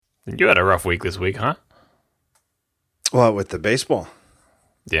You had a rough week this week, huh? Well, with the baseball.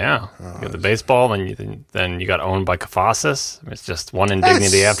 Yeah, you got the baseball, and then you got owned by Kafasis. It's just one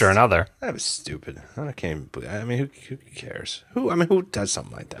indignity after another. That was stupid. I can't even believe. I mean, who cares? Who does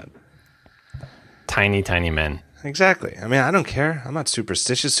something like that? Tiny, tiny men. Exactly. I mean, I don't care. I'm not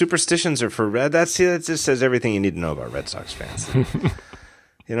superstitious. Superstitions are for Red. That just says everything you need to know about Red Sox fans.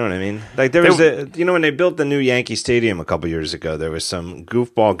 You know what I mean? Like there was when they built the new Yankee Stadium a couple years ago, there was some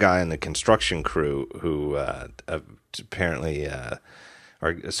goofball guy in the construction crew who apparently.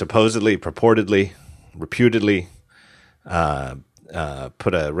 Or supposedly, purportedly, reputedly,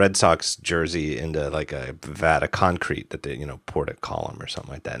 put a Red Sox jersey into like a vat of concrete that they, poured a column or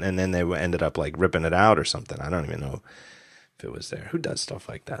something like that. And then they ended up like ripping it out or something. I don't even know if it was there. Who does stuff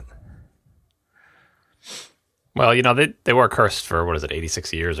like that? Well, they were cursed for,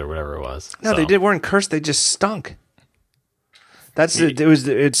 86 years or whatever it was. No, they weren't cursed. They just stunk.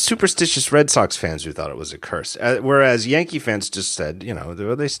 It's superstitious Red Sox fans who thought it was a curse, whereas Yankee fans just said,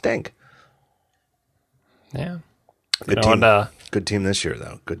 they stink. Yeah, good team. Good team this year,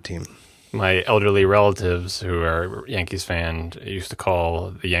 though. Good team. My elderly relatives who are Yankees fans used to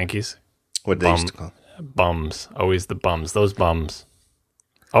call the Yankees. What did they used to call? Bums. Always the bums. Those bums.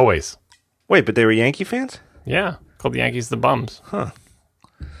 Always. Wait, but they were Yankee fans? Yeah, called the Yankees the bums. Huh.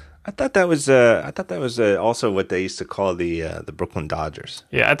 I thought that was also what they used to call the Brooklyn Dodgers.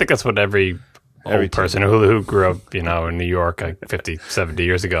 Yeah, I think that's what every old person who grew up, in New York 50, 70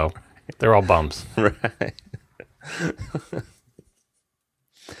 years ago, they're all bums. Right.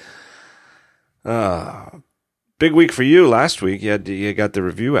 Big week for you last week. You got the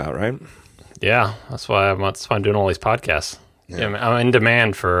review out, right? Yeah, that's why I'm doing all these podcasts. Yeah. I'm in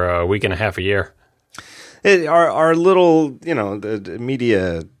demand for a week and a half a year. Our little, the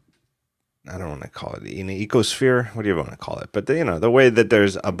media, I don't want to call it an ecosphere. What do you want to call it? But the way that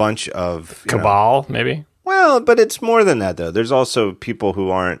there's a bunch of cabal, maybe. Well, but it's more than that, though. There's also people who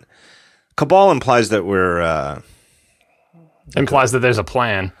aren't. Cabal implies that we're implies that there's a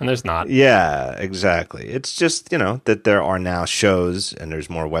plan, and there's not. Yeah, exactly. It's just that there are now shows, and there's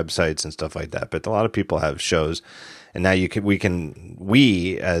more websites and stuff like that. But a lot of people have shows, and now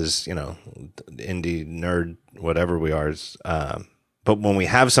we as indie nerd, whatever we are. But when we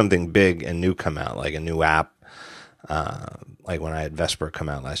have something big and new come out, like a new app, like when I had Vesper come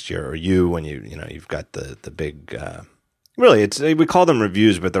out last year, or when you've got the big, really, we call them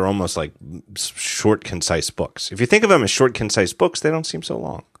reviews, but they're almost like short, concise books. If you think of them as short, concise books, they don't seem so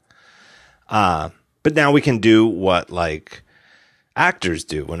long. But now we can do what like actors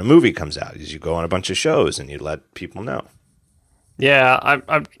do when a movie comes out, is you go on a bunch of shows and you let people know. Yeah,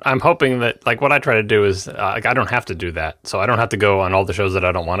 I'm hoping that, like, what I try to do is, I don't have to do that. So I don't have to go on all the shows that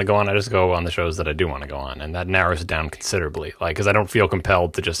I don't want to go on. I just go on the shows that I do want to go on. And that narrows it down considerably. Like, because I don't feel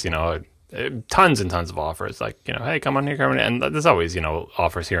compelled to just, tons and tons of offers. Like, hey, come on here, come on. And there's always,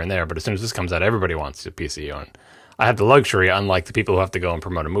 offers here and there. But as soon as this comes out, everybody wants a PCU. And I have the luxury, unlike the people who have to go and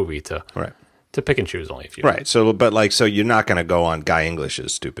promote a movie, to pick and choose only a few. Right. So, so you're not going to go on Guy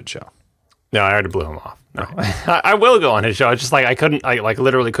English's stupid show. No, I already blew him off. No, I will go on his show. It's just like I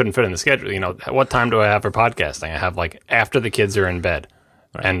literally couldn't fit in the schedule. What time do I have for podcasting? I have like after the kids are in bed,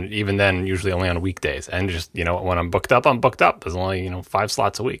 and even then, usually only on weekdays. And just when I'm booked up, I'm booked up. There's only 5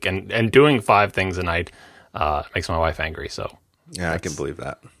 slots a week, and doing 5 things a night makes my wife angry. So yeah, I can believe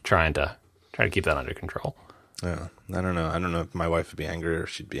that. Trying to keep that under control. Yeah, I don't know. I don't know if my wife would be angry or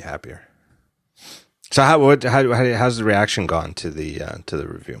she'd be happier. So how's the reaction gone to the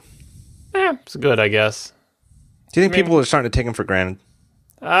review? It's good, I guess. Do you think people are starting to take them for granted?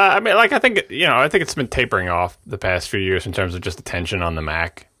 I think it's been tapering off the past few years in terms of just attention on the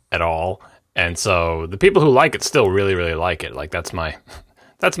Mac at all. And so the people who like it still really, really like it. Like that's my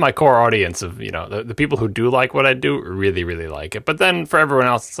core audience of, the people who do like what I do really, really like it. But then for everyone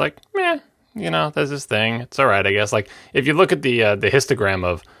else, it's like, there's this thing. It's all right, I guess. Like if you look at the histogram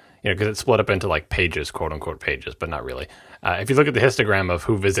of, because it's split up into like pages, quote unquote pages, but not really. If you look at the histogram of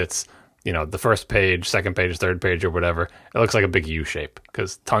who visits, the first page, second page, third page, or whatever, it looks like a big U shape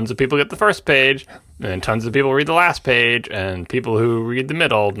because tons of people get the first page, and then tons of people read the last page, and people who read the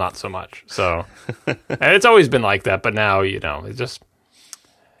middle, not so much. So, and it's always been like that, but now, it just,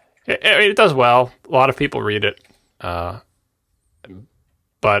 it does well. A lot of people read it, but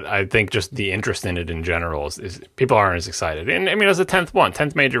I think just the interest in it in general is people aren't as excited. And I mean, it's the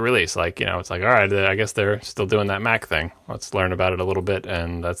 10th major release. Like, it's like, all right, I guess they're still doing that Mac thing. Let's learn about it a little bit,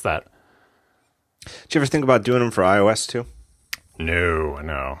 and that's that. Did you ever think about doing them for iOS too? No,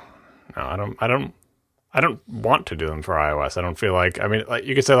 I don't want to do them for iOS. I don't feel like, I mean, like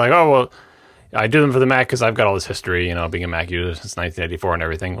you could say like, oh, well, I do them for the Mac because I've got all this history, being a Mac user since 1984 and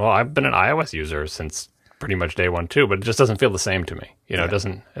everything. Well, I've been an iOS user since pretty much day one too, but it just doesn't feel the same to me.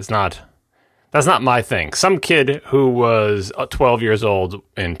 That's not my thing. Some kid who was 12 years old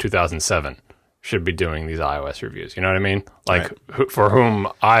in 2007 should be doing these iOS reviews. You know what I mean? Like, for whom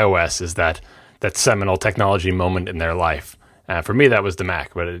iOS is that seminal technology moment in their life. For me, that was the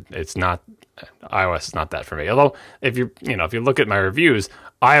Mac, but it's not. iOS is not that for me. Although, if you look at my reviews,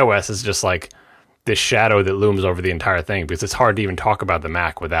 iOS is just like this shadow that looms over the entire thing, because it's hard to even talk about the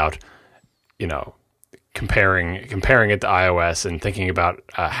Mac without, comparing it to iOS and thinking about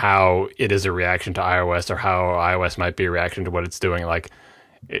how it is a reaction to iOS, or how iOS might be a reaction to what it's doing. Like,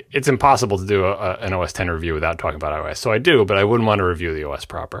 it's impossible to do an OS X review without talking about iOS. So I do, but I wouldn't want to review the OS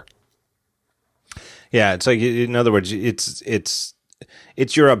proper. Yeah, it's like, in other words, it's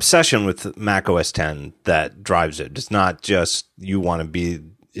your obsession with Mac OS X that drives it. It's not just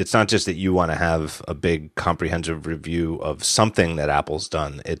it's not just that you want to have a big comprehensive review of something that Apple's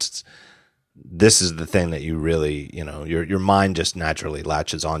done. This is the thing that you really, your mind just naturally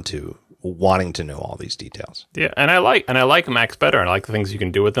latches onto, wanting to know all these details. Yeah, and I like Macs better. I like the things you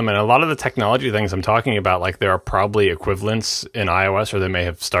can do with them, and a lot of the technology things I'm talking about, like, there are probably equivalents in iOS, or they may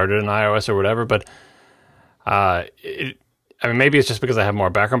have started in iOS or whatever. But maybe it's just because I have more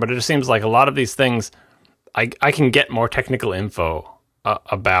background, but it just seems like a lot of these things, I can get more technical info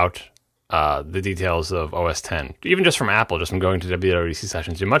about the details of OS X, even just from Apple, just from going to WWDC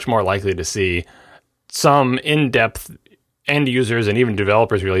sessions. You're much more likely to see some in-depth. End users and even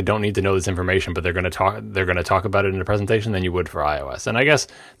developers really don't need to know this information, but they're going to talk about it in a presentation than you would for iOS. And I guess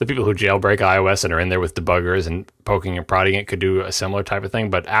the people who jailbreak iOS and are in there with debuggers and poking and prodding it could do a similar type of thing,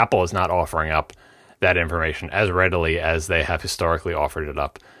 but Apple is not offering up that information as readily as they have historically offered it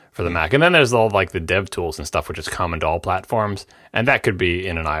up for the Mac. And then there's all like the dev tools and stuff, which is common to all platforms, and that could be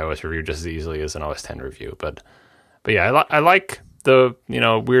in an iOS review just as easily as an OS X review. But yeah, I like the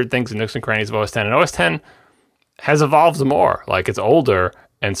weird things and nooks and crannies of OS X, and OS X has evolved more. Like, it's older,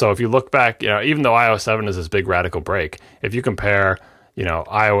 and so if you look back, even though iOS 7 is this big radical break, if you compare,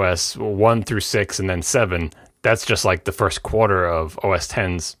 iOS 1 through 6 and then 7, that's just like the first quarter of OS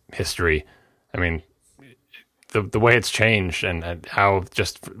X's history. I mean, the way it's changed and how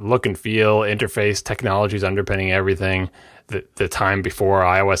just look and feel, interface, technologies underpinning everything, the time before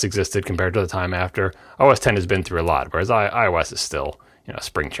iOS existed compared to the time after, OS X has been through a lot, whereas iOS is still,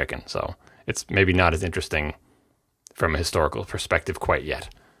 spring chicken. So it's maybe not as interesting from a historical perspective quite yet.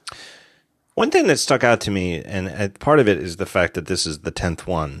 One thing that stuck out to me, and part of it is the fact that this is the 10th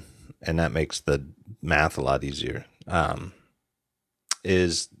one, and that makes the math a lot easier,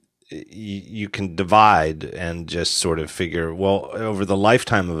 is you can divide and just sort of figure, well, over the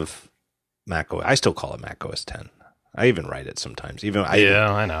lifetime of Mac OS, I still call it Mac OS X. I even write it sometimes.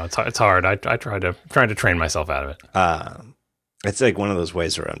 I know. It's hard. I try to train myself out of it. It's like one of those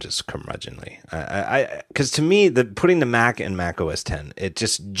ways where I'm just curmudgeonly. Because to me, putting the Mac in Mac OS X, it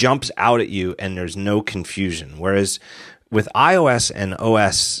just jumps out at you and there's no confusion. Whereas with iOS and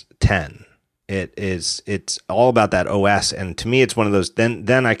OS X, it's all about that OS. And to me, it's one of those.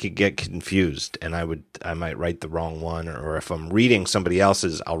 Then I could get confused, and I might write the wrong one, or if I'm reading somebody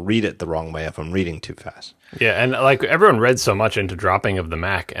else's, I'll read it the wrong way if I'm reading too fast. Yeah, and like everyone read so much into dropping of the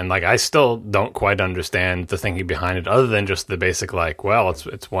Mac, and like I still don't quite understand the thinking behind it, other than just the basic like, well,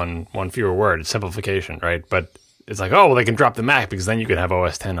 it's one fewer word, it's simplification, right? But it's like, oh, well, they can drop the Mac because then you can have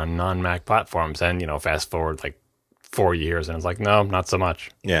OS X on non-Mac platforms, and fast forward like 4 years, and it's like, no, not so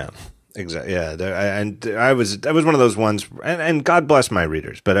much. Yeah. Exactly. Yeah, I was one of those ones, and God bless my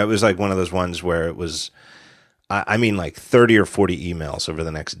readers, but it was like one of those ones where it was, I mean, like 30 or 40 emails over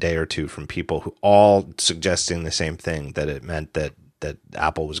the next day or two from people who all suggesting the same thing, that it meant that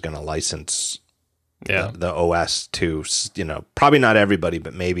Apple was going to license the OS to, probably not everybody,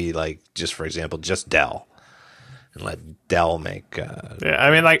 but maybe like, just for example, just Dell. And let Dell make. Yeah,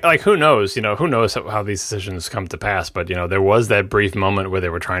 I mean, like who knows? Who knows how these decisions come to pass? But there was that brief moment where they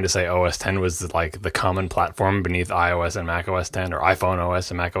were trying to say OS X was like the common platform beneath iOS and Mac OS X, or iPhone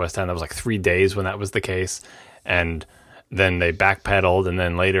OS and Mac OS X. That was like 3 days when that was the case, and then they backpedaled, and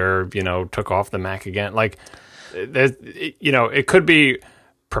then later, took off the Mac again. Like, it could be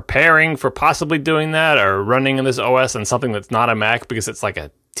preparing for possibly doing that, or running in this OS on something that's not a Mac because it's like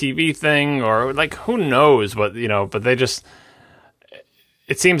a TV thing, or like who knows what, but they just,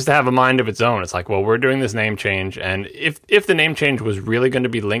 it seems to have a mind of its own. It's like, well, we're doing this name change, and if the name change was really going to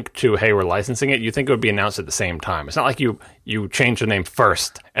be linked to, hey, we're licensing it, you think it would be announced at the same time. It's not like you change the name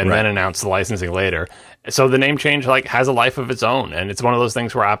first and then announce the licensing later. So the name change like has a life of its own, and it's one of those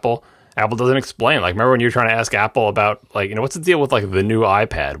things where Apple doesn't explain. Like, remember when you were trying to ask Apple about like, what's the deal with like the new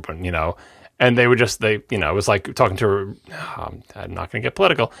iPad, And they would just, it was like talking to, I'm not going to get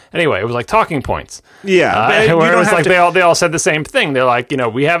political. Anyway, it was like talking points. Yeah. Where it was like they all said the same thing. They're like,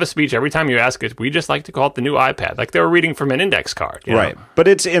 we have a speech every time you ask us. We just like to call it the new iPad. Like they were reading from an index card. Right. But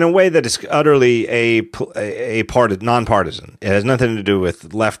it's in a way that is utterly nonpartisan. It has nothing to do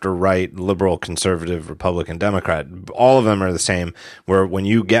with left or right, liberal, conservative, Republican, Democrat. All of them are the same, where when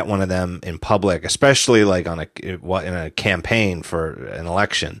you get one of them in public, especially like in a campaign for an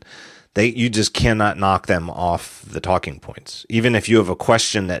election, you just cannot knock them off the talking points. Even if you have a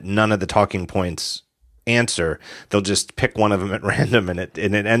question that none of the talking points answer, they'll just pick one of them at random, and it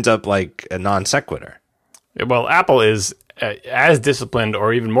ends up like a non sequitur. Well, Apple is as disciplined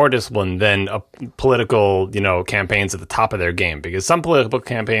or even more disciplined than political, campaigns at the top of their game, because some political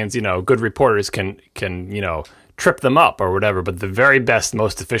campaigns, good reporters can trip them up or whatever, but the very best,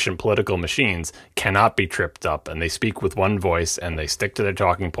 most efficient political machines cannot be tripped up, and they speak with one voice, and they stick to their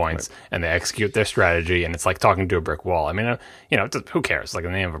talking points, right, and they execute their strategy, and it's like talking to a brick wall. I mean, who cares? Like the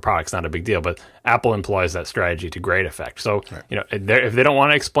name of a product's not a big deal, but Apple employs that strategy to great effect. So, right, if they don't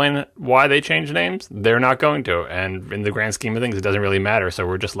want to explain why they change names, they're not going to, and in the grand scheme of things, it doesn't really matter, so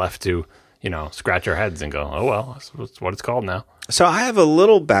we're just left to scratch our heads and go, oh, well, that's what it's called now. So I have a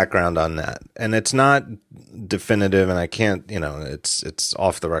little background on that, and it's not definitive, and I can't, it's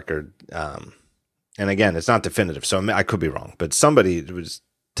off the record. And again, it's not definitive, so I could be wrong, but somebody was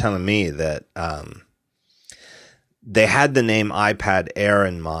telling me that they had the name iPad Air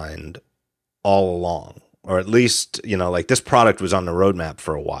in mind all along, or at least, like this product was on the roadmap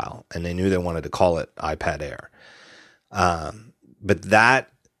for a while, and they knew they wanted to call it iPad Air. But that,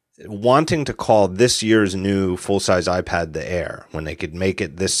 wanting to call this year's new full-size iPad the Air when they could make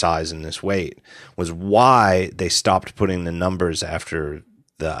it this size and this weight, was why they stopped putting the numbers after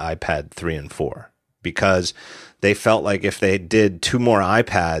the iPad 3 and 4, because they felt like if they did two more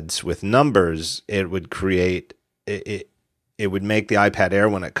iPads with numbers, it would create it would make the iPad Air,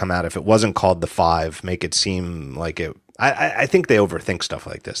 when it come out, if it wasn't called the 5, make it seem like it. I think they overthink stuff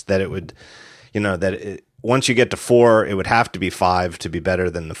like this, that it would, once you get to 4, it would have to be 5 to be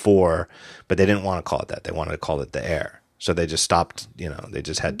better than the 4, but they didn't want to call it that. They wanted to call it the Air. So they just stopped, they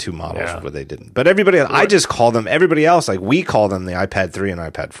just had two models where they didn't. But everybody, I just call them, everybody else, like we call them the iPad 3 and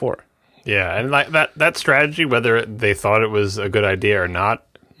iPad 4. Yeah, and like that strategy, whether they thought it was a good idea or not,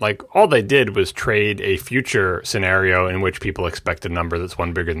 like all they did was trade a future scenario in which people expect a number that's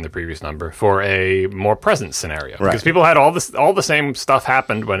one bigger than the previous number for a more present scenario. Right. Because people had all the same stuff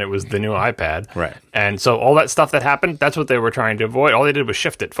happened when it was the new iPad. Right. And so all that stuff that happened, that's what they were trying to avoid. All they did was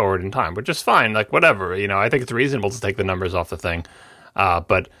shift it forward in time, which is fine. Like whatever, I think it's reasonable to take the numbers off the thing.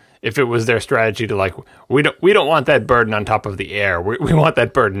 But if it was their strategy to like, we don't want that burden on top of the Air. We want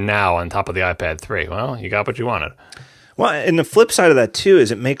that burden now on top of the iPad 3. Well, you got what you wanted. Well, and the flip side of that, too,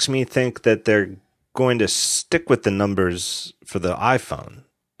 is it makes me think that they're going to stick with the numbers for the iPhone.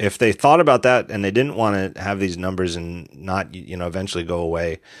 If they thought about that and they didn't want to have these numbers and not, eventually go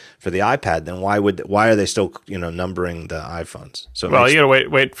away for the iPad, then why are they still, numbering the iPhones? So you got to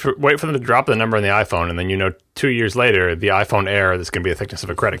wait for them to drop the number on the iPhone, and then 2 years later, the iPhone Air that's going to be the thickness of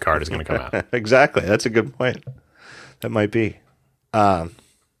a credit card is going to come out. Exactly. That's a good point. That might be.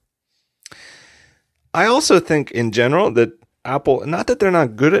 I also think in general that Apple, not that they're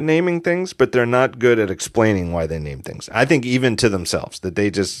not good at naming things, but they're not good at explaining why they name things. I think even to themselves, that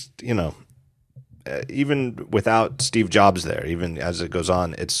they just, even without Steve Jobs there, even as it goes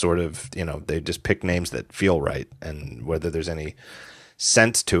on, it's sort of, they just pick names that feel right. And whether there's any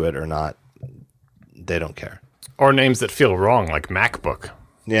sense to it or not, they don't care. Or names that feel wrong, like MacBook.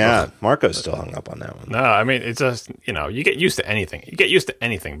 Yeah, Marco's still hung up on that one. No, I mean, it's just, you get used to anything. You get used to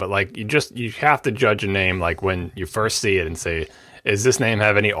anything, but like you have to judge a name like when you first see it and say, does this name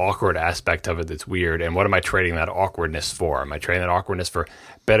have any awkward aspect of it that's weird? And what am I trading that awkwardness for? Am I trading that awkwardness for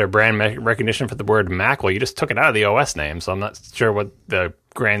better brand recognition for the word Mac? Well, you just took it out of the OS name, so I'm not sure what the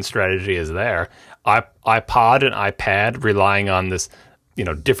grand strategy is there. iPod and iPad relying on this,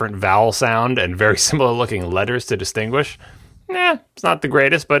 different vowel sound and very similar looking letters to distinguish. It's not the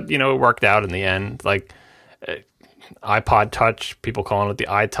greatest, but, it worked out in the end. Like, iPod Touch, people calling it the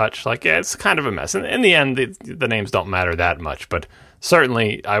iTouch. Like, it's kind of a mess. And in the end, the names don't matter that much. But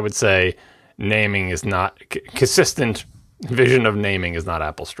certainly, I would say naming is not... consistent vision of naming is not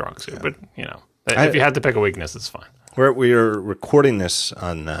Apple's strong suit. Yeah. But, if you had to pick a weakness, it's fine. We are recording this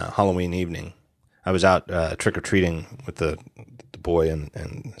on Halloween evening. I was out trick-or-treating with the boy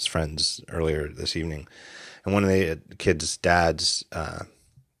and his friends earlier this evening. And one of the kids' dads,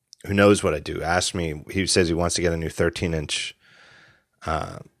 who knows what I do, asked me, he says he wants to get a new 13-inch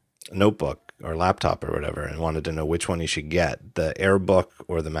notebook or laptop or whatever, and wanted to know which one he should get, the AirBook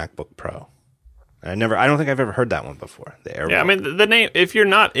or the MacBook Pro. I don't think I've ever heard that one before. The Airwalk. Yeah, I mean the name. If you're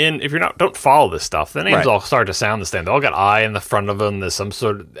not, don't follow this stuff. The names Right. all start to sound the same. They all got I in the front of them. There's some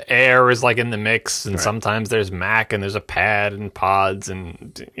sort of Air is like in the mix, and sometimes there's Mac and there's a Pad and Pods,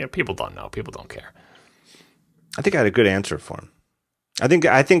 and people don't know. People don't care. I think I had a good answer for him. I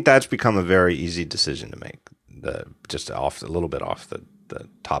think that's become a very easy decision to make. Just off a little bit off the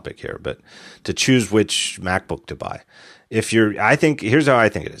topic here, but to choose which MacBook to buy. Here's how I think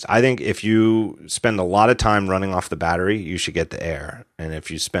it is. I think if you spend a lot of time running off the battery, you should get the Air. And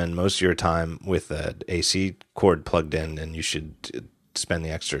if you spend most of your time with the AC cord plugged in, then you should spend the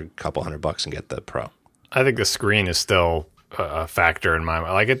extra couple $100 and get the Pro. I think the screen is still a factor in my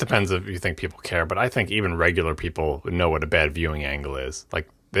mind. Like, it depends if you think people care, but I think even regular people know what a bad viewing angle is. Like,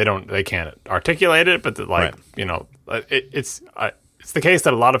 they can't articulate it, but it's the case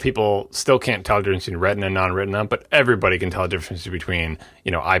that a lot of people still can't tell the difference between retina and non-retina, but everybody can tell the difference between,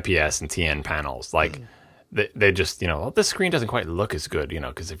 IPS and TN panels. Like, they just, this screen doesn't quite look as good,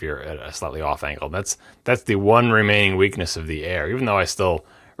 because if you're at a slightly off angle, that's the one remaining weakness of the Air, even though I still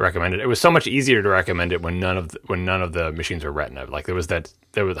recommend it. It was so much easier to recommend it when none of the machines were retina. Like, there was the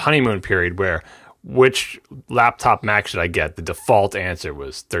honeymoon period where which laptop Mac should I get? The default answer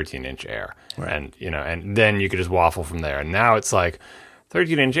was 13-inch Air. Right. And then you could just waffle from there. And now it's like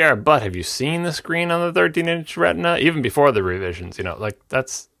 13-inch Air, but have you seen the screen on the 13-inch Retina? Even before the revisions,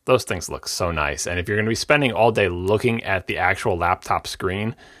 those things look so nice. And if you're going to be spending all day looking at the actual laptop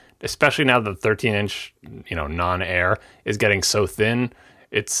screen, especially now that the 13-inch, non-Air is getting so thin,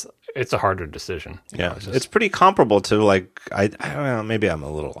 it's a harder decision. Yeah, it's pretty comparable to maybe I'm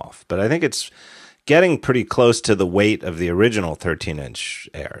a little off, but I think it's getting pretty close to the weight of the original 13-inch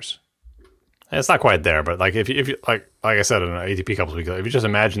Airs. It's not quite there, but like if you like I said in an ATP a couple of weeks ago, if you just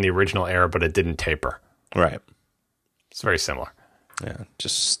imagine the original Air, but it didn't taper, right? It's very similar. Yeah,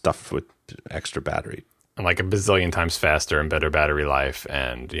 just stuffed with extra battery and like a bazillion times faster and better battery life,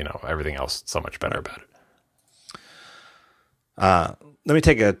 and everything else so much better about it. Let me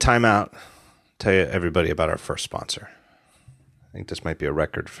take a timeout. Tell you everybody about our first sponsor. I think this might be a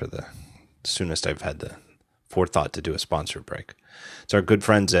record for the soonest I've had the forethought to do a sponsor break. It's our good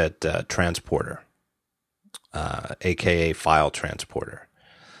friends at Transporter, aka File Transporter.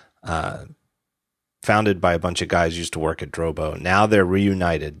 Founded by a bunch of guys who used to work at Drobo. Now they're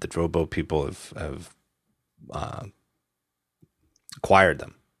reunited. The Drobo people have acquired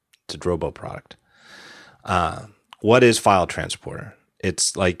them. It's a Drobo product. What is File Transporter?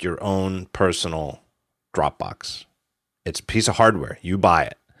 It's like your own personal Dropbox. It's a piece of hardware. You buy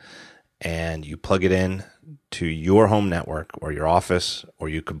it and you plug it in to your home network or your office, or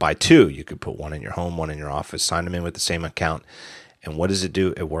you could buy two. You could put one in your home, one in your office, sign them in with the same account. And what does it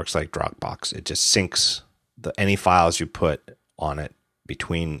do? It works like Dropbox. It just syncs any files you put on it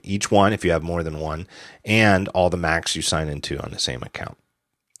between each one, if you have more than one, and all the Macs you sign into on the same account.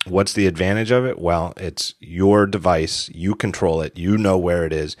 What's the advantage of it? Well, it's your device. You control it. You know where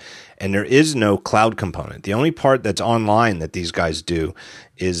it is. And there is no cloud component. The only part that's online that these guys do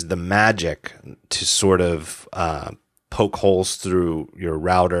is the magic to sort of poke holes through your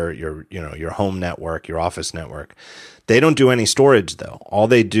router, your home network, your office network. They don't do any storage, though. All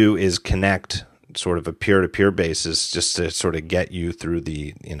they do is connect sort of a peer-to-peer basis just to sort of get you through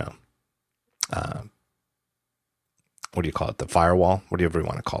the, what do you call it? The firewall? Whatever you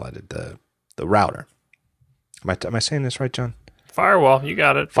want to call it. The router. Am I saying this right, John? Firewall. You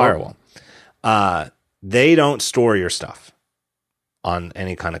got it. Firewall. They don't store your stuff on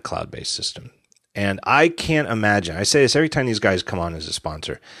any kind of cloud-based system. And I can't imagine. I say this every time these guys come on as a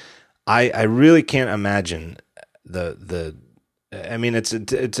sponsor. I really can't imagine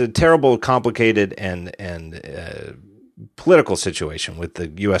it's a terrible, complicated, and political situation with the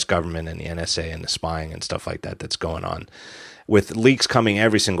U.S. government and the NSA and the spying and stuff like that that's going on, with leaks coming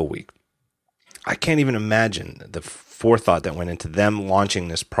every single week. I can't even imagine the forethought that went into them launching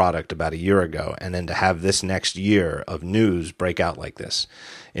this product about a year ago, and then to have this next year of news break out like this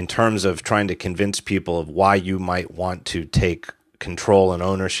in terms of trying to convince people of why you might want to take control and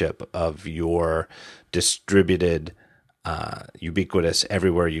ownership of your distributed, ubiquitous,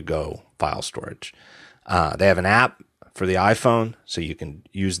 everywhere you go file storage. They have an app for the iPhone, so you can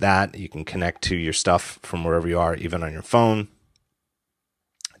use that. You can connect to your stuff from wherever you are, even on your phone.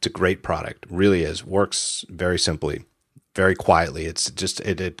 It's a great product. It really is. Works very simply, very quietly. It's just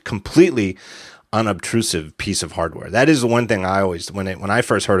a completely unobtrusive piece of hardware. That is the one thing I always, when I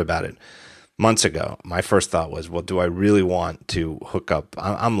first heard about it months ago, my first thought was, well, do I really want to hook up?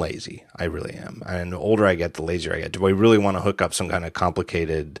 I'm lazy. I really am. And the older I get, the lazier I get. Do I really want to hook up some kind of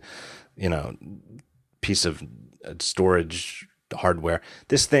complicated, piece of storage hardware.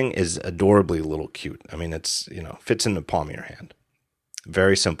 This thing is adorably little cute. I mean, it's, fits in the palm of your hand.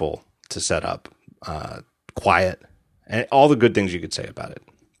 Very simple to set up, quiet, and all the good things you could say about it.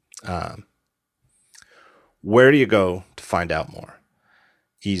 Where do you go to find out more?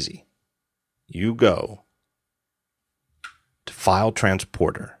 Easy. You go to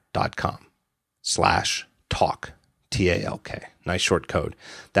filetransporter.com/talk, TALK. Nice short code.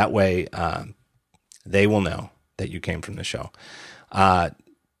 That way, they will know that you came from the show.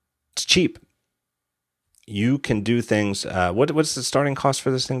 It's cheap. You can do things. What's the starting cost for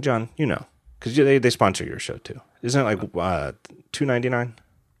this thing, John? Because they sponsor your show too. Isn't it like $2.99?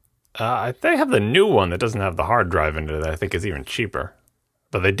 They have the new one that doesn't have the hard drive in it that I think is even cheaper.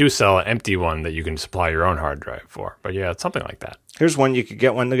 But they do sell an empty one that you can supply your own hard drive for. But yeah, it's something like that. Here's one you could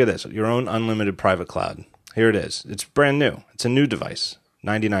get one. Look at this. Your own unlimited private cloud. Here it is. It's brand new. It's a new device.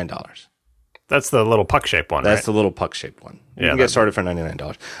 $99. That's the little puck-shaped one, That's right? the little puck-shaped one. You Yeah, can get started for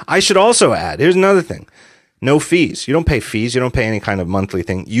 $99. I should also add, here's another thing. No fees. You don't pay fees. You don't pay any kind of monthly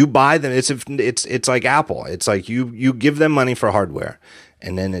thing. You buy them. It's like Apple. It's like you give them money for hardware,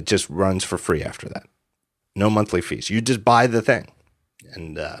 and then it just runs for free after that. No monthly fees. You just buy the thing.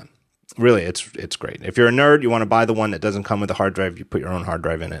 And really, it's great. If you're a nerd, you want to buy the one that doesn't come with a hard drive, you put your own hard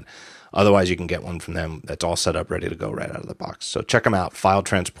drive in it. Otherwise, you can get one from them that's all set up, ready to go right out of the box. So check them out,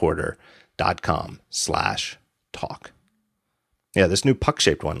 filetransporter.com/talk. Yeah, this new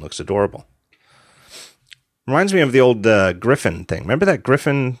puck-shaped one looks adorable. Reminds me of the old Griffin thing. Remember that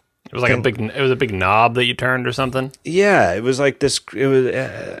Griffin? It was like a big knob that you turned or something. Yeah, it was like this.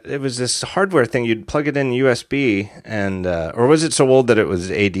 It was this hardware thing. You'd plug it in USB, and or was it so old that it was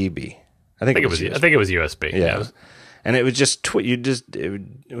ADB? I think it was USB. Yeah. And it was just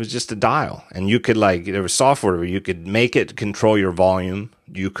it was just a dial, and you could there was software where you could make it control your volume.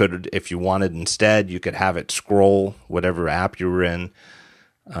 You could, if you wanted, instead you could have it scroll whatever app you were in.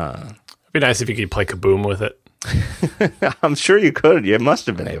 It'd be nice if you could play Kaboom with it. I'm sure you could. You must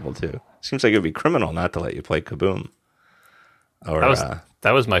have been able to. Seems like it'd be criminal not to let you play Kaboom. Or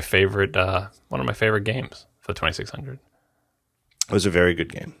that was my favorite. One of my favorite games for 2600. It was a very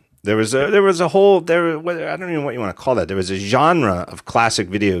good game. There was a whole I don't even know what you want to call that. There was a genre of classic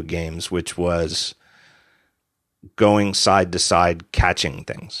video games which was going side to side, catching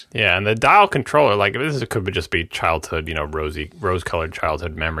things. Yeah, and the dial controller, this could just be childhood, rose-colored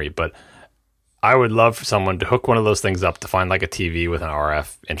childhood memory. But I would love for someone to hook one of those things up to find a TV with an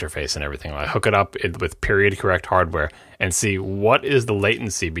RF interface and everything. Hook it up with period correct hardware and see what is the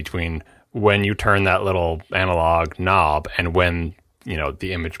latency between when you turn that little analog knob and when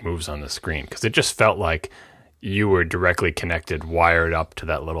the image moves on the screen, because it just felt like you were directly connected, wired up to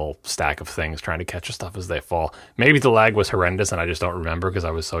that little stack of things, trying to catch the stuff as they fall. Maybe the lag was horrendous and I just don't remember because I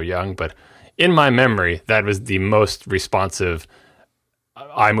was so young, but in my memory, that was the most responsive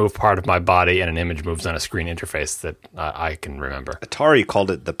I move part of my body and an image moves on a screen interface that I can remember. Atari called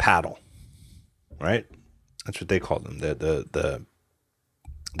it the paddle, right? That's what they called them,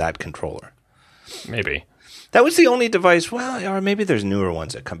 that controller. Maybe. That was the only device, well, or maybe there's newer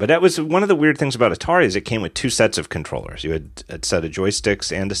ones that come. But that was one of the weird things about Atari is it came with two sets of controllers. You had a set of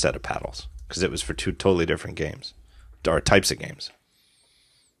joysticks and a set of paddles because it was for two totally different games or types of games.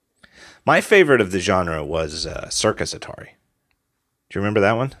 My favorite of the genre was Circus Atari. Do you remember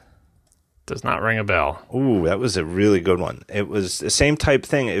that one? Does not ring a bell. Ooh, that was a really good one. It was the same type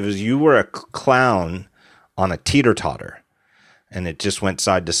thing. It was you were a clown on a teeter-totter. And it just went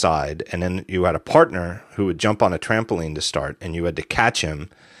side to side. And then you had a partner who would jump on a trampoline to start, and you had to catch him.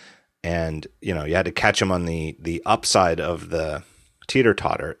 And, you had to catch him on the upside of the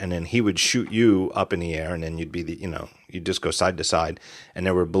teeter-totter. And then he would shoot you up in the air, and then you'd be you'd just go side to side. And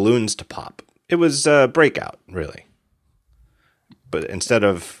there were balloons to pop. It was Breakout, really. But instead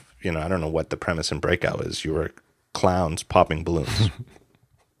of, I don't know what the premise in Breakout is. You were clowns popping balloons.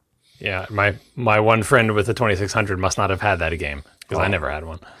 Yeah, my one friend with the 2600 must not have had that game because I never had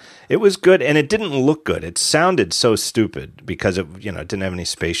one. It was good, and it didn't look good. It sounded so stupid because it didn't have any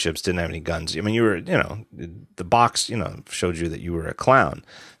spaceships, didn't have any guns. I mean, you were the box showed you that you were a clown.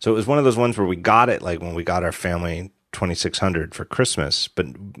 So it was one of those ones where we got it when we got our family 2600 for Christmas, but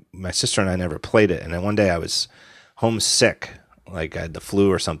my sister and I never played it. And then one day I was homesick, I had the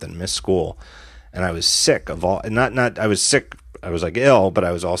flu or something, missed school, and I was sick of all. Not I was sick. I was ill, but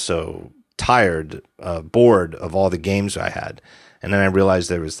I was also tired, bored of all the games I had. And then I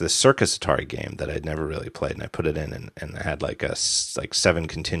realized there was this Circus Atari game that I'd never really played, and I put it in, and I had 7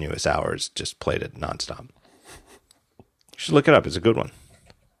 continuous hours, just played it nonstop. You should look it up; it's a good one.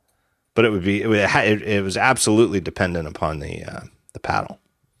 But it was absolutely dependent upon the paddle.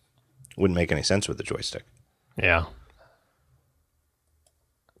 Wouldn't make any sense with the joystick. Yeah.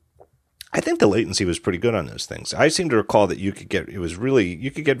 I think the latency was pretty good on those things. I seem to recall that you could get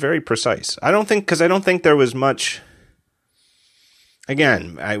very precise. I don't think there was much.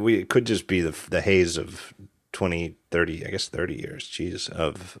 Again, it could just be the haze of 20, 30, I guess 30 years,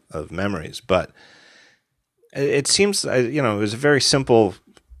 of memories. But it seems, it was a very simple.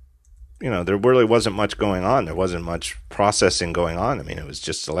 There really wasn't much going on. There wasn't much processing going on. I mean, it was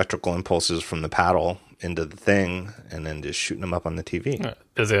just electrical impulses from the paddle into the thing and then just shooting them up on the TV.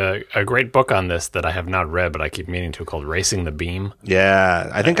 There's a great book on this that I have not read, but I keep meaning to, called Racing the Beam. Yeah,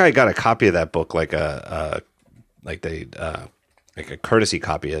 I think I got a copy of that book, like a courtesy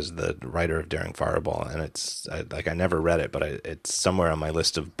copy as the writer of Daring Fireball, and I never read it, but it's somewhere on my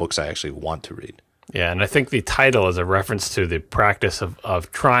list of books I actually want to read. Yeah, and I think the title is a reference to the practice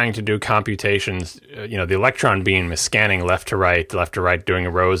of trying to do computations. The electron beam is scanning left to right, doing a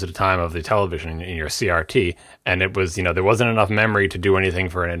rows at a time of the television in your CRT. And it was, there wasn't enough memory to do anything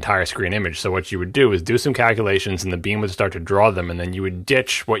for an entire screen image. So what you would do is do some calculations and the beam would start to draw them. And then you would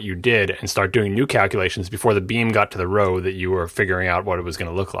ditch what you did and start doing new calculations before the beam got to the row that you were figuring out what it was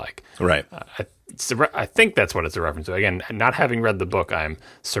going to look like. Right. I think that's what it's a reference to. Again, not having read the book, I'm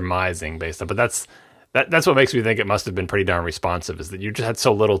surmising based on, but that's what makes me think it must have been pretty darn responsive, is that you just had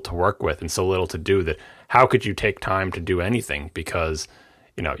so little to work with and so little to do that how could you take time to do anything? Because,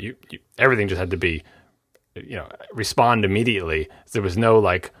 you everything just had to be, respond immediately. There was no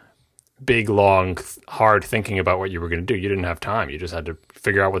like big, long, hard thinking about what you were going to do. You didn't have time. You just had to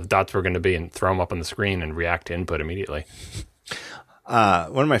figure out what the dots were going to be and throw them up on the screen and react to input immediately.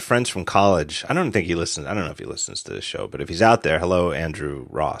 One of my friends from college, I don't know if he listens to this show, but if he's out there, hello, Andrew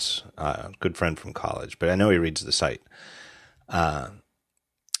Ross, good friend from college, but I know he reads the site. And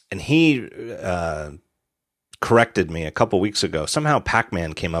he corrected me a couple weeks ago. Somehow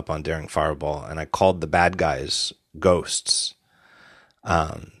Pac-Man came up on Daring Fireball, and I called the bad guys ghosts.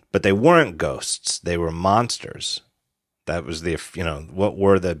 But they weren't ghosts. They were monsters. That was what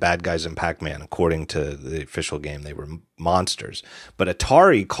were the bad guys in Pac-Man? According to the official game, they were monsters. But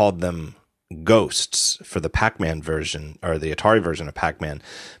Atari called them ghosts for the Pac-Man version, or the Atari version of Pac-Man,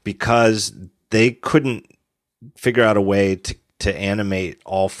 because they couldn't figure out a way to animate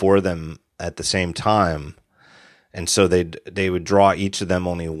all four of them at the same time. And so they would draw each of them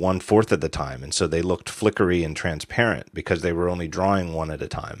only 1/4 of the time. And so they looked flickery and transparent because they were only drawing one at a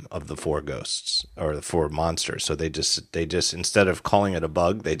time of the four ghosts or the four monsters. So they just instead of calling it a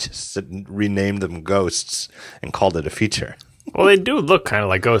bug, they just renamed them ghosts and called it a feature. Well, they do look kind of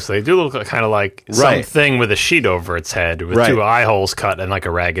like ghosts. They do look kind of like something with a sheet over its head with two eye holes cut and like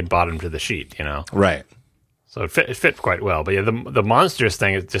a ragged bottom to the sheet, Right. So it fit quite well. But yeah, the monsters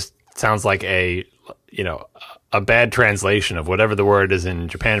thing, it just sounds like a bad translation of whatever the word is in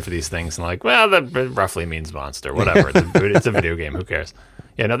Japan for these things, and like, well, that roughly means monster, whatever. It's a video game. Who cares?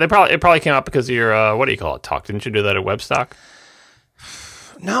 Yeah, no, it probably came out because of your what do you call it? Talk. Didn't you do that at Webstock?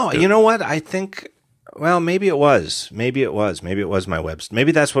 No, you know what? I think. Well, maybe it was. Maybe it was my website.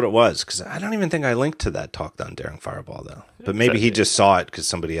 Maybe that's what it was, because I don't even think I linked to that talk on Daring Fireball, though. But maybe he just saw it because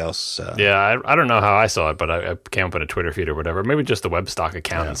somebody else... Yeah, I don't know how I saw it, but I came up in a Twitter feed or whatever. Maybe just the Webstock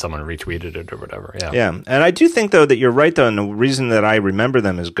account and someone retweeted it or whatever. Yeah. Yeah, and I do think, though, that you're right, though, and the reason that I remember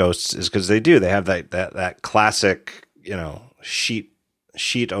them as ghosts is because they do. They have that classic,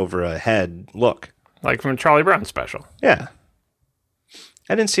 sheet over a head look. Like from Charlie Brown special. Yeah.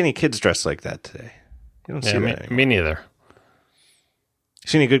 I didn't see any kids dressed like that today. You don't see that anymore. Me neither.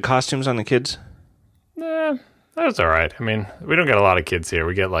 See any good costumes on the kids? Nah, that's all right. I mean, we don't get a lot of kids here.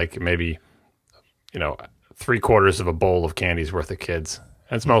 We get like maybe, 3/4 of a bowl of candy's worth of kids.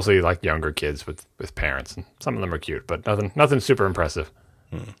 And it's mostly like younger kids with parents, and some of them are cute, but nothing super impressive.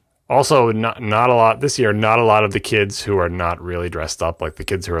 Also, not a lot this year. Not a lot of the kids who are not really dressed up, like the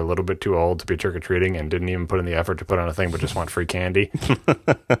kids who are a little bit too old to be trick or treating and didn't even put in the effort to put on a thing, but just want free candy.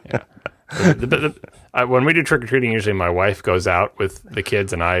 Yeah. When we do trick or treating, usually my wife goes out with the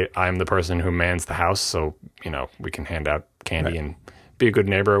kids, and I'm the person who mans the house, so we can hand out candy and be a good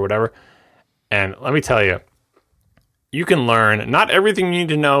neighbor or whatever. And let me tell you, you can learn not everything you need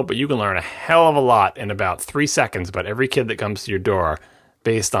to know, but you can learn a hell of a lot in about 3 seconds about every kid that comes to your door,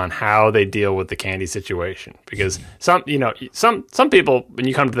 based on how they deal with the candy situation. Because some people, when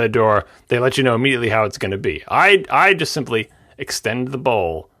you come to their door, they let you know immediately how it's going to be. I just simply extend the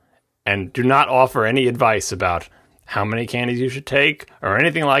bowl and do not offer any advice about how many candies you should take or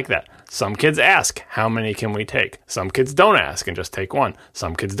anything like that. Some kids ask, how many can we take? Some kids don't ask and just take one.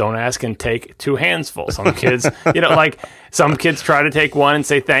 Some kids don't ask and take 2 handsful. Some kids, some kids try to take one and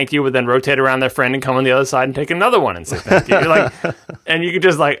say thank you, but then rotate around their friend and come on the other side and take another one and say thank you. And you could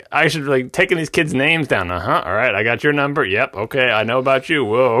just I should taking these kids' names down. All right, I got your number. Yep, okay, I know about you.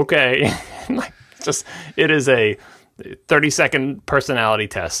 Whoa, okay. It is a 30-second personality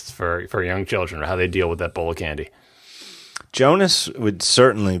test for young children, how they deal with that bowl of candy. Jonas would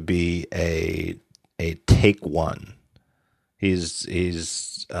certainly be a take one. He's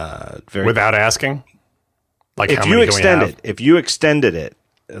very without asking. Like, if you extended it,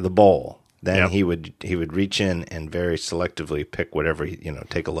 the bowl, then he would reach in and very selectively pick whatever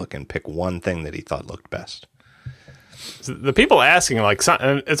take a look and pick one thing that he thought looked best. So the people asking,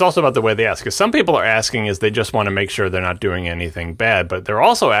 and it's also about the way they ask. Because some people are asking is they just want to make sure they're not doing anything bad, but they're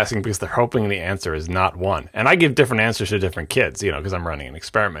also asking because they're hoping the answer is not one. And I give different answers to different kids, because I'm running an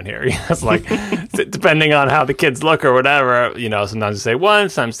experiment here. It's like, depending on how the kids look or whatever, sometimes I say 1,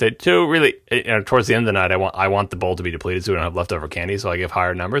 sometimes I say 2. Really, towards the end of the night, I want the bowl to be depleted so we don't have leftover candy, so I give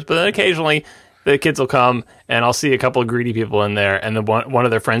higher numbers. But then occasionally, the kids will come, and I'll see a couple of greedy people in there, and then one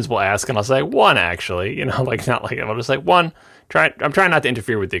of their friends will ask, and I'll say 1, actually. Not like I'll just say 1. I'm trying not to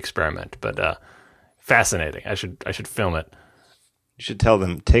interfere with the experiment, but fascinating. I should film it. You should tell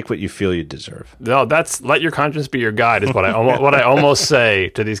them, take what you feel you deserve. No, that's let your conscience be your guide is what I almost say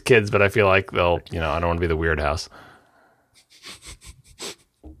to these kids, but I feel like they'll, I don't want to be the weird house.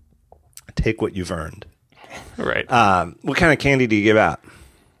 Take what you've earned. Right. What kind of candy do you give out?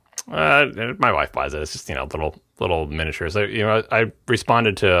 My wife buys it. It's just little miniatures. I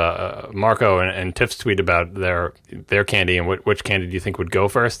responded to Marco and Tiff's tweet about their candy and which candy do you think would go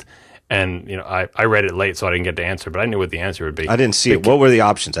first. And I read it late, so I didn't get to answer, but I knew what the answer would be. I didn't see it. What were the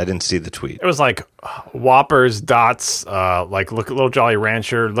options? I didn't see the tweet. It was like Whoppers, Dots, Little Jolly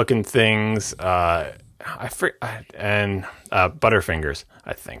Rancher looking things, and Butterfingers,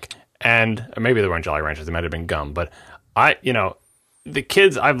 I think. And maybe they weren't Jolly Ranchers. They might have been gum, but the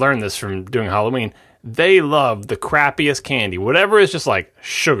kids, I've learned this from doing Halloween, they love the crappiest candy. Whatever is just like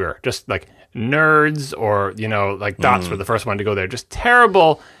sugar, just like Nerds or, Dots were the first one to go there. Just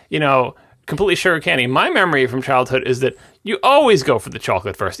terrible, completely sugar candy. My memory from childhood is that you always go for the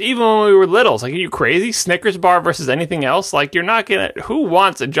chocolate first, even when we were little. It's like, are you crazy? Snickers bar versus anything else? Like, you're not going to... Who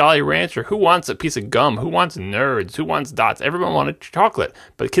wants a Jolly Rancher? Who wants a piece of gum? Who wants Nerds? Who wants Dots? Everyone wanted chocolate.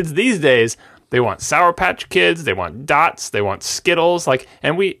 But kids these days... They want Sour Patch Kids. They want Dots. They want Skittles.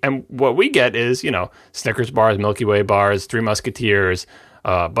 And what we get is Snickers bars, Milky Way bars, Three Musketeers,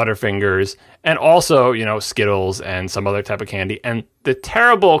 Butterfingers, and also Skittles and some other type of candy. And the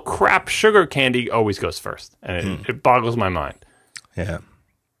terrible crap sugar candy always goes first, and it boggles my mind. Yeah,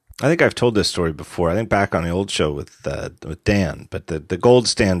 I think I've told this story before. I think back on the old show with Dan, but the gold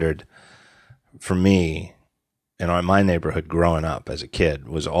standard for me. In my neighborhood growing up as a kid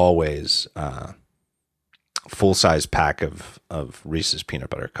was always full-size pack of Reese's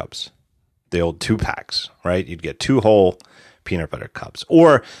peanut butter cups. The old 2-packs, right? You'd get 2 whole peanut butter cups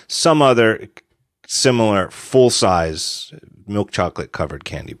or some other similar full-size milk chocolate covered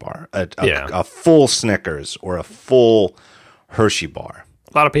candy bar. A full Snickers or a full Hershey bar.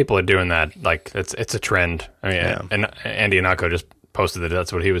 A lot of people are doing that. Like it's a trend. I mean, and Andy Anako just posted that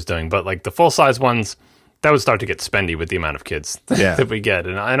that's what he was doing. But like the full-size ones... That would start to get spendy with the amount of kids that we get.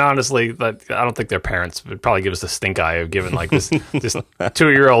 And honestly, I don't think their parents would probably give us the stink eye of giving like this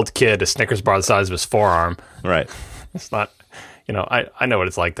 2-year-old kid a Snickers bar the size of his forearm. Right. It's not, I know what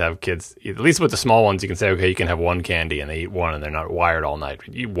it's like to have kids. At least with the small ones, you can say, okay, you can have one candy and they eat one and they're not wired all night.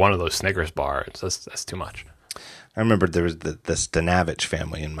 You eat one of those Snickers bars, that's too much. I remember there was the Stanavich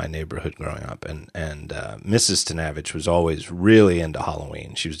family in my neighborhood growing up, and Mrs. Stanavich was always really into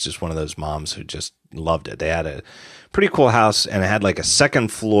Halloween. She was just one of those moms who just loved it. They had a pretty cool house, and it had like a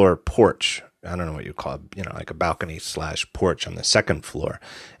second floor porch. I don't know what you call it, like a balcony / porch on the second floor.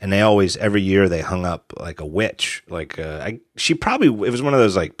 And they always, every year, they hung up like a witch. It was one of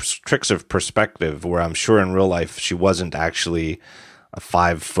those like tricks of perspective where I'm sure in real life she wasn't actually a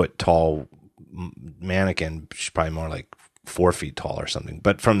 5-foot tall mannequin. She's probably more like 4 feet tall or something.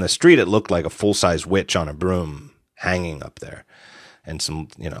 But from the street, it looked like a full-size witch on a broom hanging up there. And some,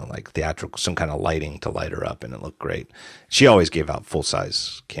 like theatrical, some kind of lighting to light her up, and it looked great. She always gave out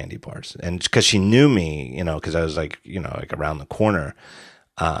full-size candy bars. And because she knew me, because I was like, like around the corner,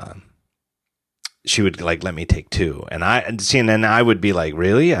 she would like let me take 2. And then I would be like,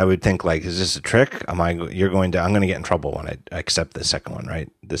 really? I would think like, is this a trick? I'm going to get in trouble when I accept the second one, right?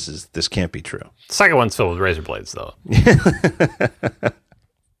 This can't be true. The second one's filled with razor blades, though.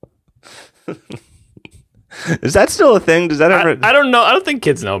 Is that still a thing? Does that ever? I don't know. I don't think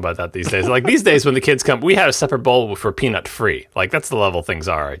kids know about that these days. Like these days, when the kids come, we had a separate bowl for peanut free. Like that's the level things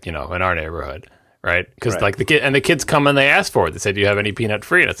are, in our neighborhood, right? Because like the kids come and they ask for it. They say, "Do you have any peanut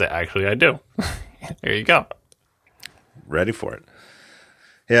free?" And I say, "Actually, I do." There you go. Ready for it.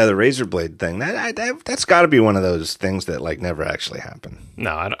 Yeah, the razor blade thing. That's got to be one of those things that like never actually happened.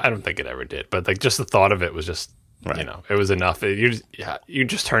 No, I don't think it ever did. But like just the thought of it was just. Right. It was enough. You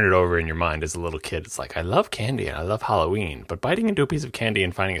just turn it over in your mind as a little kid. It's like, I love candy and I love Halloween, but biting into a piece of candy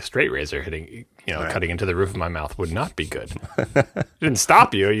and finding a straight razor cutting into the roof of my mouth would not be good. It didn't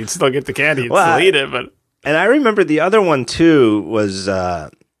stop you. You'd still get the candy. You'd still eat it. But and I remember the other one too was,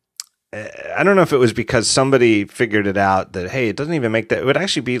 I don't know if it was because somebody figured it out that, hey, it doesn't even make that. It would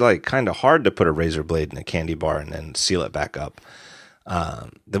actually be like kind of hard to put a razor blade in a candy bar and then seal it back up.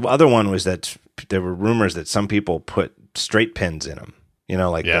 The other one was that there were rumors that some people put straight pins in them.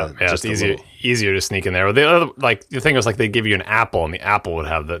 Just it's easier to sneak in there. The thing was like they give you an apple, and the apple would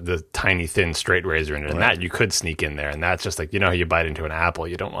have the tiny thin straight razor in it, and that you could sneak in there. And that's just like you bite into an apple,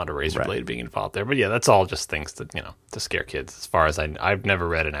 you don't want a razor blade being involved there. But yeah, that's all just things that to scare kids. As far as I've never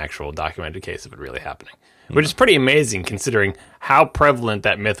read an actual documented case of it really happening. Which is pretty amazing considering how prevalent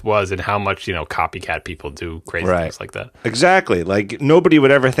that myth was and how much, copycat people do crazy things like that. Exactly. Like nobody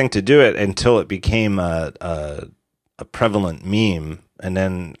would ever think to do it until it became a prevalent meme. And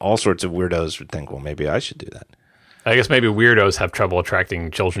then all sorts of weirdos would think, well, maybe I should do that. I guess maybe weirdos have trouble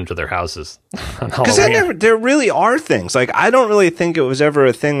attracting children to their houses on Halloween. Because there really are things. Like, I don't really think it was ever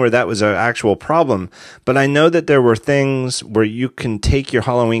a thing where that was an actual problem. But I know that there were things where you can take your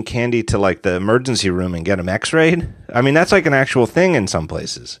Halloween candy to, like, the emergency room and get them x-rayed. I mean, that's, like, an actual thing in some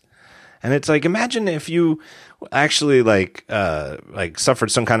places. And it's like, imagine if you actually, like suffered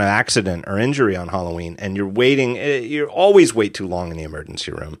some kind of accident or injury on Halloween and you're waiting. You always wait too long in the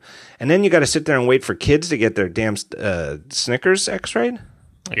emergency room. And then you got to sit there and wait for kids to get their damn Snickers x-rayed.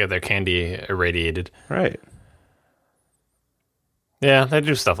 They get their candy irradiated. Right. Yeah, they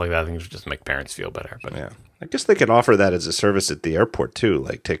do stuff like that. I think it just make parents feel better. But yeah. I guess they could offer that as a service at the airport, too.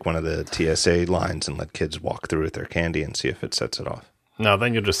 Like, take one of the TSA lines and let kids walk through with their candy and see if it sets it off. No,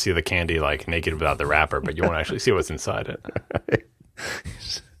 then you'll just see the candy like naked without the wrapper, but you won't actually see what's inside it.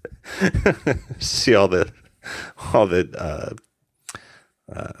 See all the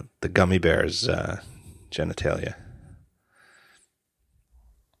gummy bears genitalia.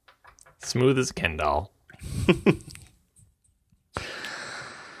 Smooth as a Ken doll.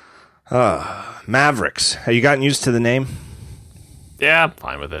 Mavericks. Have you gotten used to the name? Yeah, I'm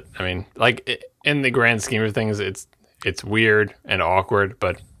fine with it. I mean, like in the grand scheme of things, it's weird and awkward,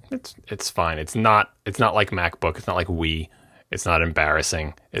 but it's fine. It's not like MacBook. It's not like Wii. It's not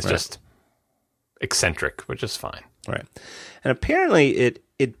embarrassing. It's just eccentric, which is fine. Right. And apparently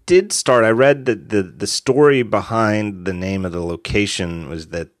it did start. I read that the story behind the name of the location was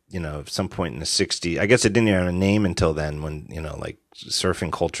that, at some point in the 60s, I guess it didn't have a name until then when, like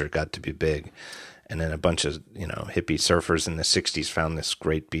surfing culture got to be big. And then a bunch of, hippie surfers in the 60s found this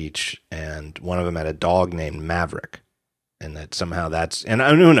great beach, and one of them had a dog named Maverick. And that somehow and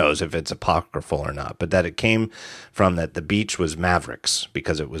who knows if it's apocryphal or not, but that it came from that the beach was Mavericks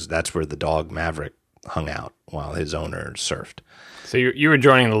because that's where the dog Maverick hung out while his owner surfed. So you were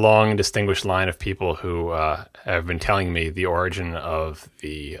joining the long and distinguished line of people who have been telling me the origin of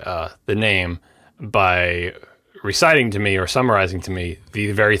the name by reciting to me or summarizing to me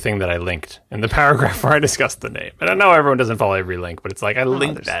the very thing that I linked in the paragraph where I discussed the name. And I know everyone doesn't follow every link, but it's like I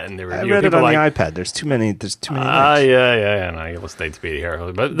linked that in the review. I read it on the iPad. There's too many links. Yeah. No, you'll stay to be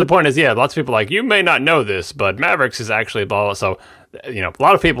here. But the point is, lots of people are like, you may not know this, but Mavericks is actually blah, blah. So, a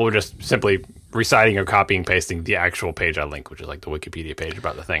lot of people were just simply reciting or copying, pasting the actual page I link, which is like the Wikipedia page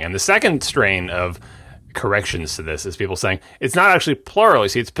about the thing. And the second strain of corrections to this is people saying it's not actually plural. You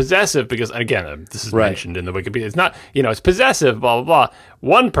see, it's possessive because, again, this is mentioned in the Wikipedia. It's not, it's possessive, blah, blah, blah.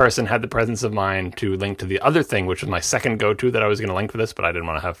 One person had the presence of mind to link to the other thing, which was my second go-to that I was going to link for this, but I didn't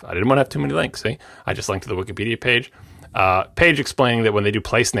want to have too many links. See, I just linked to the Wikipedia page. Page explaining that when they do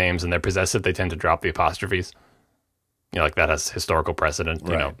place names and they're possessive, they tend to drop the apostrophes. Like that has historical precedent.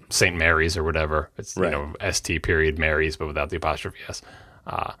 St. Mary's or whatever. It's St. period Mary's, but without the apostrophe s.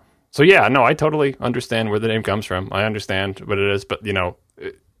 So yeah, no, I totally understand where the name comes from. I understand what it is, but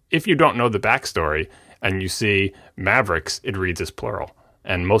if you don't know the backstory and you see Mavericks, it reads as plural.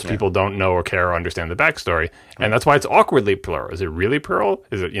 And most people don't know or care or understand the backstory. And that's why it's awkwardly plural. Is it really plural?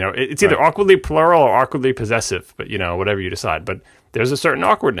 Is it, it's either awkwardly plural or awkwardly possessive, but whatever you decide. But there's a certain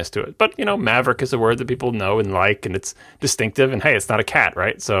awkwardness to it. But, Maverick is a word that people know and like, and it's distinctive. And hey, it's not a cat,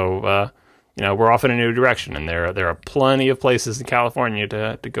 right? So, we're off in a new direction, and there are plenty of places in California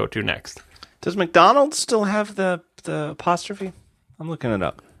to go to next. Does McDonald's still have the apostrophe? I'm looking it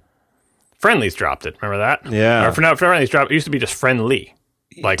up. Friendly's dropped it. Remember that? Yeah. Or for Friendly's dropped it. Used to be just friendly,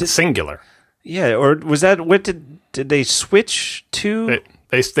 like singular. Yeah, or was that what did they switch to?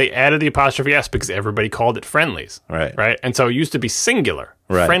 They added the apostrophe S because everybody called it Friendlies. Right. And so it used to be singular,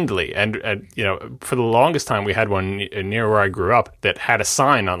 friendly. And you know, for the longest time, we had one near where I grew up that had a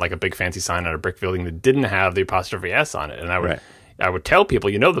sign on, like a big fancy sign on a brick building that didn't have the apostrophe S on it. And I would tell people,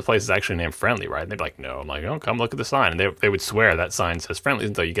 you know, the place is actually named Friendly, right? And they'd be like, no. I'm like, oh, come look at the sign. And they would swear that sign says Friendly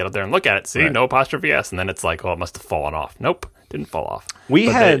until you get up there and look at it. See, no apostrophe S. And then it's like, oh, it must have fallen off. Nope, didn't fall off.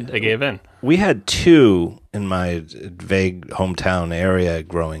 They gave in. We had two in my vague hometown area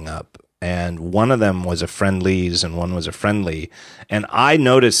growing up, and one of them was a Friendlies and one was a Friendly. And I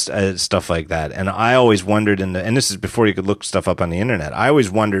noticed stuff like that, and I always wondered, and this is before you could look stuff up on the internet, I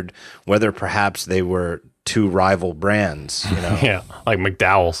always wondered whether perhaps they were two rival brands, you know? Yeah, like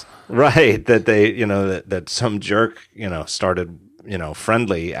McDowell's. Right, that they, you know, that some jerk, you know, started, you know,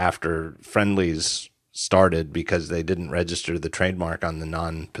 Friendly after Friendlies started because they didn't register the trademark on the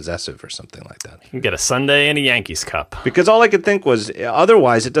non-possessive or something like that. You can get a Sunday and a Yankees cup. Because all I could think was,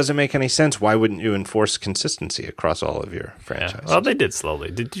 otherwise it doesn't make any sense. Why wouldn't you enforce consistency across all of your franchises? Yeah. Well, they did slowly.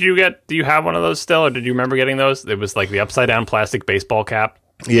 Do you have one of those still, or did you remember getting those? It was like the upside down plastic baseball cap.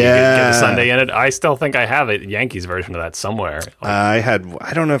 Yeah. Get a Sunday in it. I still think I have a Yankees version of that somewhere. I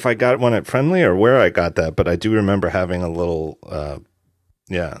don't know if I got one at Friendly or where I got that, but I do remember having a little,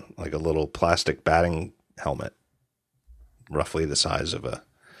 like a little plastic batting helmet, roughly the size of a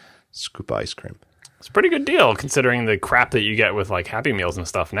scoop of ice cream. It's a pretty good deal considering the crap that you get with like Happy Meals and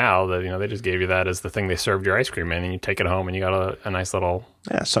stuff now. That, you know, they just gave you that as the thing they served your ice cream in, and you take it home and you got a nice little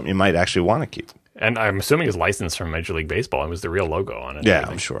something you might actually want to keep. And I'm assuming it's licensed from Major League Baseball. It was the real logo on it. Yeah,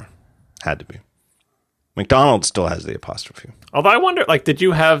 I'm sure. Had to be. McDonald's still has the apostrophe. Although I wonder, like, did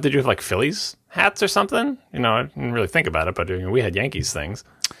you have like Phillies hats or something? You know, I didn't really think about it, but we had Yankees things.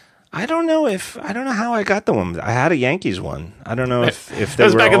 I don't know how I got the one. I had a Yankees one. I don't know if they it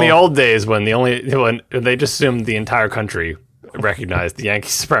was were back in the old days when when they just assumed the entire country recognized the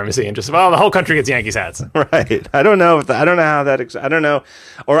Yankees supremacy and just, well, the whole country gets Yankees hats. Right. I don't know how that, I don't know.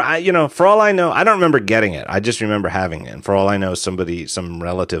 Or for all I know, I don't remember getting it. I just remember having it. And for all I know, some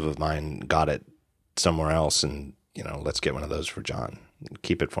relative of mine got it somewhere else and, you know, let's get one of those for John.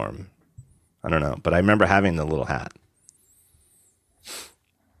 Keep it for him. I don't know. But I remember having the little hat.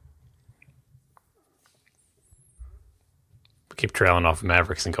 Keep trailing off of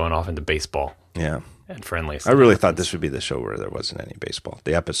Mavericks and going off into baseball. Yeah. And Friendlies. I really thought this would be the show where there wasn't any baseball.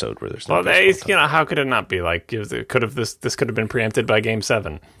 The episode where there's no baseball. You know, how could it not be? Like, this could have been preempted by Game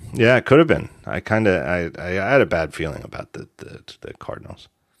 7. Yeah, it could have been. I had a bad feeling about the Cardinals.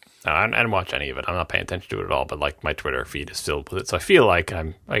 No, I didn't watch any of it. I'm not paying attention to it at all. But like, my Twitter feed is filled with it, so I feel like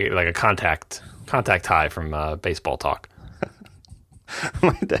I'm like a contact high from baseball talk.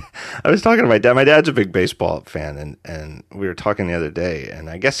 I was talking to my dad. My dad's a big baseball fan, and we were talking the other day. And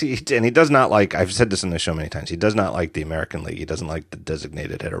I guess he does not like. I've said this on the show many times. He does not like the American League. He doesn't like the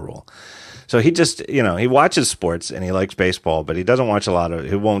designated hitter rule. So he just, you know, he watches sports and he likes baseball, but he doesn't watch a lot of.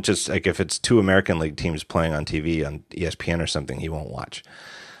 He won't just, like, if it's two American League teams playing on TV on ESPN or something, he won't watch.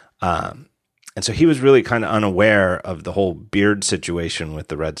 And so he was really kind of unaware of the whole beard situation with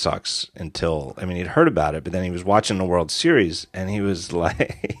the Red Sox until, I mean, he'd heard about it, but then he was watching the World Series and he was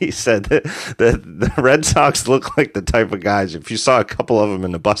like, he said that the Red Sox look like the type of guys, if you saw a couple of them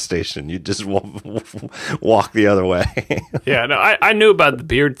in the bus station, you'd just walk the other way. Yeah, no, I knew about the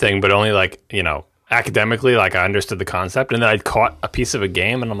beard thing, but only like, you know, academically, like I understood the concept, and then I'd caught a piece of a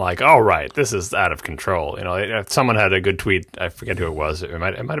game, and I'm like, "Oh, right, this is out of control." You know, someone had a good tweet. I forget who it was. It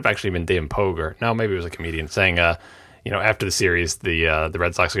might have actually been Dave Poger. No, maybe it was a comedian saying, you know, after the series, the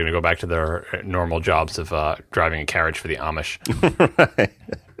Red Sox are going to go back to their normal jobs of driving a carriage for the Amish. Right.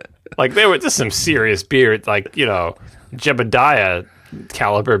 Like there were just some serious beards, like, you know, Jebediah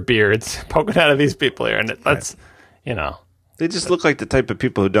caliber beards poking out of these people here, and that's, you know. They just look like the type of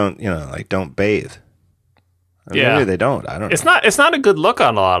people who don't bathe. Yeah, maybe they don't. I don't know. It's not a good look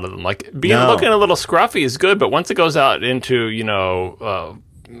on a lot of them. Like looking a little scruffy is good, but once it goes out into, you know,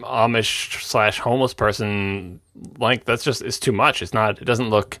 Amish / homeless person, like it's too much. It doesn't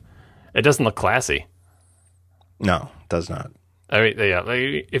look classy. No, it does not. I mean, yeah,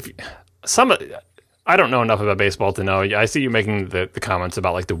 like I don't know enough about baseball to know. I see you making the comments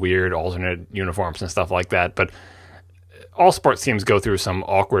about like the weird alternate uniforms and stuff like that, but all sports teams go through some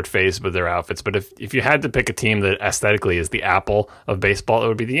awkward phase with their outfits, but if you had to pick a team that aesthetically is the Apple of baseball, it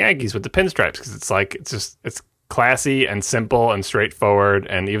would be the Yankees with the pinstripes, because it's classy and simple and straightforward,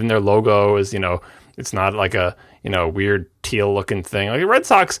 and even their logo is, you know, it's not like a, weird teal looking thing. Like the Red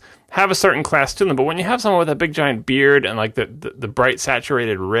Sox have a certain class to them, but when you have someone with that big giant beard and like the bright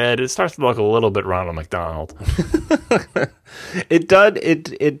saturated red, it starts to look a little bit Ronald McDonald. It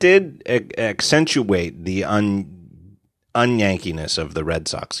did accentuate the un-Yankiness of the Red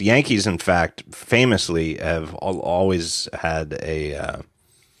Sox. Yankees, in fact, famously have always had a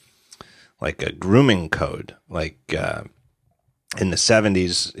grooming code, in the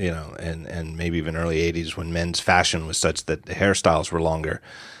 70s, and maybe even early 80s, when men's fashion was such that the hairstyles were longer.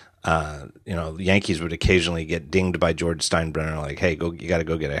 The Yankees would occasionally get dinged by George Steinbrenner, like, "Hey, you got to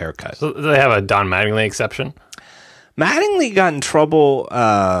go get a haircut." So do they have a Don Mattingly exception? Mattingly got in trouble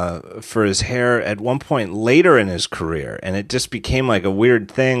for his hair at one point later in his career, and it just became like a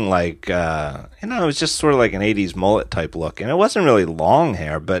weird thing. Like, it was just sort of like an 80s mullet type look, and it wasn't really long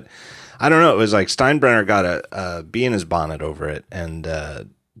hair, but I don't know. It was like Steinbrenner got a bee in his bonnet over it, and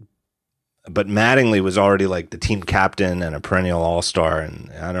but Mattingly was already like the team captain and a perennial all-star,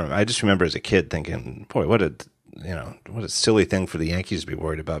 and I don't know. I just remember as a kid thinking, boy, what a silly thing for the Yankees to be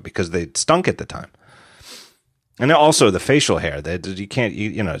worried about, because they stunk at the time. And also the facial hair. You can't.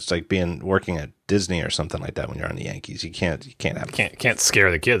 It's like working at Disney or something like that when you're on the Yankees. You can't scare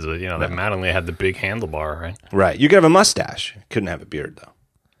the kids. But, that Mattingly had the big handlebar, right? Right. You could have a mustache. Couldn't have a beard though.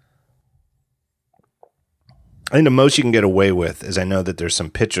 I think the most you can get away with is, I know that there's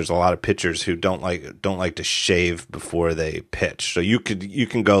a lot of pitchers who don't like to shave before they pitch. So you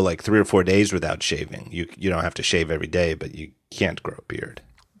can go like 3 or 4 days without shaving. You don't have to shave every day, but you can't grow a beard.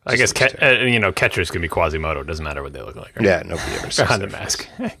 I guess catchers can be Quasimodo. It doesn't matter what they look like. Right? Yeah, nobody ever sees behind their the mask.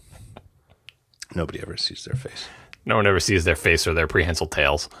 Nobody ever sees their face. No one ever sees their face or their prehensile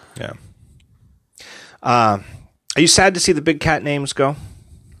tails. Yeah. Are you sad to see the big cat names go?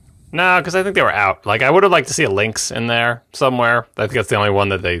 No, because I think they were out. Like, I would have liked to see a Lynx in there somewhere. I think that's the only one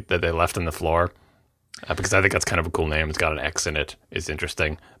that they left on the floor. Because I think that's kind of a cool name. It's got an X in it. It's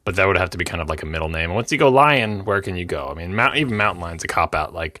interesting. But that would have to be kind of like a middle name. And once you go Lion, where can you go? I mean, even Mountain Lion's a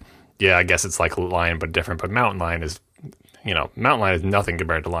cop-out. Like, yeah, I guess it's like Lion, but different. But Mountain Lion is, Mountain Lion is nothing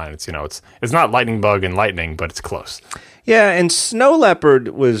compared to Lion. It's, it's not Lightning Bug and Lightning, but it's close. Yeah, and Snow Leopard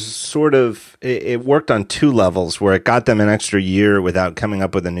was sort of, it worked on 2 levels, where it got them an extra year without coming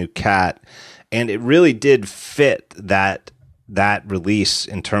up with a new cat, and it really did fit that release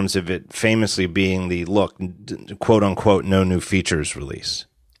in terms of it famously being the quote unquote no new features release.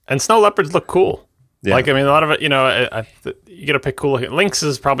 And Snow Leopards look cool. Yeah. Like, I mean, a lot of it, you got to pick cool looking.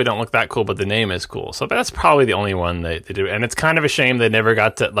 Lynxes probably don't look that cool, but the name is cool. So that's probably the only one they do. And it's kind of a shame they never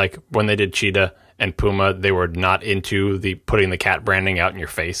got to, like, when they did Cheetah and Puma, they were not into putting the cat branding out in your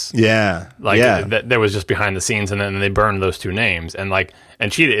face. Yeah. Like, that was just behind the scenes, and then they burned those 2 names. And, like,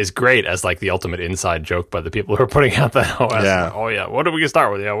 and Cheetah is great as, like, the ultimate inside joke by the people who are putting out that OS. Yeah. Like, oh, yeah, what are we going to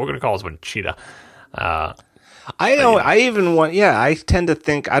start with? Yeah, we're going to call this one Cheetah. I tend to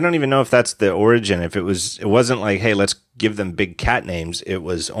think, I don't even know if that's the origin. If it wasn't like, hey, let's give them big cat names. It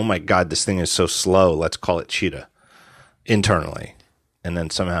was, oh my God, this thing is so slow. Let's call it Cheetah internally. And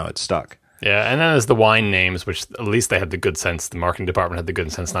then somehow it stuck. Yeah, and then there's the wine names, which at least they had the good sense. The marketing department had the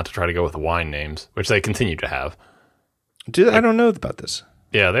good sense not to try to go with wine names, which they continue to have. I don't know about this.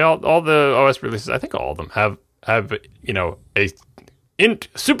 Yeah, they all the OS releases, I think all of them have a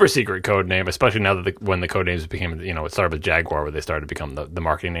super secret code name, especially now that when the code names became, it started with Jaguar, where they started to become the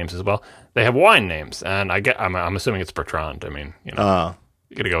marketing names as well. They have wine names, and I'm assuming it's Bertrand. I mean, you got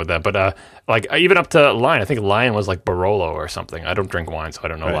to go with that. But even up to Lion, I think Lion was like Barolo or something. I don't drink wine, so I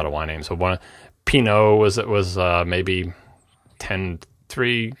don't know a lot of wine names. So Pinot was maybe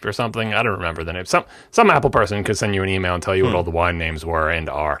 10-3 or something. I don't remember the name. Some Apple person could send you an email and tell you what all the wine names were and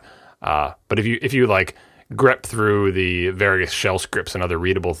are. But if you like grep through the various shell scripts and other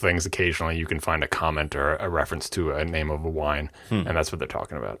readable things, occasionally you can find a comment or a reference to a name of a wine, and that's what they're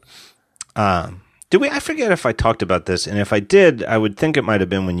talking about. I forget if I talked about this, and if I did, I would think it might have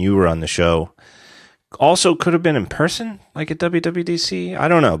been when you were on the show. Also, could have been in person, like at WWDC. I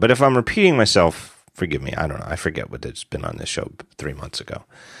don't know, but if I'm repeating myself, forgive me. I don't know. I forget what it's been on this show 3 months ago.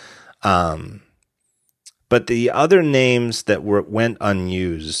 But the other names that went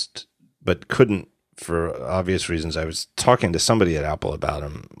unused but couldn't, for obvious reasons, I was talking to somebody at Apple about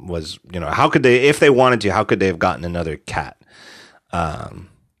them, was, how could they, if they wanted to, how could they have gotten another cat?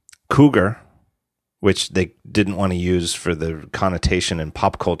 Cougar, which they didn't want to use for the connotation in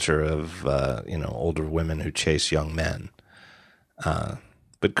pop culture of, older women who chase young men.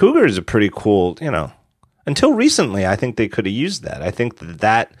 But Cougar is a pretty cool, until recently, I think they could have used that. I think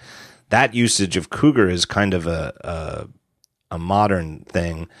that usage of Cougar is kind of a modern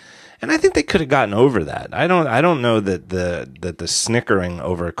thing. And I think they could have gotten over that. I don't know that the snickering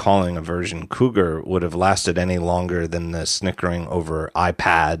over calling a version Cougar would have lasted any longer than the snickering over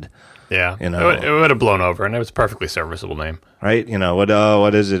iPad. Yeah, it would have blown over, and it was a perfectly serviceable name, right?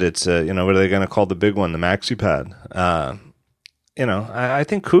 What is it? It's what are they going to call the big one? The Maxi Pad. I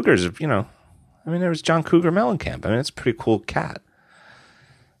think Cougars. There was John Cougar Mellencamp. It's a pretty cool cat.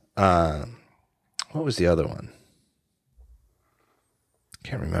 What was the other one?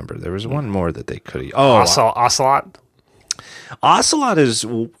 Can't remember. There was one more that they could have. Ocelot. Ocelot is,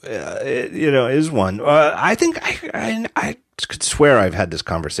 is one. I think I could swear I've had this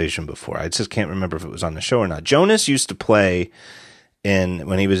conversation before. I just can't remember if it was on the show or not. Jonas used to play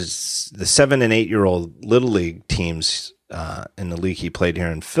when he was the 7 and 8 year old little league teams in the league he played here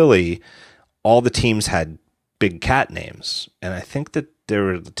in Philly. All the teams had big cat names, and I think that there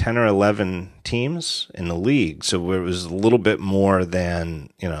were 10 or 11 teams in the league, so it was a little bit more than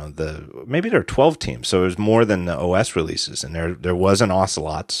maybe there were 12 teams, so it was more than the OS releases, and there was an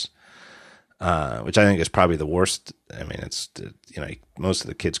Ocelots, which I think is probably the worst. It's most of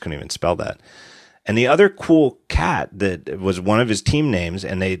the kids couldn't even spell that. And the other cool cat that was one of his team names,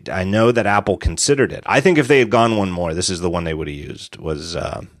 and I know that Apple considered it. I think if they had gone one more, this is the one they would have used, was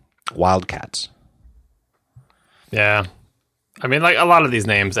Wildcats. Yeah. Like a lot of these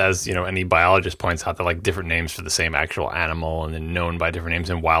names, as any biologist points out, they're like different names for the same actual animal and then known by different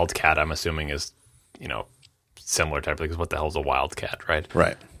names. And wildcat, I'm assuming, is, similar type, because what the hell's a wildcat, right?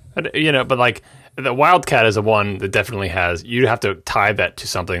 Right. But like the wildcat is a one that definitely has, you have to tie that to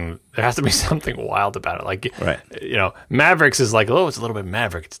something. There has to be something wild about it. Like, right. Mavericks is like, oh, it's a little bit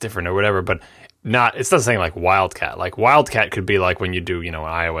Maverick, it's different or whatever, but it's not saying like wildcat. Like wildcat could be like when you do, an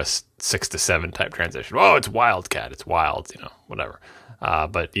iOS 6 to 7 type transition. Oh, it's wildcat. It's wild, whatever.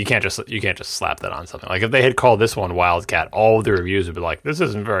 But you can't just slap that on something. Like if they had called this one Wildcat, all of the reviews would be like, this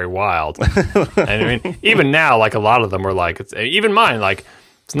isn't very wild. And even now, like a lot of them were like, even mine, like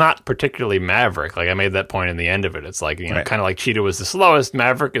it's not particularly Maverick. Like I made that point in the end of it. It's like, right. Kind of like Cheetah was the slowest.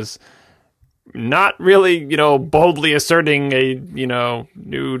 Maverick is not really, boldly asserting a,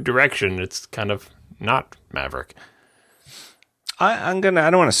 new direction. It's kind of not Maverick. I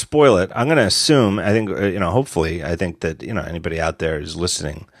don't want to spoil it. I'm going to assume, I think, hopefully, I think that, anybody out there is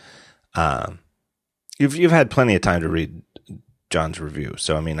listening. You've had plenty of time to read John's review.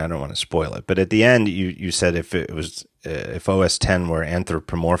 So, I don't want to spoil it. But at the end, you said if OS X were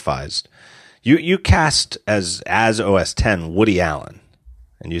anthropomorphized, you cast as OS X Woody Allen.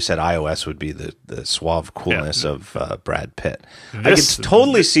 And you said iOS would be the suave coolness of Brad Pitt. I could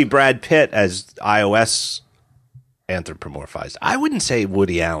totally see Brad Pitt as iOS anthropomorphized. I wouldn't say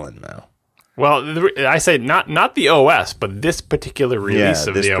Woody Allen, though. Well, I say not the OS, but this particular release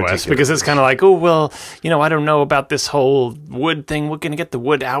of the OS, because it's kind of like, oh, well, I don't know about this whole wood thing. We're going to get the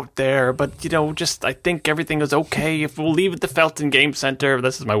wood out there, but, I think everything is okay if we'll leave it the Felton Game Center.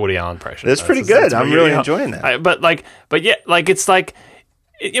 This is my Woody Allen impression. That's pretty good. I'm really enjoying that.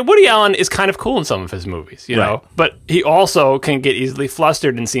 Woody Allen is kind of cool in some of his movies, right. But he also can get easily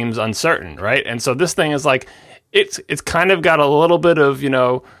flustered and seems uncertain, right? And so this thing is like, it's kind of got a little bit of,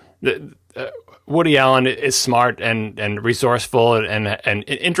 Woody Allen is smart and resourceful and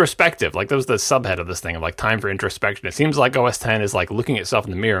introspective. Like that was the subhead of this thing of like time for introspection. It seems like OS X is like looking at itself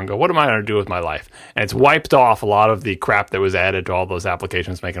in the mirror and go, what am I going to do with my life? And it's wiped off a lot of the crap that was added to all those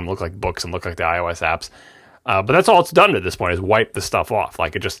applications, making them look like books and look like the iOS apps. But that's all it's done at this point is wipe the stuff off.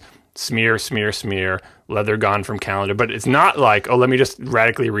 Like it just smear, leather gone from calendar. But it's not like, oh, let me just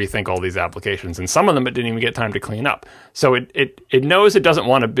radically rethink all these applications. And some of them it didn't even get time to clean up. So it knows it doesn't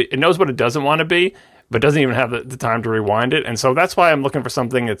want to be. It knows what it doesn't want to be, but doesn't even have the time to rewind it. And so that's why I'm looking for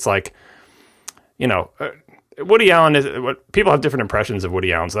something that's like, Woody Allen is what people have different impressions of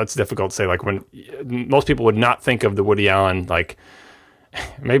Woody Allen. So that's difficult to say. Like when most people would not think of the Woody Allen, like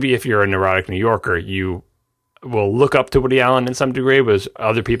maybe if you're a neurotic New Yorker, you will look up to Woody Allen in some degree, but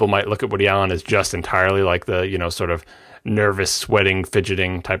other people might look at Woody Allen as just entirely like the, sort of nervous, sweating,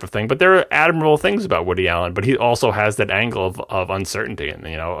 fidgeting type of thing. But there are admirable things about Woody Allen, but he also has that angle of uncertainty and,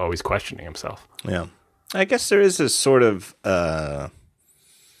 always questioning himself. Yeah. I guess there is this sort of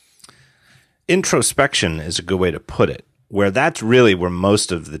introspection is a good way to put it, where that's really where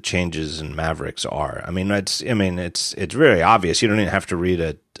most of the changes in Mavericks are. It's really obvious. You don't even have to read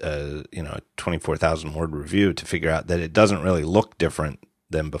a 24,000 word review to figure out that it doesn't really look different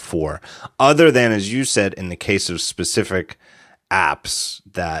than before, other than, as you said, in the case of specific apps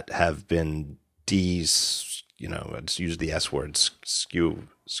that have been let's use the S word,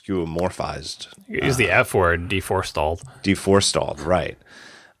 skeuomorphized. Use the F word, deforestalled. Deforestalled, right.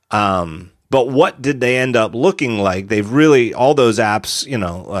 But what did they end up looking like? They've really, all those apps,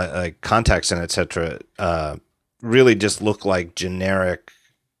 like Contacts and et cetera, really just look like generic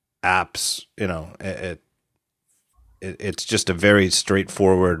apps. It's just a very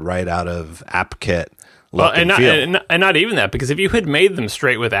straightforward, right out of AppKit. Well, and not even that, because if you had made them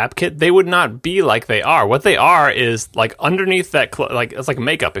straight with AppKit, they would not be like they are. What they are is like underneath that, it's like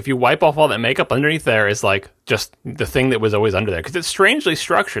makeup. If you wipe off all that makeup, underneath there is like just the thing that was always under there, because it's strangely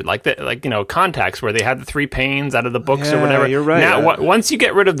structured, like Contacts, where they had the 3 panes out of the books or whatever. You're right. Now, once you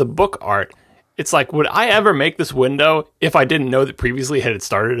get rid of the book art, it's like, would I ever make this window if I didn't know that previously it had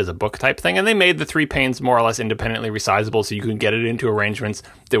started as a book type thing? And they made the 3 panes more or less independently resizable, so you can get it into arrangements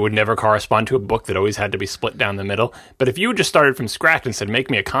that would never correspond to a book that always had to be split down the middle. But if you just started from scratch and said,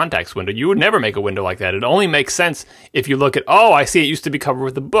 make me a Contacts window, you would never make a window like that. It only makes sense if you look at, I see it used to be covered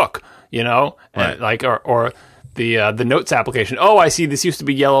with a book, Right. or the notes application. I see this used to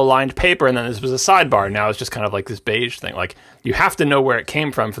be yellow lined paper, and then this was a sidebar. Now it's just kind of like this beige thing. Like, you have to know where it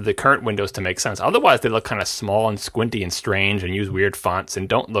came from for the current windows to make sense. Otherwise, they look kind of small and squinty and strange and use weird fonts and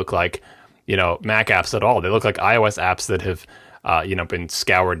don't look like, Mac apps at all. They look like iOS apps that have, been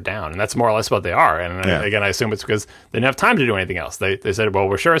scoured down. And that's more or less what they are. And again, I assume it's because they didn't have time to do anything else. They said, well,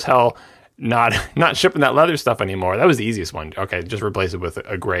 we're sure as hell not shipping that leather stuff anymore. That was the easiest one. Okay, just replace it with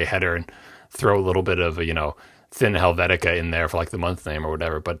a gray header and throw a little bit of, thin Helvetica in there for like the month name or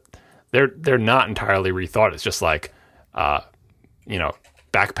whatever, but they're not entirely rethought. It's just like,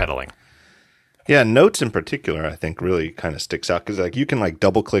 backpedaling. Yeah, notes in particular, I think, really kind of sticks out, because like you can like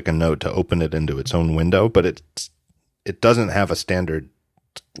double click a note to open it into its own window, but it doesn't have a standard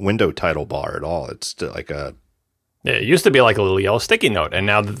window title bar at all. It's still like a... Yeah, it used to be like a little yellow sticky note, and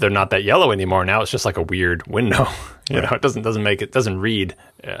now that they're not that yellow anymore, now it's just like a weird window. It doesn't read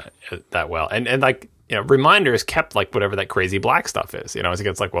that well, and like. Reminders kept like whatever that crazy black stuff is.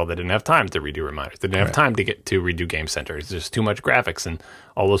 It's like, well, they didn't have time to redo reminders. They didn't have time to redo Game Center. It's just too much graphics, and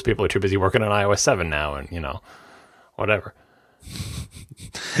all those people are too busy working on iOS 7 now, and whatever.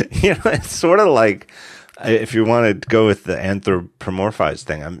 It's sort of like, if you want to go with the anthropomorphized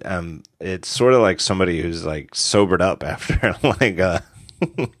thing, it's sort of like somebody who's like sobered up after like a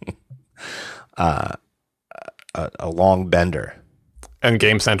long bender. And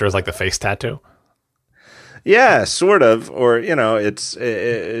Game Center is like the face tattoo. Yeah, sort of. Or, it's,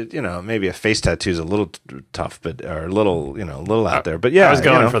 maybe a face tattoo is a little tough, or a little out there. But yeah. I was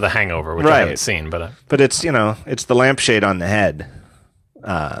going for the Hangover, which I haven't seen. But it's, it's the lampshade on the head.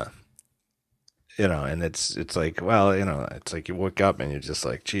 And it's like, well, it's like you wake up and you're just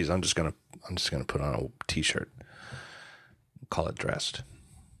like, geez, I'm just going to put on a t-shirt. Call it dressed.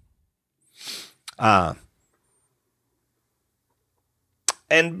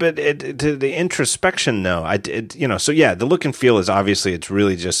 But to the introspection, though, the look and feel is obviously, it's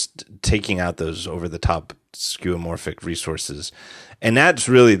really just taking out those over the top skeuomorphic resources, and that's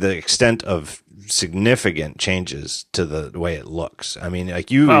really the extent of significant changes to the way it looks. I mean, like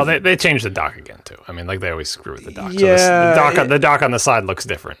they changed the dock again too. I mean, like they always screw with the dock. Yeah, so the dock on the side looks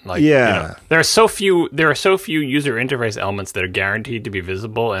different. Like, there are so few user interface elements that are guaranteed to be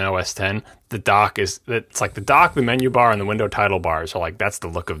visible in OS X. It's like the dock, the menu bar, and the window title bars are like, that's the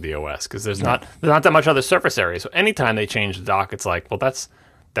look of the OS, because there's not that much other surface area. So anytime they change the dock, it's like, well, that's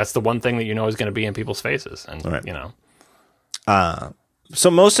the one thing that is going to be in people's faces, and So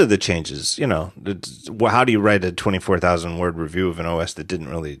most of the changes, how do you write a 24,000 word review of an OS that didn't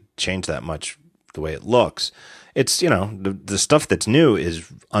really change that much the way it looks? It's, the stuff that's new is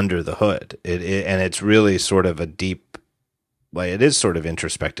under the hood. And it's really sort of a deep, like, it is sort of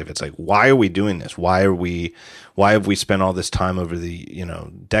introspective. It's like, why are we doing this? Why have we spent all this time over the,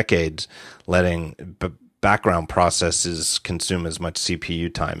 decades letting background processes consume as much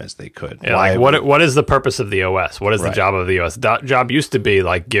CPU time as they could? Yeah, what is the purpose of the OS? What is the job of the OS? Job used to be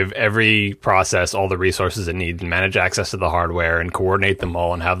like, give every process all the resources it needs and manage access to the hardware and coordinate them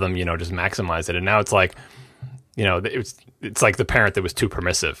all and have them, just maximize it. And now it's like, it's like the parent that was too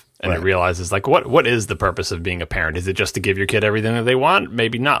permissive, and it realizes, like, what is the purpose of being a parent? Is it just to give your kid everything that they want?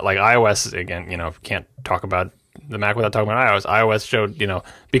 Maybe not. Like iOS, again, can't talk about the Mac without talking about iOS. iOS showed,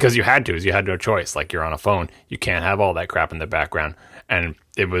 because you had no choice. Like, you're on a phone, you can't have all that crap in the background. And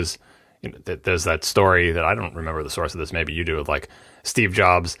it was, there's that story that I don't remember the source of this. Maybe you do, of like Steve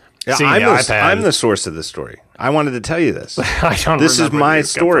Jobs seeing the iPad. I'm the source of the story. I wanted to tell you this. This is my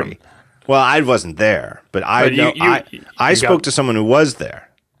story. Well, I wasn't there, but I spoke to someone who was there.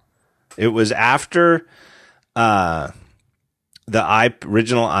 It was after the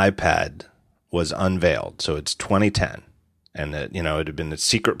original iPad was unveiled, so it's 2010, and it had been a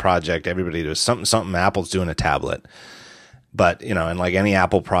secret project. Everybody, there was something Apple's doing a tablet, But, and like any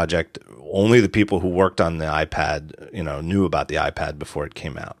Apple project, only the people who worked on the iPad, knew about the iPad before it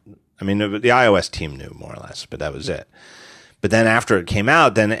came out. I mean, the iOS team knew more or less, but that was it. But then after it came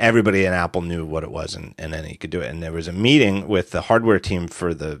out, then everybody in Apple knew what it was, and then he could do it. And there was a meeting with the hardware team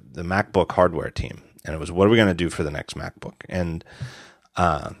for the MacBook hardware team. And it was, what are we going to do for the next MacBook? And,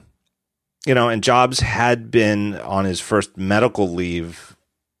 and Jobs had been on his first medical leave,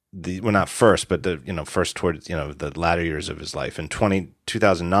 not first, but first towards, the latter years of his life. In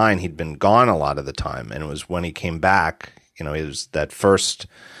 2009, he'd been gone a lot of the time. And it was when he came back, it was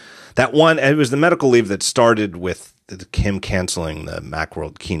it was the medical leave that started with him canceling the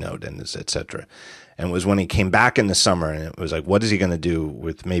Macworld keynote and et cetera. And it was when he came back in the summer, and it was like, what is he going to do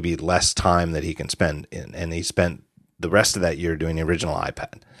with maybe less time that he can spend? And he spent the rest of that year doing the original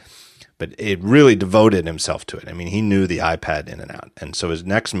iPad. But it really devoted himself to it. I mean, he knew the iPad in and out. And so his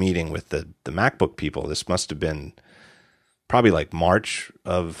next meeting with the MacBook people, this must have been probably like March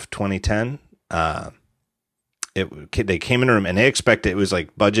of 2010. They came in a room, and they expected, it was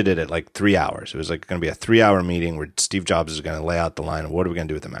like budgeted at like 3 hours. It was like going to be a 3-hour meeting where Steve Jobs is going to lay out the line of what are we going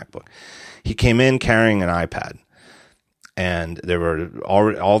to do with the MacBook. He came in carrying an iPad, and there were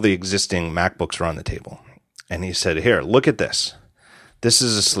all the existing MacBooks were on the table. And he said, here, look at this. This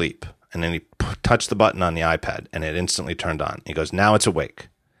is asleep. And then he touched the button on the iPad, and it instantly turned on. He goes, now it's awake.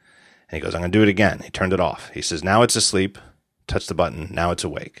 And he goes, I'm going to do it again. He turned it off. He says, now it's asleep. Touch the button. Now it's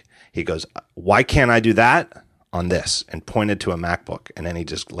awake. He goes, why can't I do that on this? And pointed to a MacBook, and then he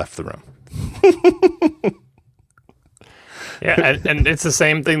just left the room. Yeah, and it's the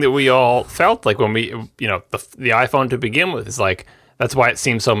same thing that we all felt like when we, the iPhone to begin with is like, that's why it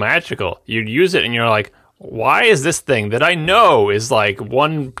seems so magical. You'd use it and you're like, why is this thing that I know is like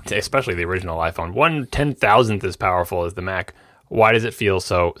especially the original iPhone, 1/10,000th as powerful as the Mac? Why does it feel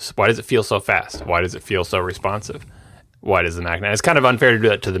so fast? Why does it feel so responsive? Why does the Mac? Now, it's kind of unfair to do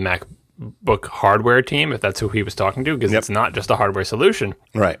that to the MacBook hardware team, if that's who he was talking to, because It's not just a hardware solution.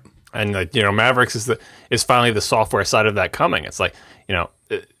 Right. And Mavericks is finally the software side of that coming. It's like,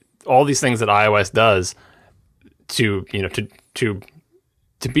 all these things that iOS does to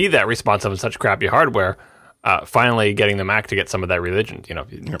be that responsive in such crappy hardware, finally getting the Mac to get some of that religion.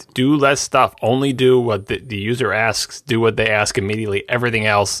 Do less stuff, only do what the user asks, do what they ask immediately. Everything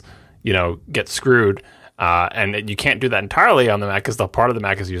else, gets screwed. And you can't do that entirely on the Mac, because the part of the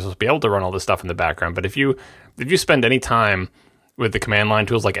Mac is you're supposed to be able to run all this stuff in the background. But if you spend any time with the command line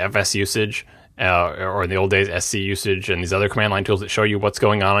tools like FS usage, or in the old days SC usage, and these other command line tools that show you what's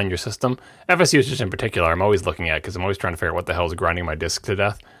going on your system, FS usage in particular, I'm always looking at because I'm always trying to figure out what the hell is grinding my disk to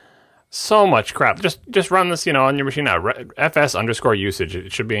death. So much crap. Just run this, on your machine now. FS_usage.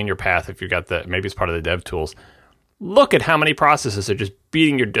 It should be in your path if you got maybe it's part of the dev tools. Look at how many processes are just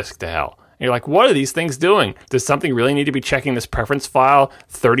beating your disk to hell. And you're like, what are these things doing? Does something really need to be checking this preference file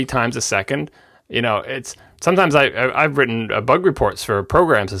 30 times a second? It's sometimes I've written bug reports for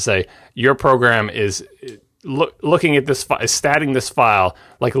programs that say your program is looking at this is statting this file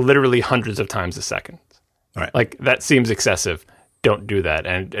like literally hundreds of times a second. All right. Like that seems excessive. Don't do that.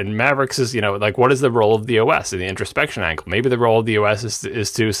 And Mavericks is, like, what is the role of the OS in the introspection angle? Maybe the role of the OS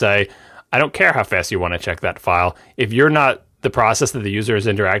is to say, I don't care how fast you want to check that file. If you're not the process that the user is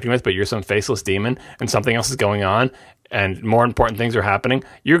interacting with, but you're some faceless demon and something else is going on and more important things are happening,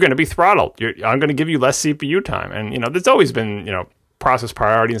 you're going to be throttled. I'm going to give you less CPU time. And, there's always been, process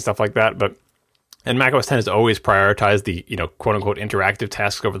priority and stuff like that. And Mac OS X has always prioritized the, quote unquote interactive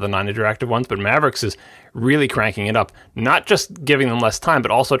tasks over the non-interactive ones. But Mavericks is really cranking it up, not just giving them less time,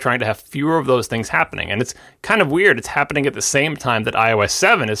 but also trying to have fewer of those things happening. And it's kind of weird. It's happening at the same time that iOS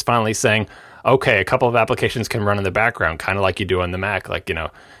 7 is finally saying, okay, a couple of applications can run in the background, kind of like you do on the Mac. Like,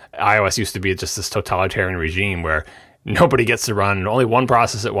 iOS used to be just this totalitarian regime where nobody gets to run only one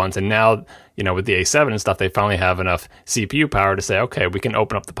process at once. And now, with the A7 and stuff, they finally have enough CPU power to say, okay, we can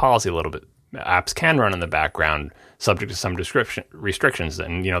open up the policy a little bit. Apps can run in the background subject to some restrictions.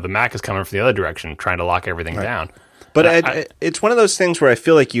 And, the Mac is coming from the other direction, trying to lock everything down. But it's one of those things where I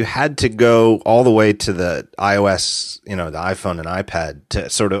feel like you had to go all the way to the iOS, the iPhone and iPad to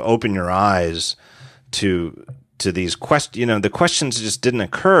sort of open your eyes to these questions. The questions just didn't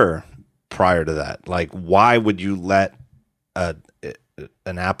occur prior to that. Like, why would you let an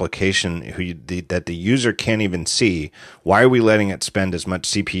application that the user can't even see? Why are we letting it spend as much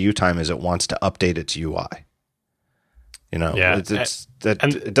CPU time as it wants to update its UI?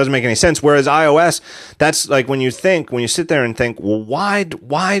 It doesn't make any sense. Whereas iOS, that's like when you sit there and think, well, why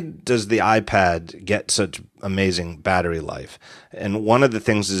does the iPad get such amazing battery life? And one of the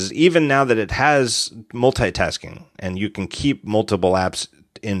things is, even now that it has multitasking and you can keep multiple apps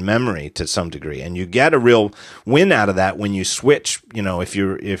in memory to some degree, and you get a real win out of that when you switch.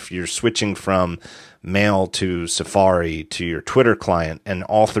 If you're switching from Mail to Safari to your Twitter client, and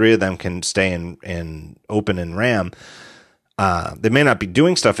all three of them can stay in open in RAM. They may not be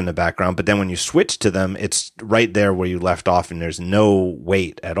doing stuff in the background, but then when you switch to them, it's right there where you left off, and there's no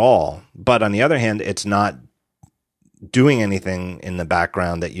wait at all. But on the other hand, it's not doing anything in the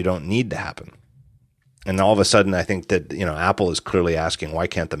background that you don't need to happen. And all of a sudden, I think that Apple is clearly asking, why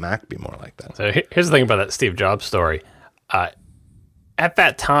can't the Mac be more like that? So here's the thing about that Steve Jobs story. At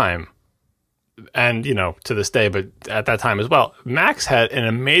that time, and to this day, but at that time as well, Macs had an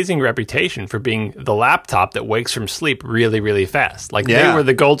amazing reputation for being the laptop that wakes from sleep really, really fast. Like they were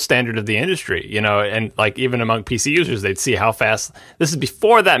the gold standard of the industry, and like even among PC users, they'd see how fast. This is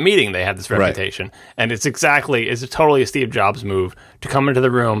before that meeting they had this reputation, right. And it's totally a Steve Jobs move to come into the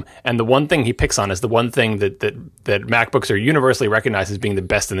room, and the one thing he picks on is the one thing that MacBooks are universally recognized as being the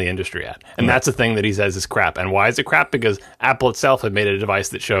best in the industry at, and that's the thing that he says is crap. And why is it crap? Because Apple itself had made a device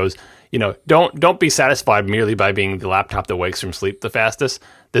that shows. Don't be satisfied merely by being the laptop that wakes from sleep the fastest.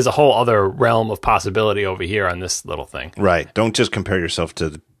 There's a whole other realm of possibility over here on this little thing. Right. Don't just compare yourself to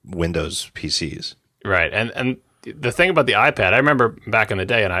the Windows PCs. Right. And the thing about the iPad, I remember back in the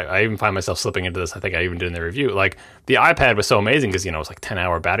day, and I even find myself slipping into this, I think I even did in the review, like the iPad was so amazing because, it was like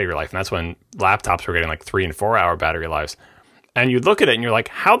 10-hour battery life, and that's when laptops were getting like 3 and 4 hour battery lives. And you look at it and you're like,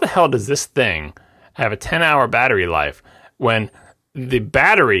 how the hell does this thing have a 10-hour battery life when the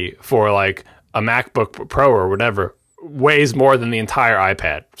battery for like a MacBook Pro or whatever weighs more than the entire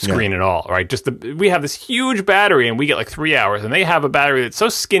iPad screen and all, right? We have this huge battery and we get like 3 hours, and they have a battery that's so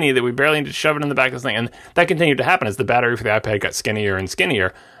skinny that we barely need to shove it in the back of this thing. And that continued to happen as the battery for the iPad got skinnier and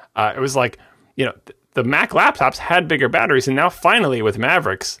skinnier. It was like, the Mac laptops had bigger batteries, and now finally with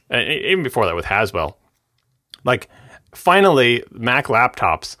Mavericks, even before that with Haswell, like finally Mac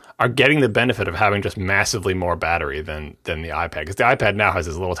laptops are getting the benefit of having just massively more battery than the iPad. Because the iPad now has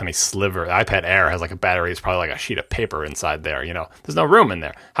this little tiny sliver. The iPad Air has like a battery. It's probably like a sheet of paper inside there. There's no room in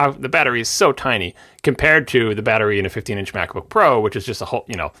there. How the battery is so tiny compared to the battery in a 15-inch MacBook Pro, which is just a whole,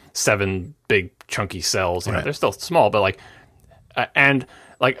 7 big chunky cells. Right. They're still small, but like, and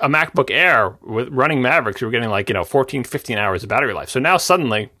like a MacBook Air with running Mavericks, you're getting like 14, 15 hours of battery life. So now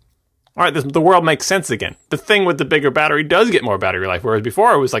suddenly, all right, the world makes sense again. The thing with the bigger battery does get more battery life, whereas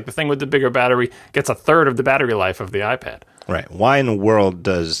before it was like the thing with the bigger battery gets a third of the battery life of the iPad. Right. Why in the world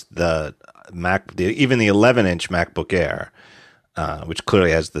does even the 11-inch MacBook Air, which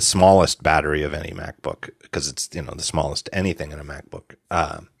clearly has the smallest battery of any MacBook, because it's the smallest anything in a MacBook,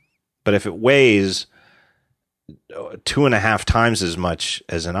 but if it weighs 2.5 times as much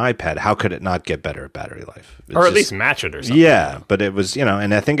as an iPad, how could it not get better battery life? Or at least match it or something. Yeah, but it was,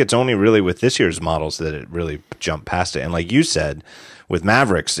 and I think it's only really with this year's models that it really jumped past it. And like you said, with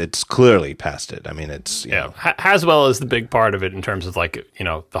Mavericks, it's clearly past it. I mean, it's, Haswell is the big part of it in terms of like,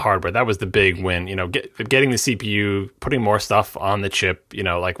 the hardware. That was the big win, getting the CPU, putting more stuff on the chip,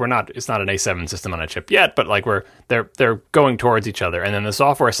 like it's not an A7 system on a chip yet, but like they're going towards each other. And then the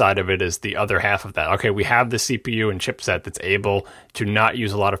software side of it is the other half of that. Okay, we have the CPU and chipset that's able to not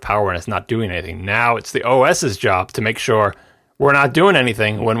use a lot of power and it's not doing anything. Now it's the OS's job to make sure we're not doing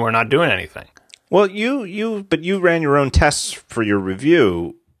anything when we're not doing anything. Well, but you ran your own tests for your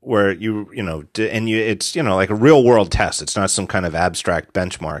review where it's, like a real world test. It's not some kind of abstract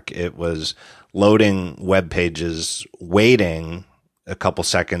benchmark. It was loading web pages, waiting a couple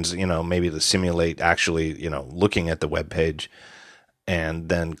seconds, maybe to simulate actually, looking at the web page, and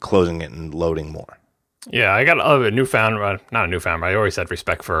then closing it and loading more. Yeah, I got not a newfound, but I always had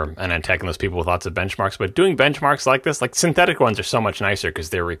respect for Anantech and those people with lots of benchmarks. But doing benchmarks like this, like synthetic ones are so much nicer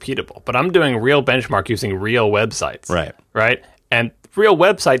because they're repeatable. But I'm doing real benchmark using real websites. Right? And real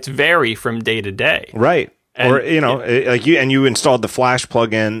websites vary from day to day. Right. And, you installed the Flash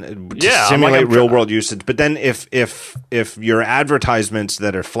plugin to simulate real world usage. But then if your advertisements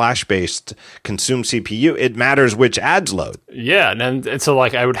that are Flash based consume CPU, it matters which ads load. Yeah, and so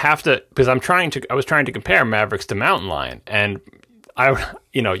like I would have to, because I was trying to compare Mavericks to Mountain Lion, and I'd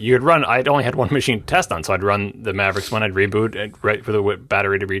only had one machine to test on, so I'd run the Mavericks one, I'd reboot, and wait for the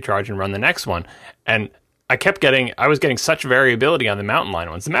battery to recharge and run the next one, and I was getting such variability on the Mountain Lion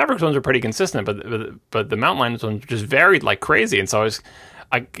ones. The Mavericks ones were pretty consistent, but the Mountain Lion ones just varied like crazy. And so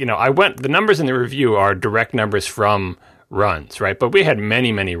the numbers in the review are direct numbers from runs, right? But we had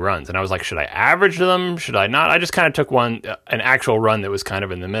many, many runs. And I was like, should I average them? Should I not? I just kind of took an actual run that was kind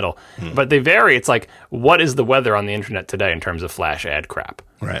of in the middle. But they vary. It's like, what is the weather on the internet today in terms of Flash ad crap?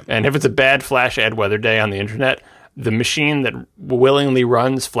 Right. And if it's a bad Flash ad weather day on the internet, the machine that willingly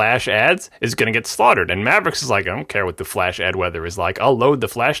runs Flash ads is going to get slaughtered. And Mavericks is like, I don't care what the Flash ad weather is like. I'll load the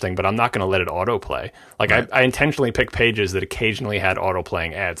Flash thing, but I'm not going to let it autoplay. Like, right. I intentionally picked pages that occasionally had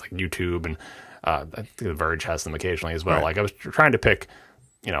autoplaying ads, like YouTube, and I think The Verge has them occasionally as well. Right. Like, I was trying to pick,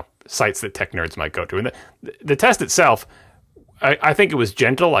 sites that tech nerds might go to. And the test itself, I think it was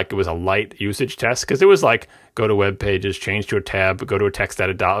gentle, like it was a light usage test, because it was like, go to web pages, change to a tab, go to a text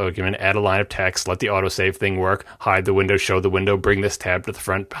edit document, add a line of text, let the autosave thing work, hide the window, show the window, bring this tab to the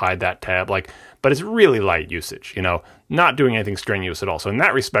front, hide that tab. But it's really light usage, not doing anything strenuous at all. So in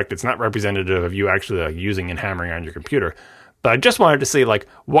that respect, it's not representative of you actually using and hammering on your computer. But I just wanted to see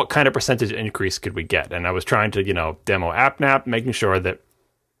what kind of percentage increase could we get. And I was trying to, demo AppNap, making sure that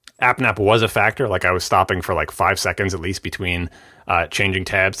AppNap was a factor. Like, I was stopping for 5 seconds at least between changing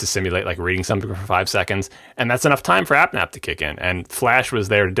tabs to simulate reading something for 5 seconds. And that's enough time for AppNap to kick in. And Flash was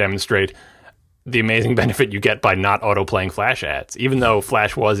there to demonstrate the amazing benefit you get by not auto-playing Flash ads, even though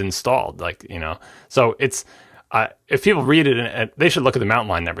Flash was installed. So it's, if people read it, they should look at the Mountain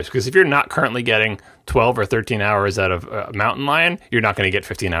Lion numbers, because if you're not currently getting 12 or 13 hours out of Mountain Lion, you're not going to get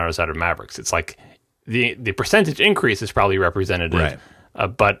 15 hours out of Mavericks. It's like the percentage increase is probably representative,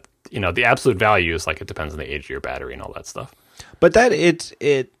 right. But the absolute value is it depends on the age of your battery and all that stuff. But that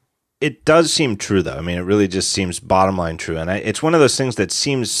it does seem true, though. I mean, it really just seems bottom line true, and it's one of those things that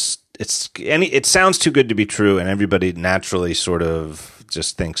seems it sounds too good to be true, and everybody naturally sort of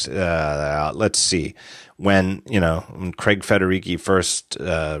just thinks, let's see. When Craig Federighi first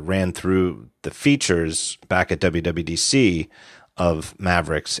ran through the features back at WWDC of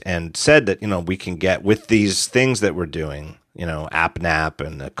Mavericks and said that we can get with these things that we're doing. AppNap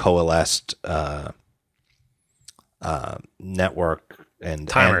and a coalesced network and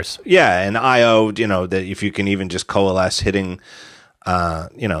timers. And IO, that if you can even just coalesce hitting the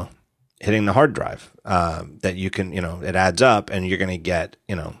hard drive, that you can, it adds up and you're going to get,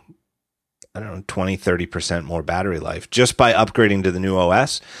 20-30% more battery life just by upgrading to the new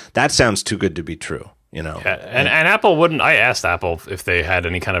OS. That sounds too good to be true. Yeah, and Apple wouldn't. I asked Apple if they had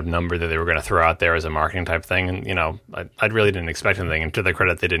any kind of number that they were going to throw out there as a marketing type thing, and I really didn't expect anything. And to their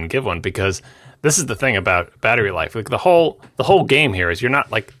credit, they didn't give one, because this is the thing about battery life. The whole game here is you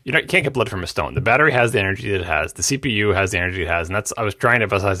can't get blood from a stone. The battery has the energy that it has. The CPU has the energy it has, and I was trying to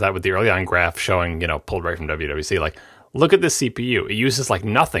emphasize that with the early on graph showing pulled right from WWDC. Look at this CPU. It uses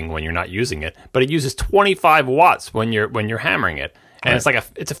nothing when you're not using it, but it uses 25 watts when you're hammering it. And right.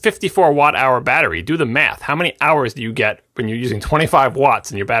 It's a 54 watt hour battery. Do the math. How many hours do you get when you're using 25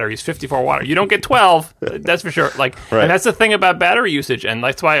 watts and your battery is 54 watt? You don't get 12. That's for sure. Right. And that's the thing about battery usage, and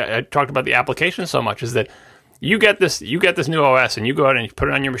that's why I talked about the application so much. Is that you get this new OS and you go out and you put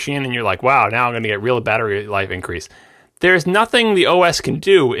it on your machine and you're like, wow, now I'm going to get real battery life increase. There's nothing the OS can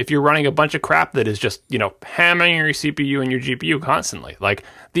do if you're running a bunch of crap that is just, hammering your CPU and your GPU constantly.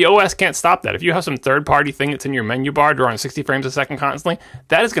 The OS can't stop that. If you have some third-party thing that's in your menu bar drawing 60 frames a second constantly,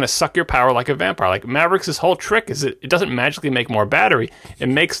 that is going to suck your power like a vampire. Mavericks' whole trick is it doesn't magically make more battery. It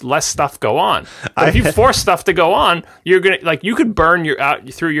makes less stuff go on. But if you force stuff to go on, you're going to, you could burn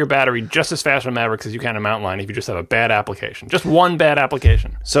through your battery just as fast on Mavericks as you can on Mountain Lion if you just have a bad application. Just one bad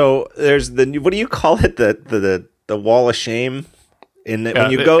application. So there's what do you call it? The wall of shame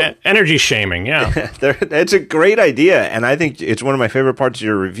when you go energy shaming. Yeah. It's a great idea. And I think it's one of my favorite parts of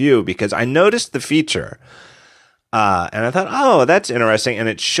your review, because I noticed the feature and I thought, oh, that's interesting. And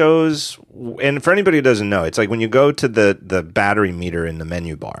it shows, and for anybody who doesn't know, it's when you go to the battery meter in the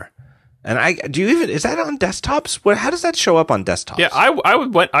menu bar. And is that on desktops? How does that show up on desktops? Yeah,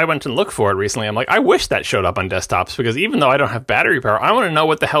 I went to look for it recently. I'm like, I wish that showed up on desktops, because even though I don't have battery power, I want to know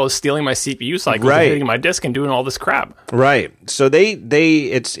what the hell is stealing my CPU cycles and hitting my disk and doing all this crap. Right. So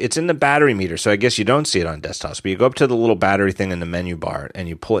it's in the battery meter. So I guess you don't see it on desktops, but you go up to the little battery thing in the menu bar and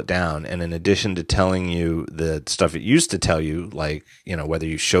you pull it down. And in addition to telling you the stuff it used to tell you, whether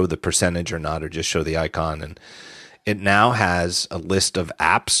you show the percentage or not, or just show the icon, and it now has a list of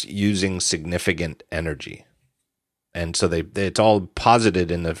apps using significant energy. And so it's all posited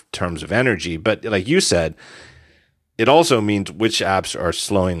in the terms of energy. But like you said, it also means which apps are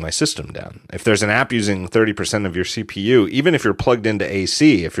slowing my system down. If there's an app using 30% of your CPU, even if you're plugged into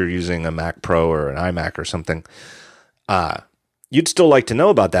AC, if you're using a Mac Pro or an iMac or something, you'd still like to know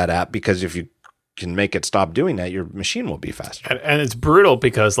about that app, because if you can make it stop doing that, your machine will be faster. And it's brutal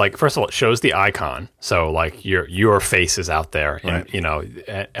because, like, first of all, it shows the icon, so like your face is out there, and, right. you know,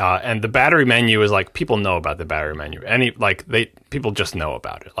 and the battery menu is like, people know about the battery menu. People just know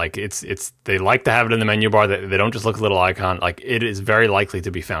about it. Like it's they like to have it in the menu bar. They don't just look at a little icon. Like it is very likely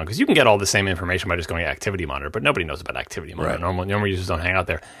to be found because you can get all the same information by just going to activity monitor, but nobody knows about activity monitor. Right. Normal users don't hang out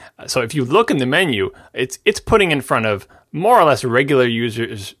there. So if you look in the menu, it's putting in front of more or less regular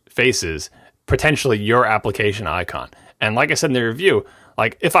users' faces potentially your application icon. And like I said in the review,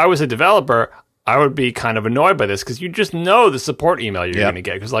 like if I was a developer, I would be kind of annoyed by this because you just know the support email you're going to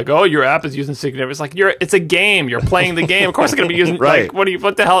get because like, oh, your app is using significant. It's like it's a game. You're playing the game. Of course, it's going to be using right. Like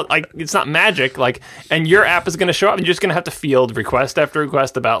what the hell? Like it's not magic. Like, and your app is going to show up, and you're just going to have to field request after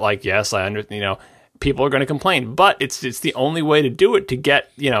request about like, yes, I understand. You know, people are going to complain, but it's the only way to do it to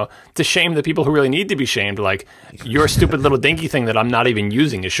get, you know, to shame the people who really need to be shamed. Like your stupid little dinky thing that I'm not even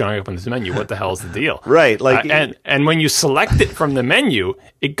using is showing up on this menu. What the hell is the deal? Right. Like, and when you select it from the menu,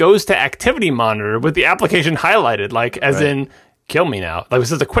 it goes to activity monitor with the application highlighted, like as right. in kill me now. Like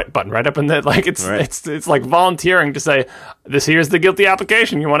this is a quit button right up in the, like it's like volunteering to say, here's the guilty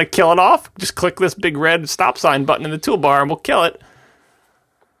application. You want to kill it off? Just click this big red stop sign button in the toolbar and we'll kill it.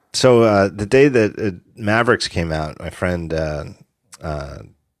 So the day that Mavericks came out, my friend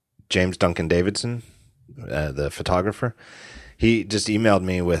James Duncan Davidson, the photographer, he just emailed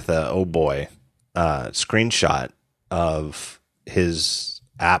me with a screenshot of his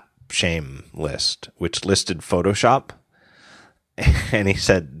app shame list, which listed Photoshop, and he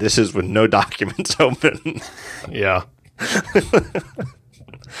said, "This is with no documents open." Yeah.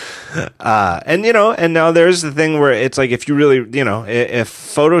 And you know, and now there's the thing where it's like, if you really, you know, if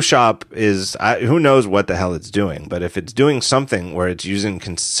Photoshop is, who knows what the hell it's doing, but if it's doing something where it's using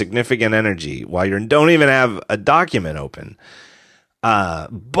significant energy while you don't even have a document open,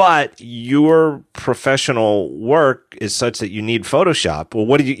 but your professional work is such that you need Photoshop. Well,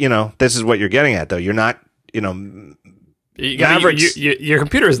 what do you know, this is what you're getting at though. You're not, you know, your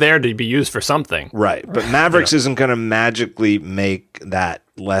computer is there to be used for something. Right. But Mavericks isn't going to magically make that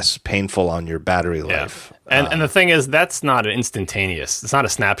less painful on your battery life. And the thing is, that's not an instantaneous. It's not a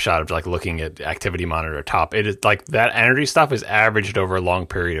snapshot of like looking at activity monitor top. It is like that energy stuff is averaged over a long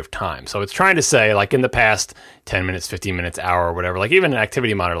period of time. So it's trying to say like in the past 10 minutes, 15 minutes, hour, or whatever, like even an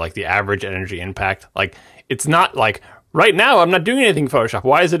activity monitor, like the average energy impact, like it's not like right now I'm not doing anything in Photoshop.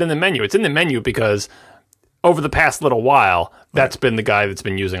 Why is it in the menu? It's in the menu because over the past little while, that's been the guy that's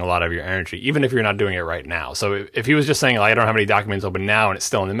been using a lot of your energy, even if you're not doing it right now. So if he was just saying, like, I don't have any documents open now and it's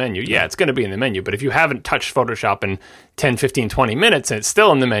still in the menu, yeah, it's going to be in the menu. But if you haven't touched Photoshop in 10, 15, 20 minutes and it's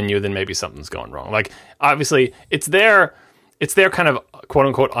still in the menu, then maybe something's going wrong. Like, obviously, it's there kind of, quote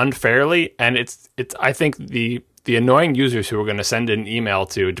unquote, unfairly. And it's I think the annoying users who are going to send an email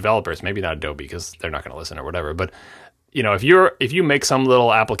to developers, maybe not Adobe because they're not going to listen or whatever. But, you know, if you make some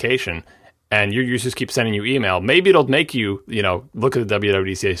little application and your users keep sending you email, maybe it'll make you, you know, look at the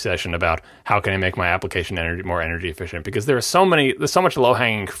WWDC session about how can I make my application more energy efficient, because there's so much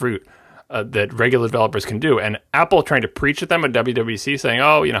low-hanging fruit that regular developers can do. And Apple trying to preach at them at WWDC saying,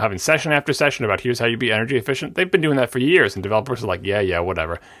 oh, you know, having session after session about here's how you be energy efficient. They've been doing that for years, and developers are like, yeah,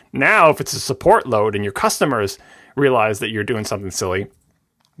 whatever. Now, if it's a support load and your customers realize that you're doing something silly,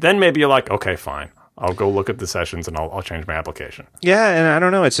 then maybe you're like, okay, fine. I'll go look at the sessions and I'll change my application. Yeah, and I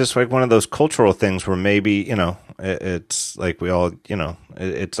don't know. It's just like one of those cultural things where maybe, you know, it's like we all, you know,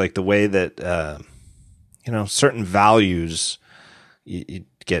 it's like the way that, you know, certain values you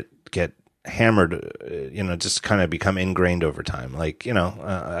get hammered, you know, just kind of become ingrained over time. Like, you know,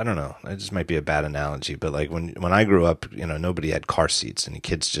 I don't know. It just might be a bad analogy, but like when I grew up, you know, nobody had car seats and the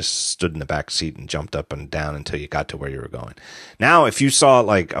kids just stood in the back seat and jumped up and down until you got to where you were going. Now, if you saw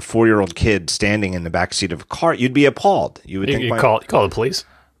like a 4-year-old kid standing in the back seat of a car, you'd be appalled. You would think, call the police.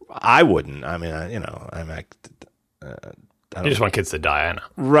 I wouldn't. I mean, you know, You just want kids to die, I know.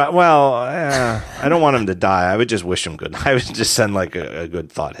 Right. Well, I don't want him to die. I would just wish him good. I would just send like a good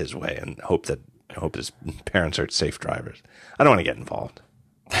thought his way and hope his parents are safe drivers. I don't want to get involved.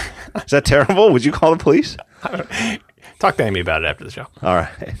 Is that terrible? Would you call the police? Talk to Amy about it after the show. All right.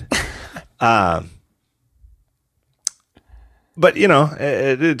 But you know,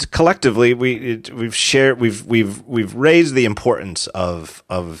 it's collectively we've raised the importance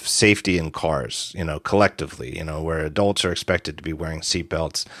of safety in cars. You know, collectively, you know, where adults are expected to be wearing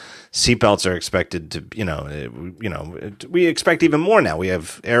seatbelts. Seatbelts are expected to, you know, we expect even more now. We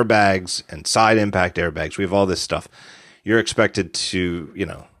have airbags and side impact airbags. We have all this stuff. You're expected to, you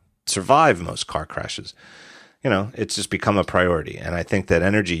know, survive most car crashes. You know, it's just become a priority, and I think that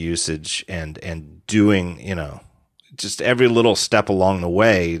energy usage and doing, you know, just every little step along the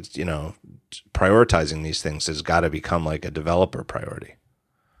way, you know, prioritizing these things has got to become like a developer priority.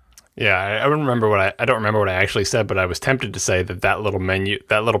 Yeah, I don't remember what I actually said, but I was tempted to say that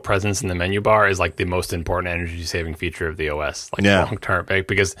little presence in the menu bar is like the most important energy saving feature of the OS, like long term, right?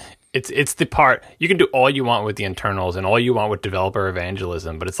 Because it's the part you can do all you want with the internals and all you want with developer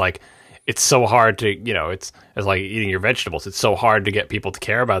evangelism, but it's like it's so hard to, it's like eating your vegetables. It's so hard to get people to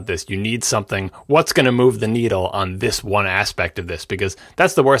care about this. You need something. What's going to move the needle on this one aspect of this? Because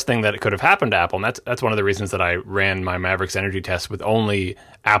that's the worst thing that could have happened to Apple. And that's one of the reasons that I ran my Mavericks energy test with only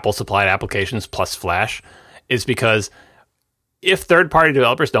Apple supplied applications plus Flash, is because if third-party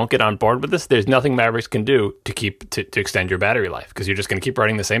developers don't get on board with this, there's nothing Mavericks can do to extend your battery life, because you're just going to keep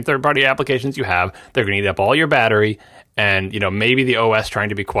running the same third-party applications you have. They're going to eat up all your battery, and maybe the OS trying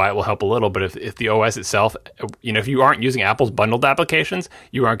to be quiet will help a little. But if the OS itself, if you aren't using Apple's bundled applications,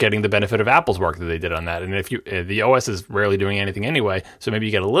 you aren't getting the benefit of Apple's work that they did on that. And if the OS is rarely doing anything anyway, so maybe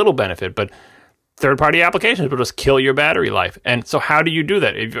you get a little benefit, but third-party applications will just kill your battery life. And so how do you do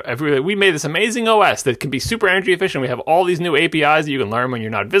that? If we made this amazing OS that can be super energy efficient, we have all these new APIs that you can learn when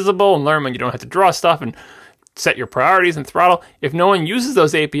you're not visible and learn when you don't have to draw stuff and set your priorities and throttle. If no one uses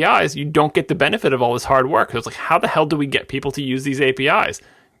those APIs, you don't get the benefit of all this hard work. So it's like, how the hell do we get people to use these APIs?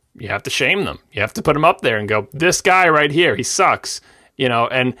 You have to shame them. You have to put them up there and go, this guy right here, he sucks.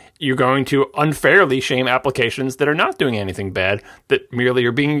 And you're going to unfairly shame applications that are not doing anything bad, that merely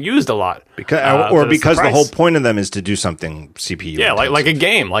are being used a lot. Because the whole point of them is to do something CPU. Yeah, like a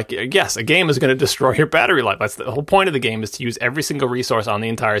game. Like, yes, a game is going to destroy your battery life. That's the whole point of the game, is to use every single resource on the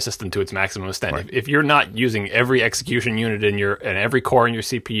entire system to its maximum extent. Right. If you're not using every execution unit and every core in your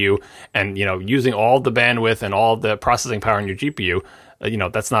CPU, and using all the bandwidth and all the processing power in your GPU,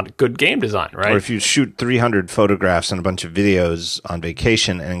 that's not good game design, right? Or if you shoot 300 photographs and a bunch of videos on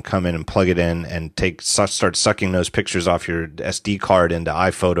vacation and come in and plug it in and start sucking those pictures off your SD card into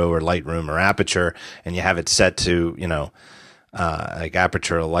iPhoto or Lightroom or Aperture, and you have it set to, like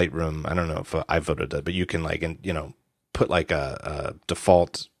Aperture or Lightroom. I don't know if iPhoto does, but you can put like a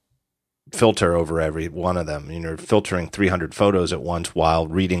default filter over every one of them. You're filtering 300 photos at once while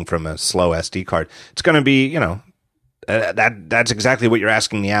reading from a slow SD card. It's going to be, that's exactly what you're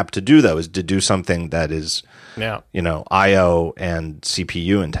asking the app to do, though, is to do something that is, IO and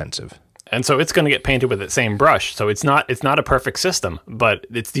CPU intensive. And so it's going to get painted with that same brush. So it's not a perfect system, but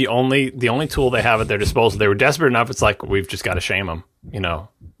it's the only tool they have at their disposal. They were desperate enough. It's like, we've just got to shame them.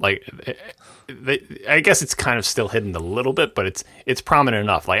 I guess it's kind of still hidden a little bit, but it's prominent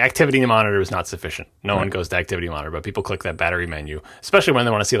enough. Like, activity monitor is not sufficient. No one goes to activity monitor, but people click that battery menu, especially when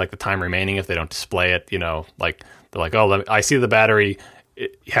they want to see like the time remaining. If they don't display it, like they're like, oh, I see the battery.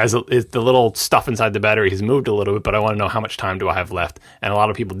 It has the little stuff inside the battery has moved a little bit, but I want to know how much time do I have left. And a lot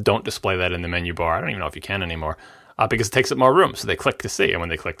of people don't display that in the menu bar. I don't even know if you can anymore, because it takes up more room. So they click to see, and when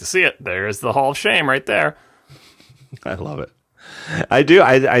they click to see it, there's the Hall of Shame right there. I love it. I do.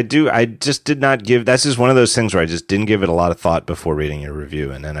 I just did not give. That's just one of those things where I just didn't give it a lot of thought before reading your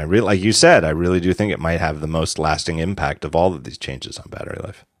review. And then I really, like you said, I really do think it might have the most lasting impact of all of these changes on battery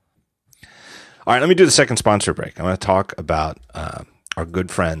life. All right, let me do the second sponsor break. I'm going to talk about our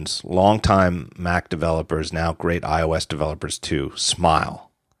good friends, longtime Mac developers, now great iOS developers too,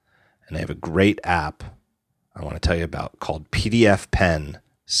 Smile. And they have a great app I want to tell you about called PDF Pen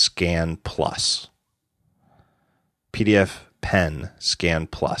Scan Plus. PDF Pen Scan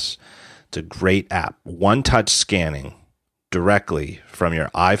Plus. It's a great app. One-touch scanning directly from your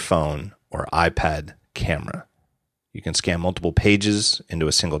iPhone or iPad camera. You can scan multiple pages into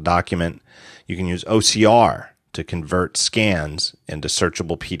a single document. You can use OCR to convert scans into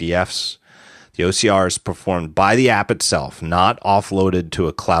searchable PDFs. The OCR is performed by the app itself, not offloaded to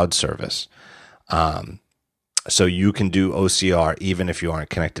a cloud service. So you can do OCR even if you aren't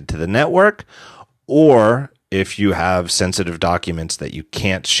connected to the network, or if you have sensitive documents that you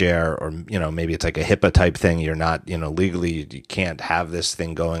can't share, or maybe it's like a HIPAA type thing. You're not, legally you can't have this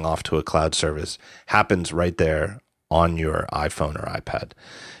thing going off to a cloud service. Happens right there on your iPhone or iPad.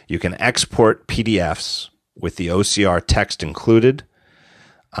 You can export PDFs with the OCR text included.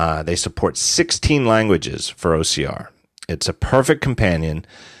 They support 16 languages for OCR. It's a perfect companion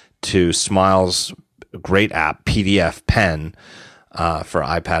to Smile's great app, PDF Pen, for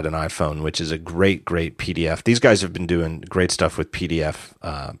iPad and iPhone, which is a great PDF. These guys have been doing great stuff with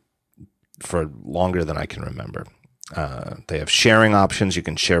PDF for longer than I can remember. They have sharing options. You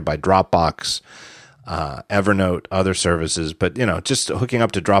can share by Dropbox, Evernote, other services. But, just hooking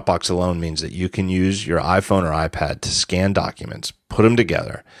up to Dropbox alone means that you can use your iPhone or iPad to scan documents, put them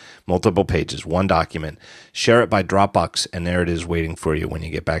together, multiple pages, one document, share it by Dropbox, and there it is waiting for you when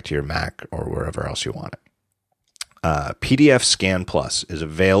you get back to your Mac or wherever else you want it. PDF Scan Plus is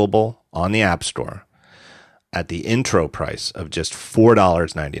available on the App Store at the intro price of just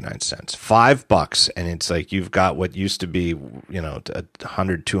 $4.99, $5, and it's like you've got what used to be, you know, a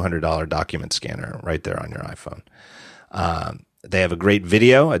 $200 document scanner right there on your iPhone. They have a great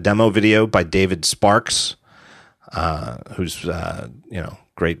video, a demo video by David Sparks, who's you know,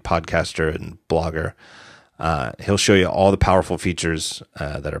 great podcaster and blogger. He'll show you all the powerful features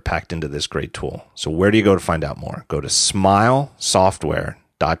that are packed into this great tool. So where do you go to find out more? Go to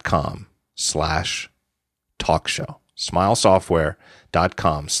smilesoftware.com/talkshow.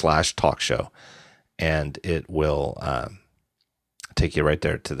 smilesoftware.com/talkshow, and it will take you right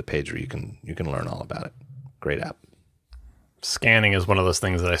there to the page where you can learn all about it. Great app. Scanning is one of those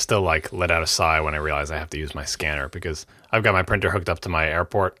things that I still like let out a sigh when I realize I have to use my scanner, because I've got my printer hooked up to my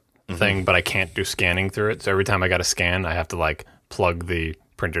airport thing, but I can't do scanning through it. So every time I got to scan, I have to like plug the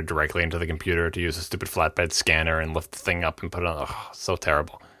printer directly into the computer to use a stupid flatbed scanner and lift the thing up and put it on. Oh, so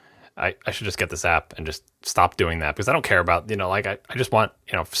terrible. I should just get this app and just stop doing that, because I don't care about, you know, like I just want,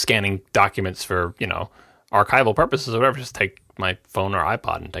 you know, scanning documents for, you know, archival purposes or whatever. Just take my phone or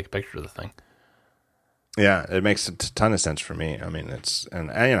iPod and take a picture of the thing. Yeah, it makes a ton of sense for me. I mean, and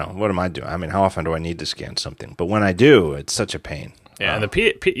you know, what am I doing? I mean, how often do I need to scan something? But when I do, it's such a pain. Yeah, and the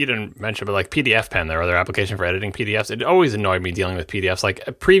you didn't mention, but like PDF Pen, their other application for editing PDFs, it always annoyed me dealing with PDFs. Like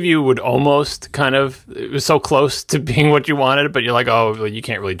a preview would almost kind of, it was so close to being what you wanted, but you're like, oh, well, you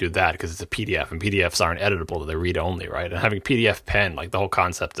can't really do that because it's a PDF, and PDFs aren't editable, they're read only, right? And having PDF Pen, like the whole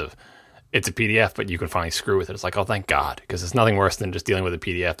concept of it's a PDF, but you can finally screw with it. It's like, oh, thank God, because it's nothing worse than just dealing with a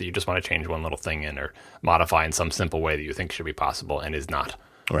PDF that you just want to change one little thing in or modify in some simple way that you think should be possible and is not.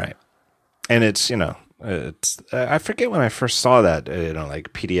 Right. And it's, you know, I forget when I first saw that, you know,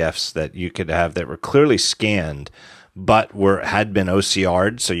 like PDFs that you could have that were clearly scanned, but had been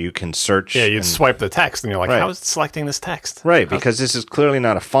OCR'd, so you can search. Yeah, you'd swipe the text, and you're like, right. How is it selecting this text? Right, because this is clearly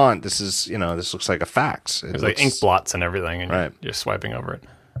not a font. This is, you know, this looks like a fax. There's like ink blots and everything, and right. you're swiping over it.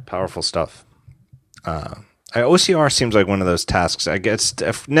 Powerful stuff. OCR seems like one of those tasks. I guess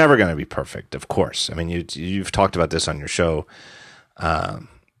it's never going to be perfect, of course. I mean, you've talked about this on your show.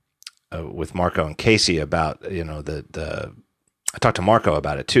 With Marco and Casey about, you know, I talked to Marco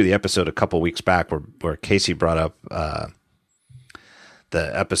about it too. The episode a couple weeks back where Casey brought up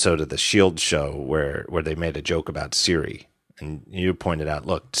the episode of the Shield show where they made a joke about Siri, and you pointed out,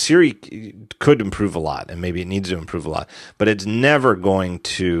 look, Siri could improve a lot, and maybe it needs to improve a lot, but it's never going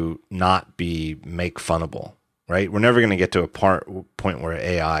to not be make funnable. Right? We're never going to get to a point where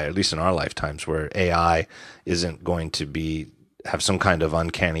AI, at least in our lifetimes, where AI isn't going to have some kind of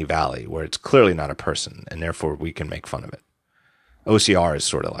uncanny valley where it's clearly not a person, and therefore we can make fun of it. OCR is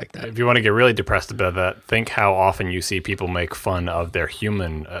sort of like that. If you want to get really depressed about that, think how often you see people make fun of their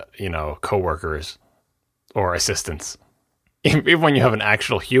human, you know, coworkers or assistants. Even when you have an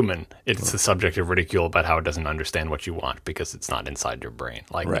actual human, it's the subject of ridicule about how it doesn't understand what you want because it's not inside your brain.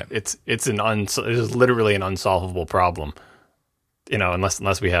 Like right. it's literally an unsolvable problem. You know,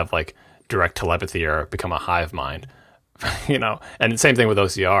 unless we have like direct telepathy or become a hive mind. You know, and same thing with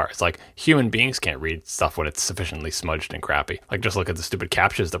OCR. It's like human beings can't read stuff when it's sufficiently smudged and crappy. Like just look at the stupid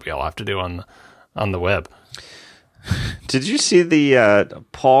captchas that we all have to do on the web. Did you see the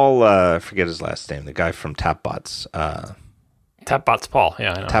Paul? I forget his last name. The guy from Tapbots. Tapbots Paul.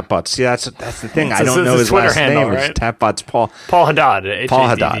 Yeah, I know. Tapbots. Yeah, that's the thing. I don't know his Twitter last handle, name. right? It's Tapbots Paul. Paul Haddad. Paul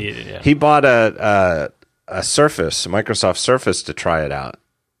Haddad. Yeah. He bought a Surface, a Microsoft Surface, to try it out.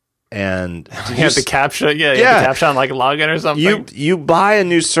 And you have the captcha, the captcha on like login or something. You buy a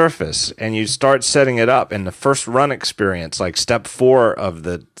new Surface and you start setting it up, and the first run experience, like step 4 of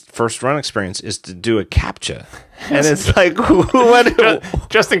the first run experience, is to do a captcha. And it's like,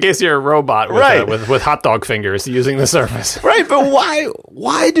 just in case you're a robot with, right. with hot dog fingers using the Surface, right? But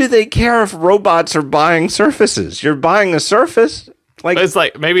why do they care if robots are buying Surfaces? You're buying a Surface. Like, it's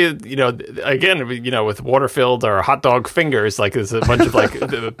like maybe, you know, again, you know, with water filled or hot dog fingers, like there's a bunch of like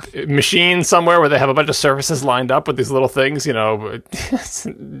machines somewhere where they have a bunch of surfaces lined up with these little things, you know,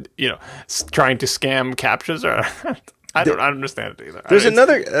 trying to scam captchas. Or I don't understand it either. There's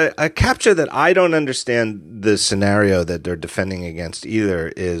another a captcha that I don't understand the scenario that they're defending against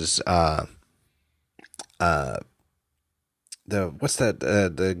either is the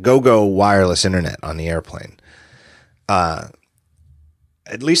go-go wireless internet on the airplane.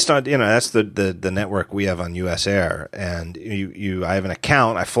 At least on, you know, that's the network we have on US Air, and I have an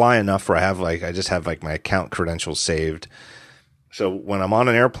account. I fly enough where I just have like my account credentials saved. So when I'm on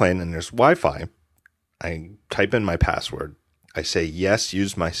an airplane and there's Wi-Fi, I type in my password. I say yes,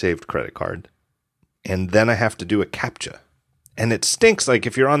 use my saved credit card, and then I have to do a captcha, and it stinks. Like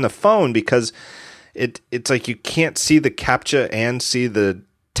if you're on the phone, because it's like you can't see the captcha and see the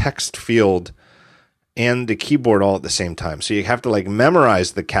text field and the keyboard all at the same time. So you have to like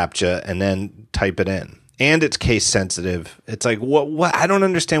memorize the CAPTCHA and then type it in. And it's case sensitive. It's like, what? I don't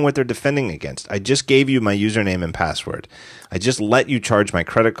understand what they're defending against. I just gave you my username and password. I just let you charge my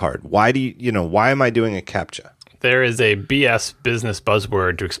credit card. Why why am I doing a CAPTCHA? There is a BS business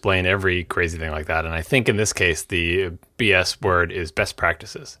buzzword to explain every crazy thing like that. And I think in this case, the BS word is best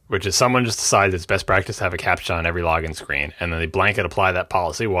practices, which is someone just decides it's best practice to have a CAPTCHA on every login screen. And then they blanket apply that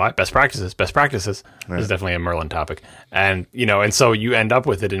policy. Why? Best practices. Best practices. Right. This is definitely a Merlin topic. And, and so you end up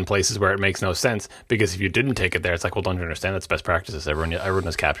with it in places where it makes no sense, because if you didn't take it there, it's like, well, don't you understand? That's best practices. Everyone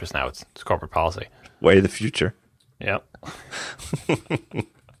has CAPTCHAs now. It's corporate policy. Way of the future. Yep.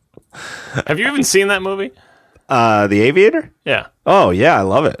 Have you even seen that movie? The Aviator? Yeah. Oh, yeah, I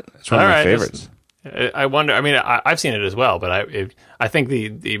love it. It's one of my favorites. I wonder, I've seen it as well, but I think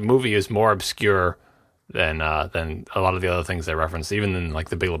the movie is more obscure than a lot of the other things they reference, even in like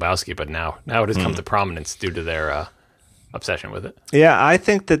The Big Lebowski, but now it has come to prominence due to their obsession with it. Yeah, I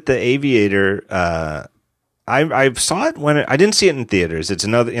think that The Aviator, I saw it when I didn't see it in theaters. It's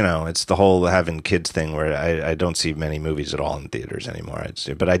another, it's the whole having kids thing where I don't see many movies at all in theaters anymore.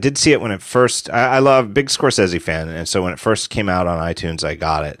 But I did see it when it first. I love big Scorsese fan, and so when it first came out on iTunes, I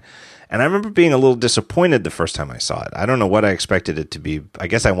got it. And I remember being a little disappointed the first time I saw it. I don't know what I expected it to be. I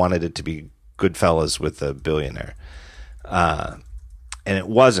guess I wanted it to be Goodfellas with a billionaire, and it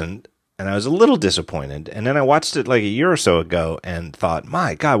wasn't. And I was a little disappointed. And then I watched it like a year or so ago and thought,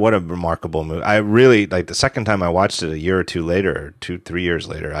 my God, what a remarkable movie. I really, like the second time I watched it a year or two later, 2-3 years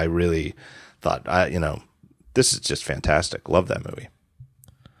later, I really thought, this is just fantastic. Love that movie.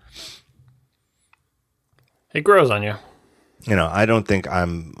 It grows on you. I don't think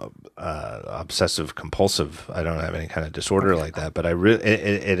I'm obsessive compulsive. I don't have any kind of disorder like that. But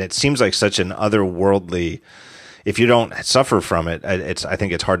it seems like such an otherworldly. If you don't suffer from it, I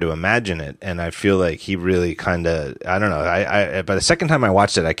think it's hard to imagine it. And I feel like he really kind of, I don't know. But the second time I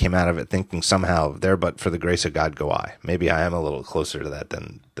watched it, I came out of it thinking somehow, there but for the grace of God go I. Maybe I am a little closer to that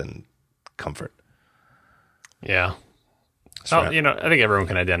than comfort. Yeah. So, I think everyone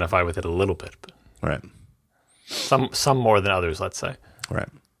can identify with it a little bit. But right. Some more than others, let's say. Right.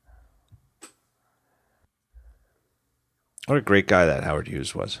 What a great guy that Howard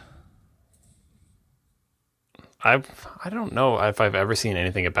Hughes was. I don't know if I've ever seen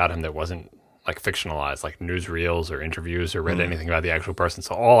anything about him that wasn't like fictionalized, like newsreels or interviews, or read anything about the actual person.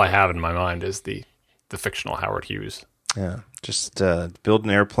 So all I have in my mind is the fictional Howard Hughes. Yeah, just building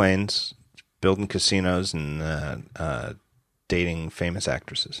airplanes, building casinos, and dating famous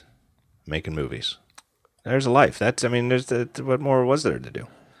actresses, making movies. There's a life. What more was there to do?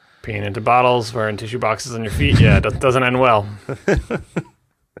 Peeing into bottles, wearing tissue boxes on your feet. Yeah, it doesn't end well.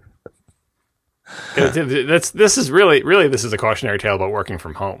 This is a cautionary tale about working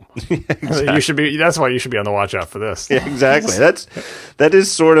from home. Yeah, exactly. That's why you should be on the watch out for this. Yeah, exactly. that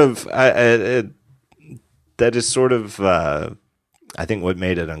is sort of I think what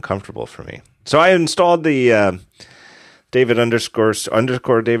made it uncomfortable for me. So I installed the David underscore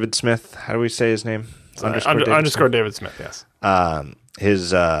David Smith. How do we say his name? Underscore David Smith. Yes.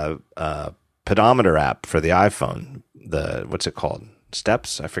 His pedometer app for the iPhone. What's it called?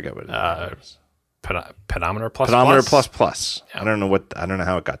 Steps? I forget what it is. Pedometer plus. Pedometer plus. Yeah. I don't know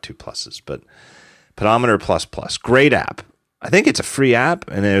how it got 2 pluses, but Pedometer plus. Great app. I think it's a free app,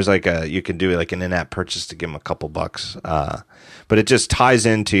 and there's you can do like an in-app purchase to give them a couple bucks. But it just ties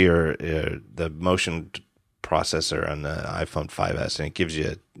into the motion processor on the iPhone 5S, and it gives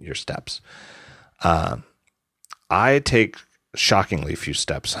you your steps. I take shockingly few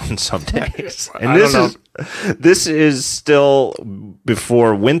steps on some days, and this is still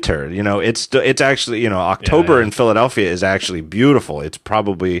before winter. It's actually October in Philadelphia is actually beautiful. It's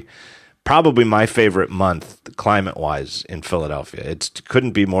probably my favorite month climate wise in Philadelphia. It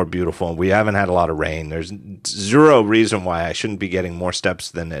couldn't be more beautiful, and we haven't had a lot of rain. There's zero reason why I shouldn't be getting more steps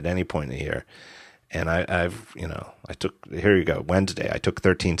than at any point in the year. And here you go. Wednesday, I took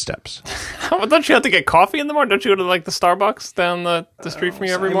 13 steps. Don't you have to get coffee in the morning? Don't you go to like the Starbucks down the street from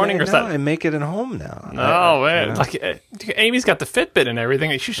you every morning? I make it at home now. Oh, man. Like Amy's got the Fitbit and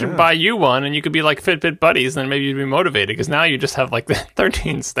everything. She should buy you one, and you could be like Fitbit buddies, and then maybe you'd be motivated, because now you just have like the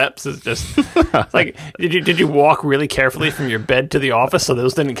 13 steps is just like, did you walk really carefully from your bed to the office so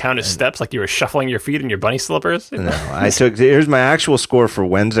those didn't count as steps, like you were shuffling your feet in your bunny slippers? No, here's my actual score for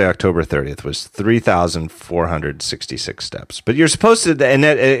Wednesday, October 30th was 3,466 steps. But you're supposed to, and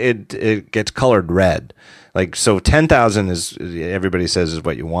it gets colored red. Like, so 10,000 is, everybody says, is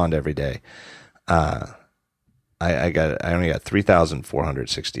what you want every day. I only got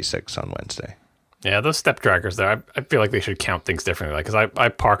 3,466 on Wednesday. Yeah, those step trackers there, I feel like they should count things differently. Like, because I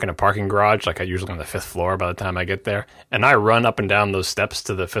park in a parking garage, like I usually on the 5th floor by the time I get there, and I run up and down those steps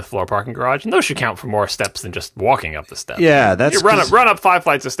to the 5th floor parking garage, and those should count for more steps than just walking up the steps. Yeah, that's... You run up 5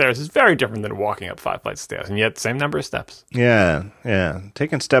 flights of stairs is very different than walking up 5 flights of stairs, and yet same number of steps. Yeah.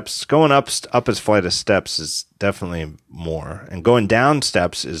 Taking steps, going up a flight of steps is definitely more, and going down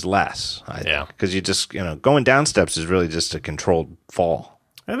steps is less. Yeah. Because you just, going down steps is really just a controlled fall.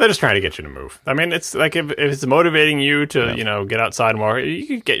 And they're just trying to get you to move. I mean, it's like if it's motivating you to, get outside more, you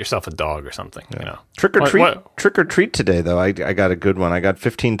could get yourself a dog or something, Trick or treat today, though. I got a good one. I got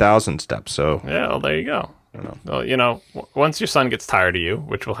 15,000 steps. So yeah, well, there you go. Well, once your son gets tired of you,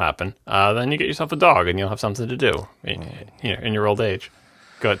 which will happen, then you get yourself a dog and you'll have something to do in your old age.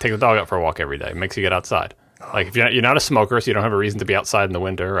 Go take the dog out for a walk every day. It makes you get outside. Like if you're not a smoker, so you don't have a reason to be outside in the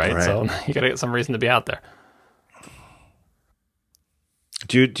winter, right? So you got to get some reason to be out there.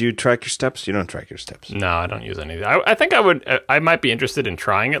 Do you track your steps? You don't track your steps. No, I don't use any. I think I would. I might be interested in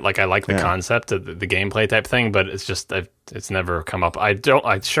trying it. Like I like the concept of the gameplay type thing, but it's just it's never come up. I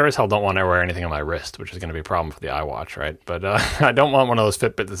sure as hell don't want to wear anything on my wrist, which is going to be a problem for the iWatch, right? But I don't want one of those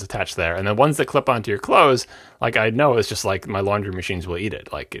Fitbit that's attached there. And the ones that clip onto your clothes, like I know, it's just like my laundry machines will eat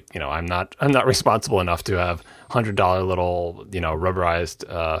it. Like I'm not responsible enough to have $100 little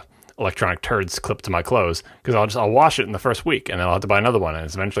rubberized electronic turds clipped to my clothes, because I'll wash it in the first week and then I'll have to buy another one, and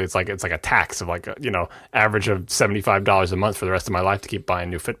eventually it's like a tax of like average of $75 a month for the rest of my life to keep buying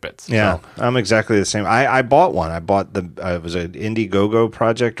new Fitbits. Yeah, so. I'm exactly the same. I bought one. I bought it was an Indiegogo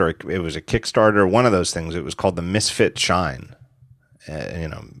project, or it was a Kickstarter, one of those things. It was called the Misfit Shine.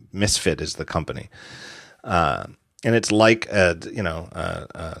 Misfit is the company, and it's like a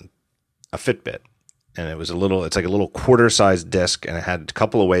Fitbit. And it was it's like a little quarter-sized disc, and it had a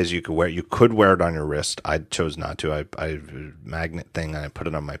couple of ways you could wear it. You could wear it on your wrist. I chose not to. I magnet thing, and I put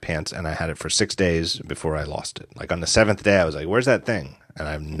it on my pants, and I had it for 6 days before I lost it. Like on the 7th day, I was like, "Where's that thing?" And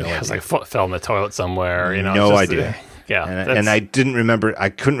I have no idea. It was like fell in the toilet somewhere. No idea. Yeah, and I didn't remember. I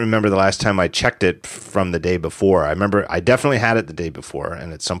couldn't remember the last time I checked it from the day before. I remember I definitely had it the day before,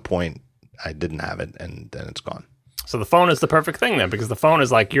 and at some point I didn't have it, and then it's gone. So the phone is the perfect thing then, because the phone is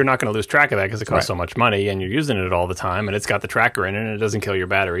like, you're not going to lose track of that because it costs so much money and you're using it all the time, and it's got the tracker in it and it doesn't kill your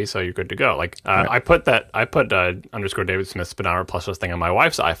battery, so you're good to go. Like I put underscore David Smith speedometer plus this thing on my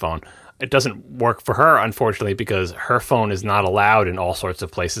wife's iPhone. It doesn't work for her, unfortunately, because her phone is not allowed in all sorts of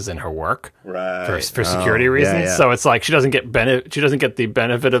places in her work for security reasons. Yeah. So it's like she doesn't get the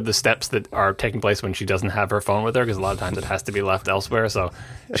benefit of the steps that are taking place when she doesn't have her phone with her, because a lot of times it has to be left elsewhere. So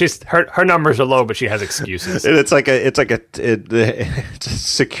her numbers are low, but she has excuses. And it's a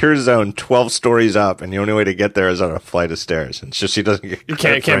secure zone 12 stories up, and the only way to get there is on a flight of stairs. It's just she doesn't get. You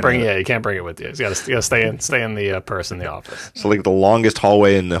can't bring it with you. You got to stay in the purse in the office. So like the longest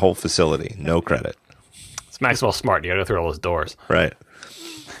hallway in the whole facility. No credit. It's Maxwell Smart. You got to go through all those doors. Right.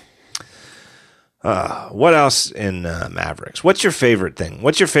 What else in Mavericks? What's your favorite thing?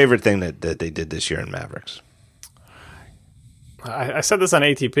 What's your favorite thing that they did this year in Mavericks? I said this on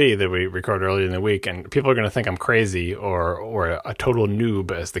ATP that we recorded earlier in the week, and people are going to think I'm crazy or a total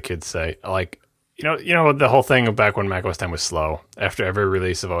noob, as the kids say. Like, the whole thing of back when Mac OS X was slow. After every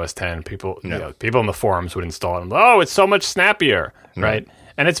release of OS X, people in the forums would install it. And, oh, it's so much snappier, right?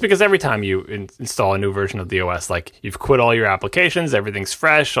 And it's because every time you install a new version of the OS, like you've quit all your applications, everything's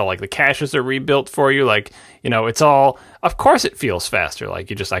fresh, all like the caches are rebuilt for you. Like, it's all, of course it feels faster.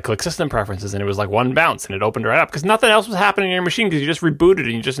 Like I click system preferences and it was like one bounce and it opened right up because nothing else was happening in your machine because you just rebooted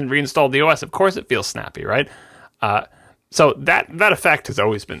and you just reinstalled the OS. Of course it feels snappy, right? So that effect has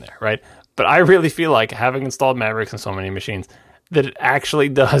always been there, right? But I really feel like, having installed Mavericks on so many machines, that it actually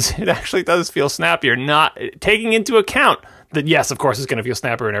does feel snappier, not taking into account that, yes, of course, it's going to feel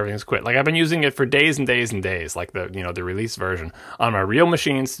snappier and everything's quit. Like, I've been using it for days and days and days, like the release version on my real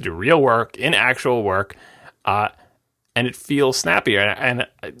machines to do real work, in actual work, and it feels snappier. And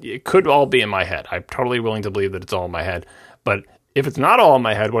it could all be in my head. I'm totally willing to believe that it's all in my head. But if it's not all in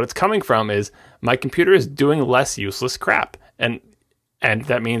my head, what it's coming from is my computer is doing less useless crap. And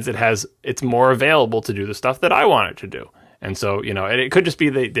that means it's more available to do the stuff that I want it to do. And so, it could just be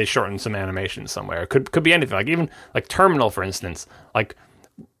they shortened some animation somewhere. It could be anything. Like even like Terminal, for instance. Like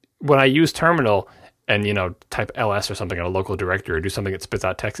when I use Terminal and, type ls or something in a local directory or do something that spits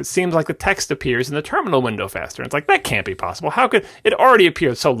out text, it seems like the text appears in the terminal window faster. And it's like, that can't be possible. How could it already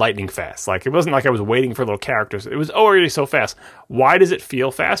appeared so lightning fast? Like, it wasn't like I was waiting for little characters. It was already so fast. Why does it feel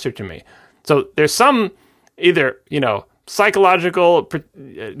faster to me? So there's some either, psychological,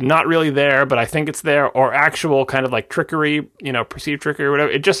 not really there, but I think it's there, or actual kind of like trickery, perceived trickery or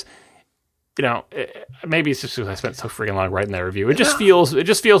whatever. It maybe it's just because I spent so freaking long writing that review. It just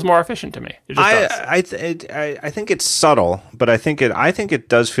feels more efficient to me. It just does. I think it's subtle, but I think it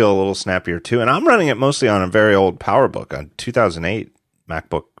does feel a little snappier too. And I'm running it mostly on a very old PowerBook, a 2008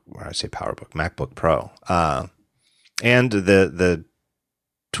 MacBook. Where I say PowerBook, MacBook Pro, and the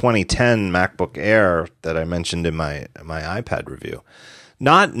 2010 MacBook Air that I mentioned in my iPad review.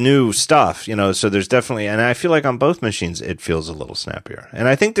 Not new stuff, so there's definitely, and I feel like on both machines, it feels a little snappier. And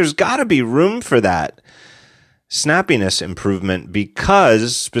I think there's got to be room for that snappiness improvement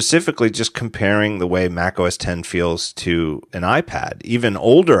because specifically just comparing the way Mac OS X feels to an iPad, even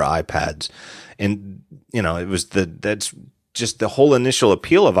older iPads. And, that's just the whole initial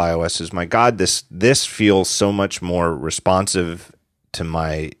appeal of iOS is, my God, this feels so much more responsive to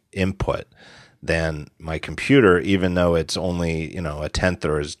my input than my computer, even though it's only, a tenth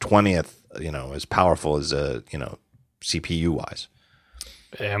or as 20th, as powerful as CPU wise.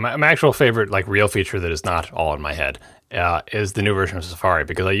 Yeah, my actual favorite, real feature that is not all in my head is the new version of Safari,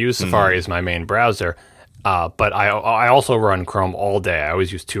 because I use Safari as my main browser, but I also run Chrome all day. I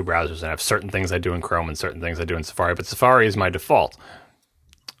always use two browsers, and I have certain things I do in Chrome and certain things I do in Safari, but Safari is my default.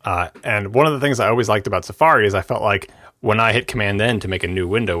 And one of the things I always liked about Safari is I felt like when I hit Command-N to make a new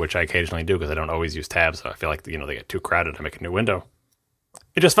window, which I occasionally do because I don't always use tabs, so I feel like, they get too crowded to make a new window,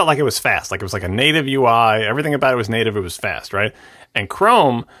 it just felt like it was fast. Like it was like a native UI. Everything about it was native. It was fast, right? And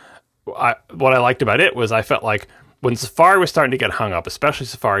Chrome, what I liked about it was I felt like when Safari was starting to get hung up, especially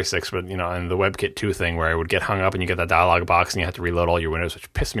Safari 6, but, and the WebKit 2 thing where it would get hung up and you get that dialog box and you have to reload all your windows,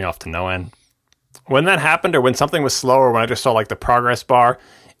 which pissed me off to no end. When that happened, or when something was slow, or when I just saw the progress bar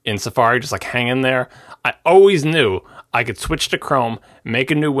in Safari just hanging there, I always knew I could switch to Chrome,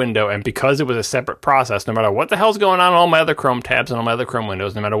 make a new window, and because it was a separate process, no matter what the hell's going on all my other Chrome tabs and all my other Chrome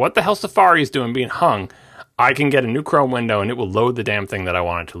windows, no matter what the hell Safari is doing being hung, I can get a new Chrome window and it will load the damn thing that I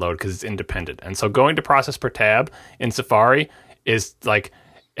want it to load because it's independent. And so going to process per tab in Safari is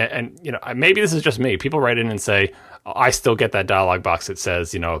maybe this is just me. People write in and say, I still get that dialog box that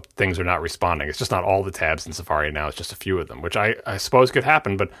says, things are not responding. It's just not all the tabs in Safari now. It's just a few of them, which I suppose could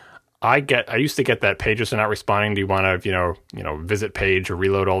happen, but I used to get that pages are not responding. Do you want to, visit page or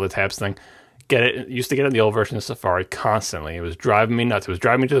reload all the tabs thing? Used to get it in the old version of Safari constantly. It was driving me nuts. It was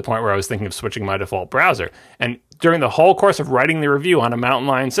driving me to the point where I was thinking of switching my default browser. And during the whole course of writing the review on a Mountain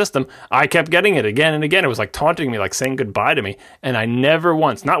Lion system, I kept getting it again and again. It was taunting me, saying goodbye to me. And I never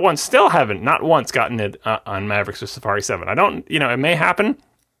once, not once, still haven't, not once gotten it on Mavericks or Safari 7. I don't, it may happen,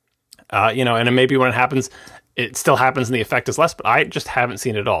 and it may be when it happens, it still happens and the effect is less, but I just haven't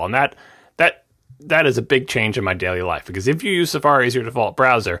seen it at all. And that is a big change in my daily life, because if you use Safari as your default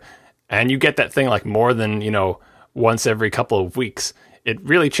browser and you get that thing more than, once every couple of weeks, it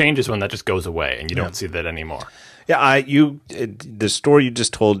really changes when that just goes away and you don't see that anymore. Yeah, the story you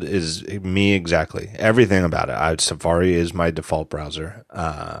just told is me exactly. Everything about it. Safari is my default browser.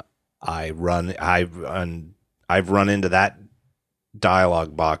 I've run into that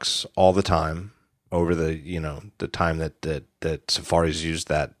dialog box all the time over the time that Safari's used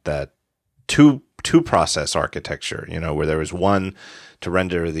that two process architecture, where there was one to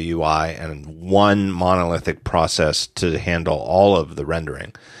render the UI and one monolithic process to handle all of the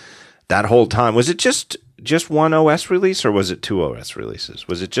rendering. That whole time, was it just one OS release or was it two OS releases?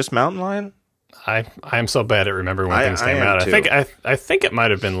 Was it just Mountain Lion? I am so bad at remembering when things came out. I think it might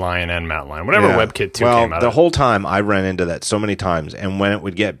have been Lion and Mountain Lion. Whenever WebKit 2 came out. The whole time I ran into that so many times, and when it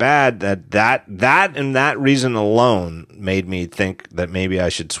would get bad, that and that reason alone made me think that maybe I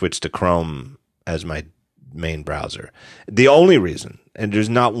should switch to Chrome as my main browser. The only reason, and there's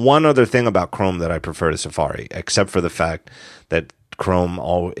not one other thing about Chrome that I prefer to Safari, except for the fact that Chrome,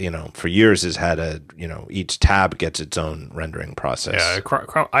 for years has had each tab gets its own rendering process. Yeah,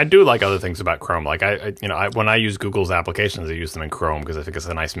 Chrome. I do like other things about Chrome. Like when I use Google's applications, I use them in Chrome because I think it's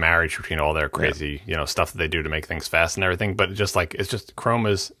a nice marriage between all their crazy, stuff that they do to make things fast and everything. But it's just Chrome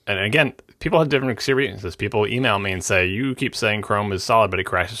is, and again, people have different experiences. People email me and say, you keep saying Chrome is solid, but it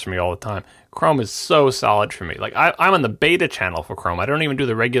crashes for me all the time. Chrome is so solid for me. I'm on the beta channel for Chrome. I don't even do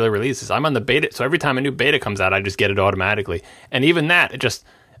the regular releases. I'm on the beta. So every time a new beta comes out, I just get it automatically. And even that,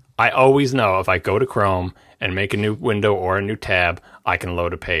 I always know if I go to Chrome and make a new window or a new tab, I can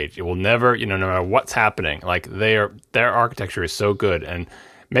load a page. It will never, no matter what's happening, their architecture is so good. And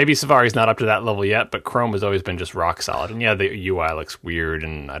maybe Safari's not up to that level yet, but Chrome has always been just rock solid. And yeah, the UI looks weird,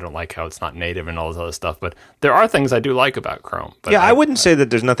 and I don't like how it's not native and all this other stuff. But there are things I do like about Chrome. But I wouldn't say that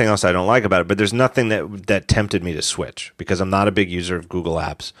there's nothing else I don't like about it, but there's nothing that tempted me to switch, because I'm not a big user of Google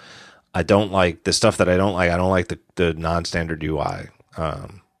Apps. I don't like the stuff that I don't like. I don't like the non-standard UI.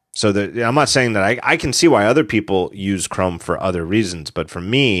 I'm not saying that I can see why other people use Chrome for other reasons, but for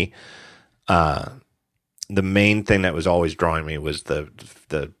me, the main thing that was always drawing me was the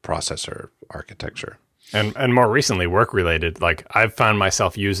processor architecture. And more recently, work related, like I've found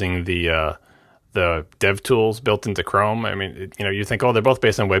myself using the dev tools built into Chrome. I mean, you think, oh, they're both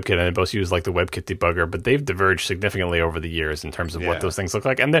based on WebKit and they both use like the WebKit debugger, but they've diverged significantly over the years in terms of what those things look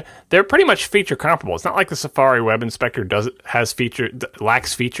like. And they're pretty much feature comparable. It's not like the Safari Web Inspector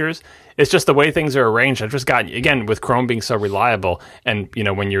lacks features. It's just the way things are arranged. I've just gotten, again, with Chrome being so reliable, and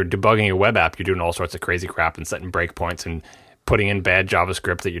when you're debugging a web app, you're doing all sorts of crazy crap and setting breakpoints and putting in bad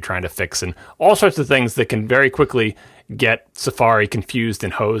JavaScript that you're trying to fix and all sorts of things that can very quickly get Safari confused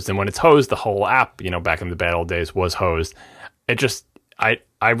and hosed. And when it's hosed, the whole app, back in the bad old days, was hosed. It just,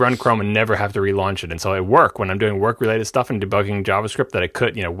 I run Chrome and never have to relaunch it. And so at work, when I'm doing work-related stuff and debugging JavaScript that I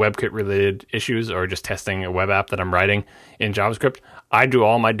could, WebKit-related issues or just testing a web app that I'm writing in JavaScript, I do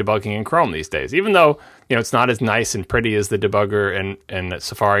all my debugging in Chrome these days. Even though, it's not as nice and pretty as the debugger and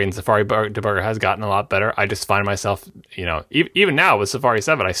Safari, and Safari debugger has gotten a lot better, I just find myself, even now with Safari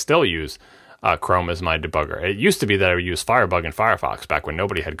 7, I still use Chrome as my debugger. It used to be that I would use Firebug and Firefox back when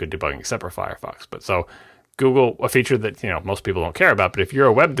nobody had good debugging except for Firefox. But so Google, a feature that most people don't care about, but if you're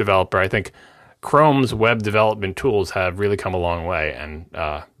a web developer, I think Chrome's web development tools have really come a long way, and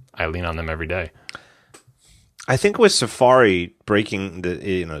I lean on them every day. I think with Safari breaking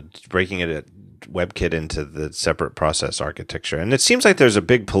it at WebKit into the separate process architecture, and it seems like there's a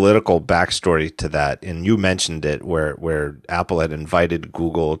big political backstory to that. And you mentioned it, where Apple had invited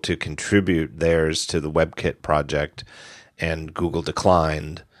Google to contribute theirs to the WebKit project, and Google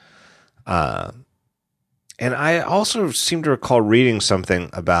declined. And I also seem to recall reading something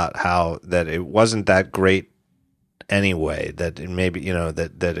about how that it wasn't that great anyway, that it maybe,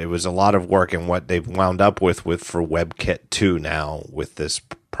 that it was a lot of work, and what they've wound up with for WebKit 2 now with this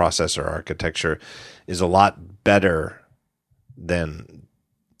processor architecture is a lot better than,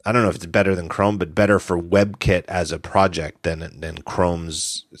 I don't know if it's better than Chrome, but better for WebKit as a project than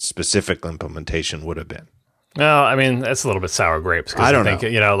Chrome's specific implementation would have been. Well, I mean, that's a little bit sour grapes. I don't know.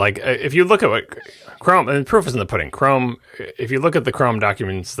 If you look at what Chrome, and proof is in the pudding. Chrome, if you look at the Chrome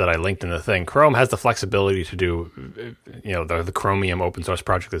documents that I linked in the thing, Chrome has the flexibility to do, the Chromium open source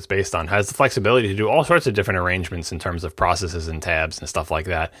project that's based on, has the flexibility to do all sorts of different arrangements in terms of processes and tabs and stuff like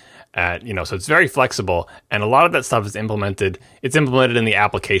that. So it's very flexible, and a lot of that stuff is implemented. It's implemented in the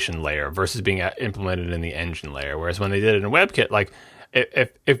application layer versus being implemented in the engine layer. Whereas when they did it in WebKit, like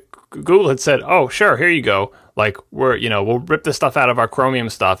if Google had said, "Oh, sure, here you go," like we'll rip this stuff out of our Chromium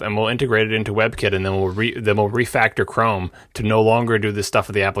stuff and we'll integrate it into WebKit, and then we'll refactor Chrome to no longer do this stuff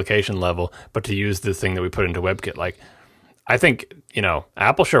at the application level, but to use the thing that we put into WebKit. Like, I think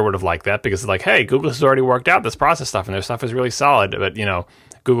Apple sure would have liked that, because it's like, hey, Google has already worked out this process stuff and their stuff is really solid, but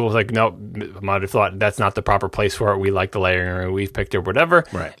Google was like, no, might have thought that's not the proper place for it. We like the layering, we've picked it, whatever.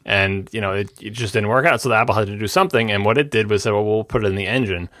 Right. And, it just didn't work out. So the Apple had to do something. And what it did was say, well, we'll put it in the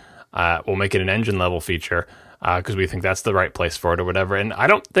engine. We'll make it an engine level feature because we think that's the right place for it or whatever. And I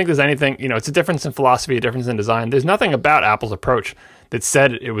don't think there's anything, it's a difference in philosophy, a difference in design. There's nothing about Apple's approach that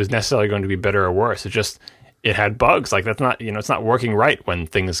said it was necessarily going to be better or worse. It's just, it had bugs. Like, that's not, it's not working right when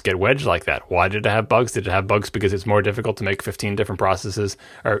things get wedged like that. Why did it have bugs? Did it have bugs because it's more difficult to make 15 different processes,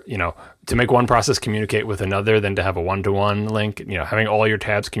 or, to make one process communicate with another than to have a one-to-one link, having all your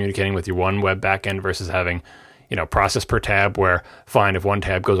tabs communicating with your one web backend versus having, process per tab, where fine, if one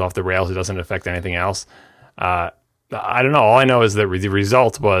tab goes off the rails, it doesn't affect anything else. I don't know. All I know is that the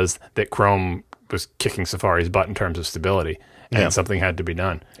result was that Chrome was kicking Safari's butt in terms of stability. And something had to be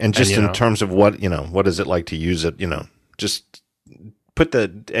done. And just in terms of what is it like to use it, just put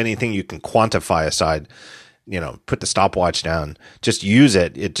anything you can quantify aside, put the stopwatch down, just use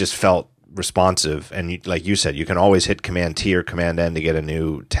it. It just felt responsive. And like you said, you can always hit Command T or Command N to get a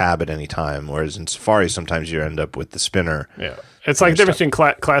new tab at any time. Whereas in Safari, sometimes you end up with the spinner. Yeah. It's like the difference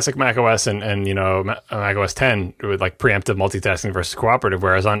between classic macOS and macOS 10 with like preemptive multitasking versus cooperative.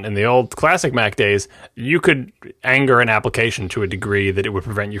 Whereas in the old classic Mac days, you could anger an application to a degree that it would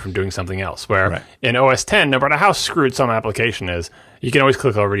prevent you from doing something else. Where in OS 10, no matter how screwed some application is, you can always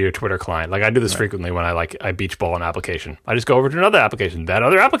click over to your Twitter client. Like, I do this frequently when I beach ball an application. I just go over to another application. That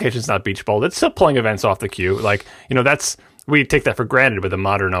other application's not beach ball. It's still pulling events off the queue. Like, we take that for granted with a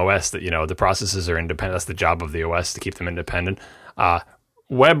modern OS that, the processes are independent. That's the job of the OS, to keep them independent.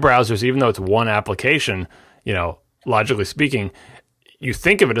 Web browsers, even though it's one application, logically speaking, you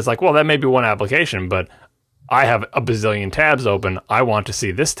think of it as like, well, that may be one application, but I have a bazillion tabs open. I want to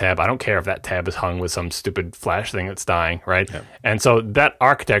see this tab. I don't care if that tab is hung with some stupid Flash thing that's dying, right? Yeah. And so that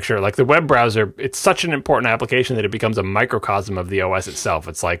architecture, like the web browser, it's such an important application that it becomes a microcosm of the OS itself.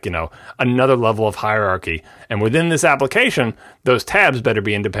 It's like, another level of hierarchy. And within this application, those tabs better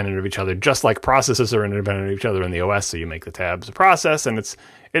be independent of each other, just like processes are independent of each other in the OS. So you make the tabs a process, and it's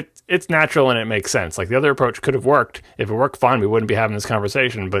natural and it makes sense. Like the other approach could have worked. If it worked fine, we wouldn't be having this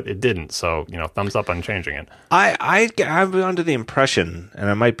conversation, but it didn't. So, thumbs up on changing it. I was under the impression,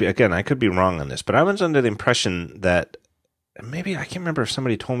 and I could be wrong on this, but I was under the impression that maybe, I can't remember if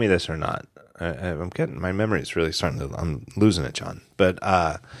somebody told me this or not. My memory is really I'm losing it, John. But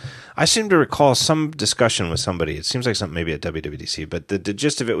I seem to recall some discussion with somebody. It seems like something maybe at WWDC, but the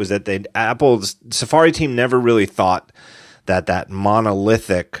gist of it was that Apple's Safari team never really thought that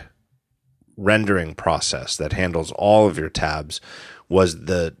monolithic rendering process that handles all of your tabs was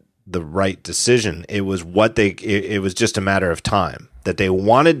the right decision. It was it was just a matter of time that they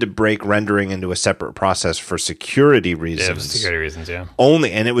wanted to break rendering into a separate process for security reasons. Yeah, for security reasons, yeah.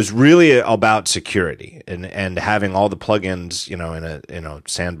 Only, and it was really about security and having all the plugins, in a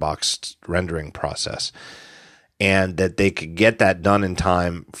sandboxed rendering process. And that they could get that done in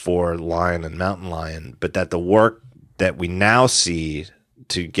time for Lion and Mountain Lion, but that the work that we now see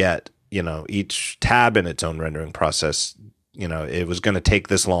to get, each tab in its own rendering process, it was going to take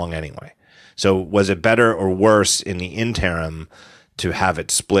this long anyway. So was it better or worse in the interim to have it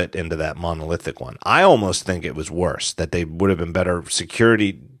split into that monolithic one? I almost think it was worse, that they would have been better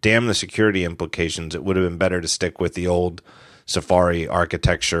damn the security implications. It would have been better to stick with the old Safari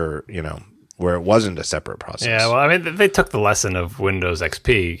architecture, where it wasn't a separate process. Yeah, well, I mean, they took the lesson of Windows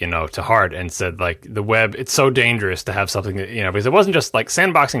XP, to heart and said, like, the web, it's so dangerous to have something that, because it wasn't just like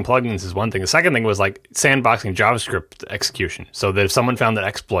sandboxing plugins is one thing. The second thing was like sandboxing JavaScript execution. So that if someone found an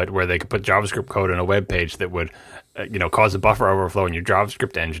exploit where they could put JavaScript code in a web page that would, cause a buffer overflow in your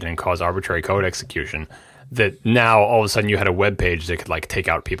JavaScript engine and cause arbitrary code execution, that now all of a sudden you had a web page that could like take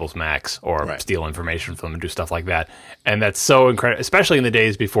out people's Macs or steal information from them and do stuff like that. And that's so incredible, especially in the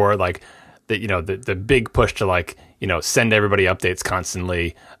days before like, the big push to like, send everybody updates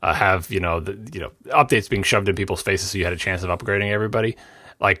constantly, have, updates being shoved in people's faces so you had a chance of upgrading everybody.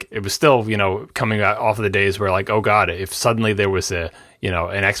 Like it was still, coming off of the days where like, oh God, if suddenly there was an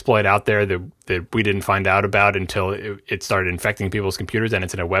exploit out there that we didn't find out about until it started infecting people's computers and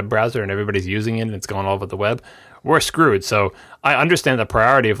it's in a web browser and everybody's using it and it's going all over the web, we're screwed. So I understand the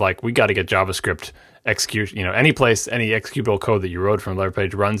priority of like, we got to get JavaScript execution, any place, any executable code that you wrote from a web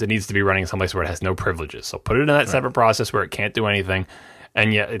page runs, it needs to be running someplace where it has no privileges. So put it in that separate process where it can't do anything.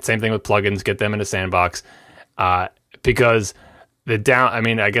 And yet it's same thing with plugins, get them in a sandbox. Because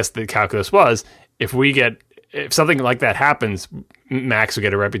I guess the calculus was if something like that happens, Macs will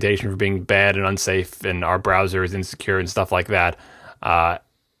get a reputation for being bad and unsafe and our browser is insecure and stuff like that.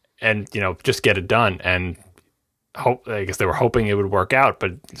 And just get it done. And I guess they were hoping it would work out,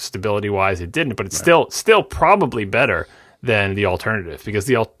 but stability wise it didn't. But it's still probably better than the alternative, because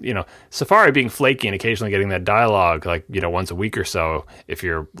Safari being flaky and occasionally getting that dialogue like once a week or so, if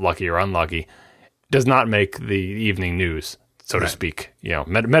you're lucky or unlucky, does not make the evening news, so to speak.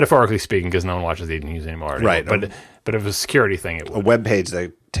 Metaphorically speaking, because no one watches the evening news anymore. Right. But if it was a security thing, it would. A web page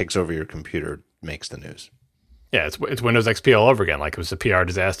that takes over your computer makes the news. Yeah, it's Windows XP all over again. Like it was a PR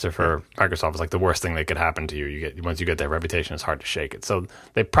disaster for Microsoft. It's like the worst thing that could happen to you. Once you get that reputation, it's hard to shake it. So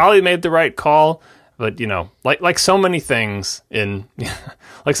they probably made the right call, but like so many things in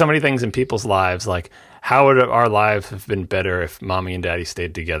like so many things in people's lives, like how would our lives have been better if mommy and daddy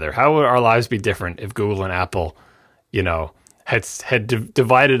stayed together? How would our lives be different if Google and Apple, had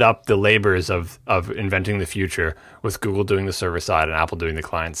divided up the labors of inventing the future, with Google doing the server side and Apple doing the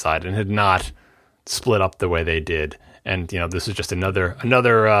client side, and had not split up the way they did? And this is just another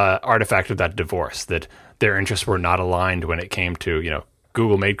artifact of that divorce, that their interests were not aligned when it came to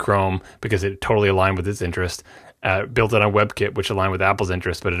Google made Chrome because it totally aligned with its interest, built it on WebKit, which aligned with Apple's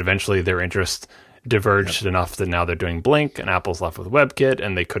interest, but eventually their interests diverged enough that now they're doing Blink and Apple's left with WebKit,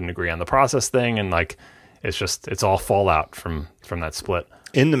 and they couldn't agree on the process thing, and like it's all fallout from that split.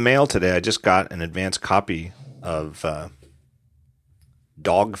 In the mail today, I just got an advanced copy of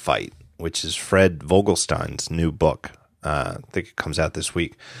Dogfight, which is Fred Vogelstein's new book. I think it comes out this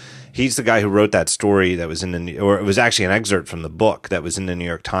week. He's the guy who wrote that story that was or it was actually an excerpt from the book that was in the New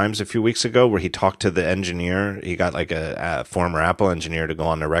York Times a few weeks ago, where he talked to the engineer. He got like a former Apple engineer to go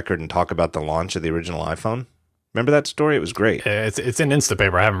on the record and talk about the launch of the original iPhone. Remember that story? It was great. It's in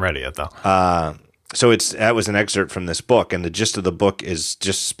Instapaper. I haven't read it yet, though. So that was an excerpt from this book, and the gist of the book is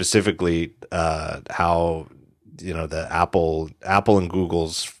just specifically how the Apple and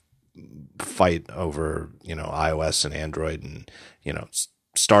Google's fight over, iOS and Android, and,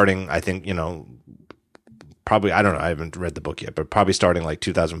 starting, I think, probably, I don't know, I haven't read the book yet, but probably starting like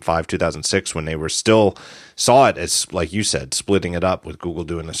 2005, 2006, when they were still saw it as, like you said, splitting it up with Google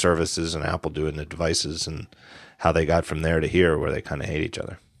doing the services and Apple doing the devices, and how they got from there to here where they kind of hate each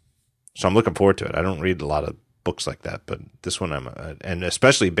other. So I'm looking forward to it. I don't read a lot of books like that, but this one and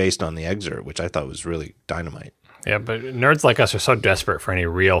especially based on the excerpt, which I thought was really dynamite. Yeah, but nerds like us are so desperate for any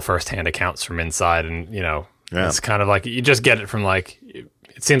real firsthand accounts from inside, and it's kind of like you just get it from like.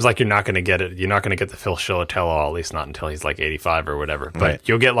 It seems like you're not going to get it. You're not going to get the Phil Schiller tell-all, at least not until he's like 85 or whatever. But right.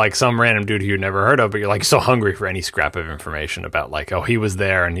 You'll get like some random dude who you've never heard of, but you're like so hungry for any scrap of information about like, oh, he was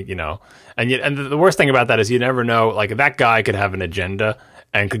there, and and the worst thing about that is you never know. Like that guy could have an agenda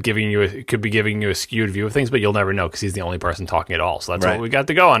and could be giving you a skewed view of things, but you'll never know because he's the only person talking at all. So that's right. what we got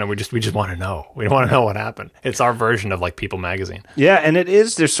to go on, and we just want to know. We want to know what happened. It's our version of like People Magazine. Yeah, and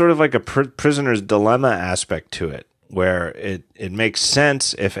there's sort of like a prisoner's dilemma aspect to it, where it makes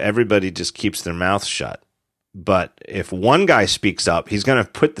sense if everybody just keeps their mouth shut. But if one guy speaks up, he's going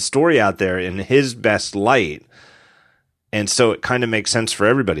to put the story out there in his best light. And so it kind of makes sense for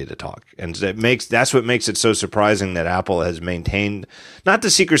everybody to talk. And that's what makes it so surprising that Apple has maintained not the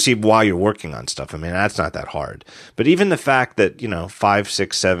secrecy while you're working on stuff. I mean, that's not that hard. But even the fact that, 5,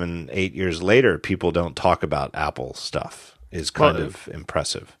 6, 7, 8 years later, people don't talk about Apple stuff is kind of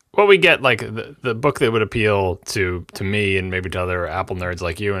impressive. What we get, like the book that would appeal to me and maybe to other Apple nerds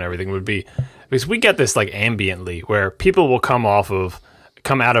like you and everything would be, because we get this like ambiently where people will come out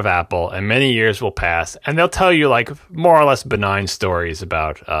of Apple and many years will pass and they'll tell you like more or less benign stories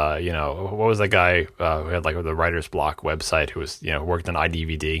about, what was that guy who had like the Writer's Block website who was, worked on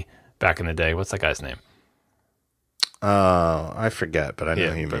iDVD back in the day. What's that guy's name? I forget, but I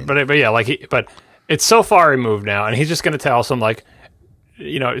know who you mean. But it's so far removed now, and he's just going to tell some like,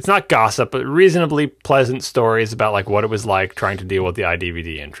 it's not gossip, but reasonably pleasant stories about like what it was like trying to deal with the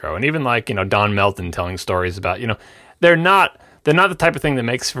iDVD intro, and even like Don Melton telling stories about they're not the type of thing that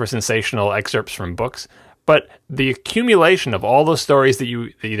makes for sensational excerpts from books, but the accumulation of all those stories that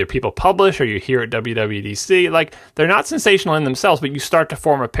either people publish or you hear at WWDC, like they're not sensational in themselves, but you start to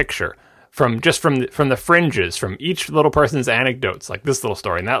form a picture from the fringes, from each little person's anecdotes, like this little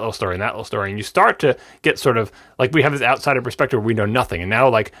story and that little story and that little story, and you start to get sort of like we have this outsider perspective where we know nothing, and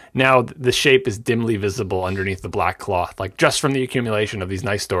now the shape is dimly visible underneath the black cloth, like just from the accumulation of these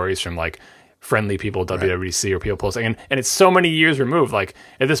nice stories from like friendly people at WWDC or people posting, and it's so many years removed. Like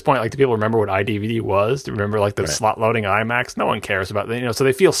at this point, like do people remember what iDVD was? Do you remember like the slot loading IMAX? No one cares about that, so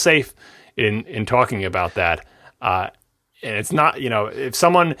they feel safe in talking about that. And it's not, if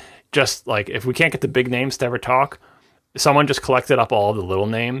someone just like, if we can't get the big names to ever talk, someone just collected up all the little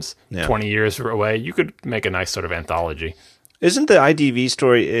names 20 years away, you could make a nice sort of anthology. Isn't the iDVD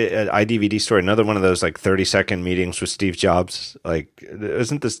story another one of those like 30-second meetings with Steve Jobs? Like,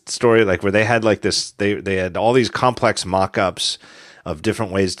 isn't this story like where they had like this, they had all these complex mock-ups of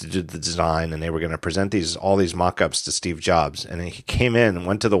different ways to do the design, and they were going to present all these mock-ups to Steve Jobs, and he came in and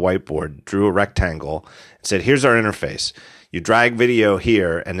went to the whiteboard, drew a rectangle, and said, here's our interface. You drag video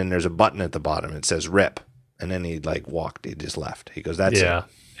here, and then there's a button at the bottom. It says rip. And then he just left. He goes, that's it.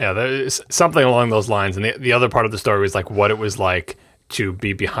 Yeah, there's something along those lines. And the other part of the story was like what it was like to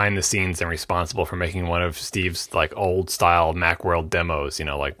be behind the scenes and responsible for making one of Steve's like old style Macworld demos,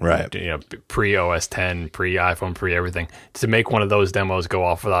 pre OS X, pre iPhone, pre everything, to make one of those demos go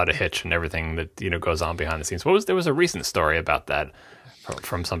off without a hitch and everything that goes on behind the scenes. There was a recent story about that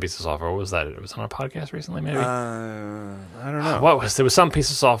from some piece of software. What was that? It was on a podcast recently, maybe. I don't know. There was some piece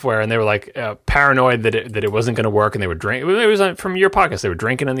of software, and they were like paranoid that it wasn't going to work, and they were drinking. It was from your podcast. They were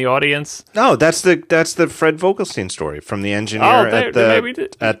drinking in the audience. No, that's the Fred Vogelstein story from the engineer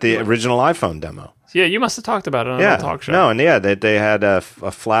at the original iPhone demo. Yeah, you must have talked about it on a talk show. No, and they had a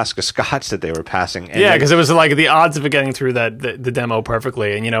flask of scotch that they were passing. And because it was like the odds of it getting through the demo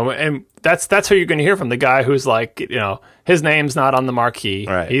perfectly, and and that's who you're going to hear from, the guy who's like, his name's not on the marquee.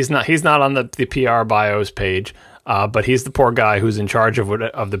 Right. He's not on the PR bios page. But he's the poor guy who's in charge of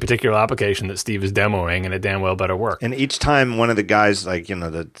the particular application that Steve is demoing, and it damn well better work. And each time one of the guys, like,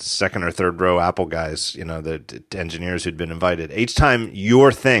 the second or third row Apple guys, the engineers who'd been invited, each time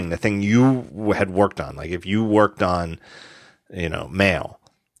the thing you had worked on, like if you worked on, mail,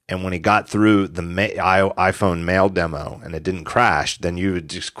 and when he got through the iPhone mail demo and it didn't crash, then you would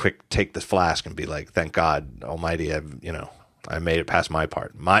just take the flask and be like, thank God Almighty, I made it past my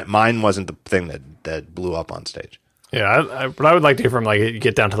part. Mine wasn't the thing that blew up on stage. Yeah, but I would like to hear from, like, you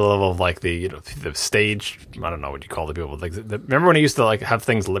get down to the level of, like, the the stage. I don't know what you call the people. Like, remember when he used to, like, have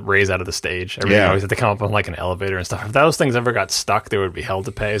things raise out of the stage? Everything always had to come up on, like, an elevator and stuff. If those things ever got stuck, they would be hell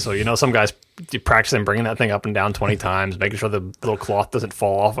to pay. So, some guys practicing bringing that thing up and down 20 times, making sure the little cloth doesn't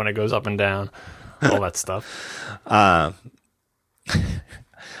fall off when it goes up and down, all that stuff. I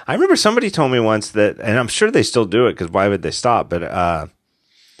remember somebody told me once that, and I'm sure they still do it because why would they stop? But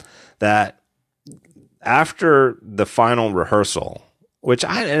that after the final rehearsal, which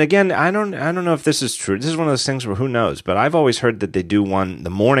I don't know if this is true. This is one of those things where who knows, but I've always heard that they do one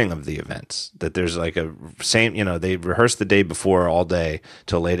the morning of the events, that there's like they rehearse the day before all day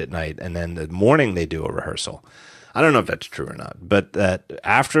till late at night. And then the morning they do a rehearsal. I don't know if that's true or not, but that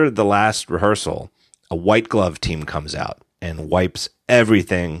after the last rehearsal, a white glove team comes out and wipes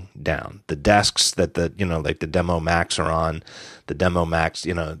everything down. The desks that like the Demo Macs are on, the Demo Macs,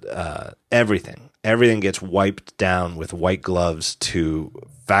 everything. Everything gets wiped down with white gloves to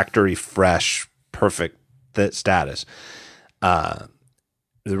factory fresh, perfect status. The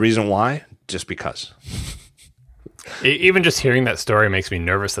reason why? Just because. Even just hearing that story makes me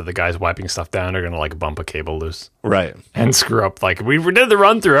nervous that the guys wiping stuff down are going to, like, bump a cable loose. Right. And screw up. Like, we did the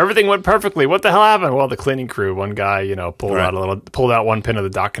run through. Everything went perfectly. What the hell happened? Well, the cleaning crew, one guy, pulled out one pin of the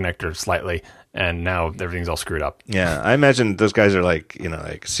dot connector slightly, and now everything's all screwed up. Yeah. I imagine those guys are like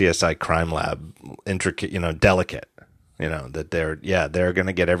CSI Crime Lab, intricate, delicate. That they're going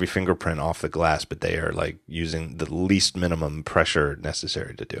to get every fingerprint off the glass, but they are, like, using the least minimum pressure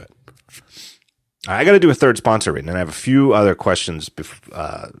necessary to do it. I got to do a third sponsor reading, and I have a few other questions,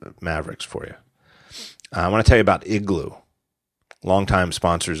 Mavericks, for you. I want to tell you about Igloo, longtime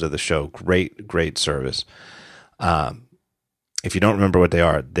sponsors of the show. Great service. If you don't remember what they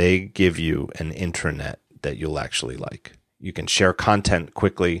are, they give you an intranet that you'll actually like. You can share content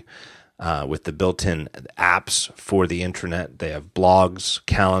quickly with the built-in apps for the intranet. They have blogs,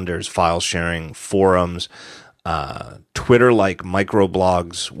 calendars, file sharing, forums, Twitter-like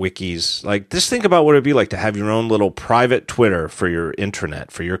microblogs, wikis. Like, just think about what it'd be like to have your own little private Twitter for your intranet,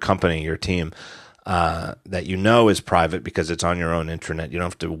 for your company, your team, that is private because it's on your own intranet. You don't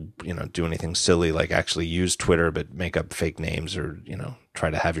have to, do anything silly like actually use Twitter, but make up fake names or, try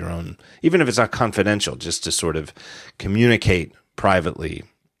to have your own, even if it's not confidential, just to sort of communicate privately.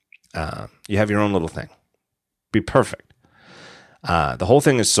 You have your own little thing. Be perfect. The whole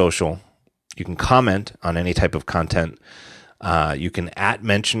thing is social. You can comment on any type of content. You can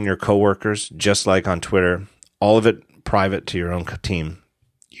mention your coworkers, just like on Twitter. All of it private to your own team.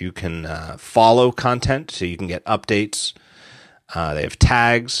 You can follow content, so you can get updates. They have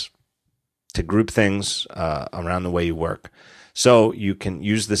tags to group things around the way you work. So you can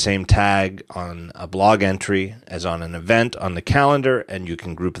use the same tag on a blog entry as on an event on the calendar, and you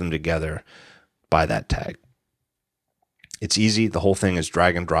can group them together by that tag. It's easy. The whole thing is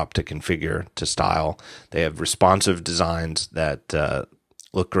drag and drop to configure, to style. They have responsive designs that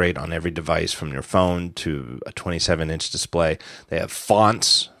look great on every device, from your phone to a 27-inch display. They have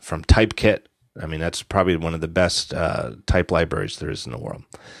fonts from Typekit. I mean, that's probably one of the best type libraries there is in the world.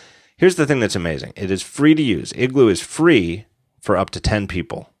 Here's the thing that's amazing. It is free to use. Igloo is free for up to 10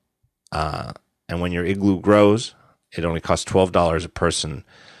 people. And when your Igloo grows, it only costs $12 a person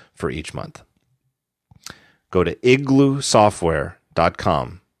for each month. Go to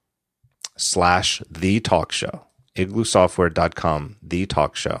igloosoftware.com/thetalkshow.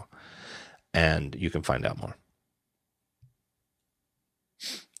 igloosoftware.com/thetalkshow. And you can find out more.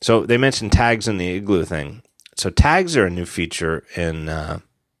 So they mentioned tags in the Igloo thing. So tags are a new feature in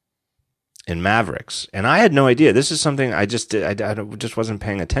Mavericks. And I had no idea. This is something I just wasn't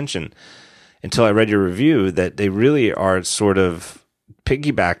paying attention until I read your review, that they really are sort of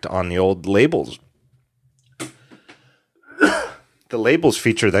piggybacked on the old labels. The labels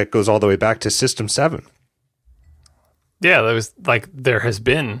feature that goes all the way back to System 7. Yeah, there has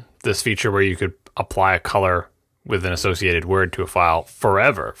been this feature where you could apply a color with an associated word to a file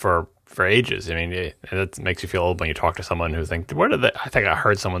forever, for ages. I mean, it makes you feel old when you talk to someone who thinks, I think I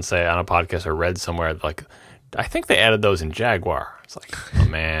heard someone say on a podcast or read somewhere, like, I think they added those in Jaguar. It's like, oh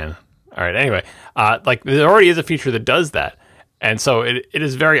man. All right. Anyway, there already is a feature that does that. And so it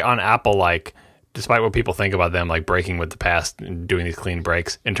is very un-Apple-like, despite what people think about them, like breaking with the past and doing these clean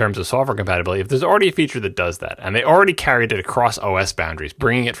breaks in terms of software compatibility. If there's already a feature that does that, and they already carried it across OS boundaries,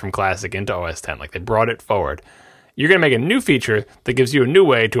 bringing it from Classic into OS X, like they brought it forward, you're going to make a new feature that gives you a new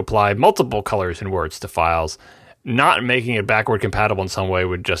way to apply multiple colors and words to files, not making it backward compatible in some way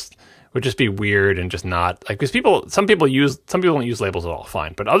with just would just be weird and just not like, because some people don't use labels at all,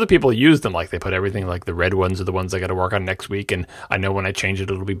 fine, but other people use them, like they put everything, like the red ones are the ones I got to work on next week, and I know when I change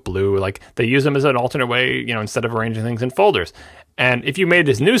it it'll be blue. Like they use them as an alternate way, instead of arranging things in folders. And if you made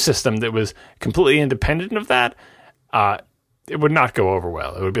this new system that was completely independent of that, it would not go over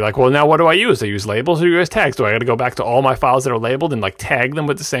well. It would be like, well, now what do I use? I use labels or use tags? Do I got to go back to all my files that are labeled and like tag them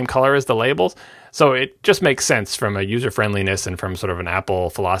with the same color as the labels? So it just makes sense from a user friendliness and from sort of an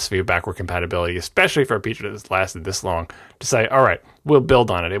Apple philosophy of backward compatibility, especially for a feature that's lasted this long, to say, all right, we'll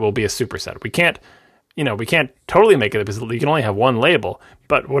build on it. It will be a superset. We can't totally make it because you can only have one label,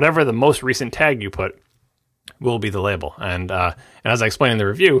 but whatever the most recent tag you put will be the label. And as I explained in the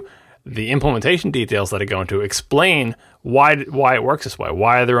review, the implementation details that I go into explain why it works this way.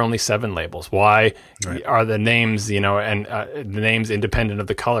 Why are there only 7 labels? Why are the names, and the names independent of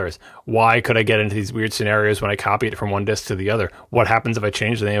the colors? Why could I get into these weird scenarios when I copy it from one disk to the other? What happens if I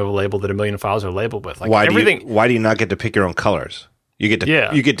change the name of a label that a million files are labeled with? Like why do you not get to pick your own colors? You get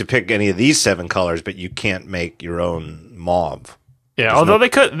to pick any of these 7 colors, but you can't make your own mauve. Yeah, although they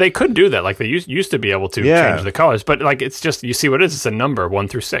could do that. Like they used to be able to change the colors, but like it's just, you see what it is. It's a number 1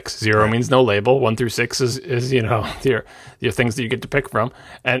 through 6. 0 means no label. 1 through 6 is your things that you get to pick from.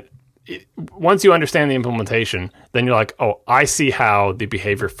 And once you understand the implementation, then you're like, oh, I see how the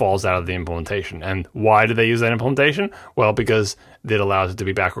behavior falls out of the implementation. And why do they use that implementation? Well, because it allows it to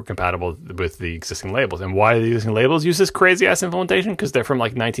be backward compatible with the existing labels. And why do the existing labels use this crazy ass implementation? Because they're from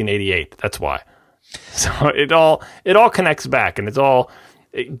like 1988. That's why. So it all connects back, and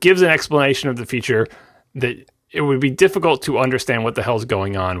it gives an explanation of the feature that it would be difficult to understand what the hell's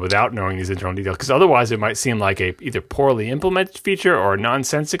going on without knowing these internal details, because otherwise it might seem like a either poorly implemented feature or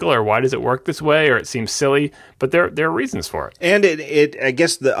nonsensical, or why does it work this way, or it seems silly, but there are reasons for it. And it I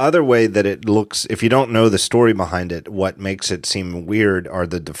guess the other way that it looks, if you don't know the story behind it, what makes it seem weird are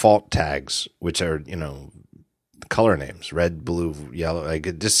the default tags, which are, color names, red, blue, yellow. Like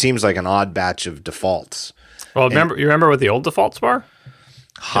it just seems like an odd batch of defaults. Well, you remember what the old defaults were?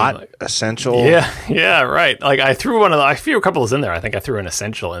 Hot, essential. Yeah, right. Like I threw I threw a couple in there. I think I threw an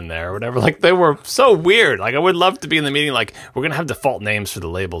essential in there or whatever. Like they were so weird. Like I would love to be in the meeting. Like we're gonna have default names for the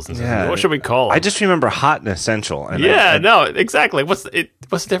labels and stuff. What should we call them? I just remember hot and essential. And no, exactly. What's the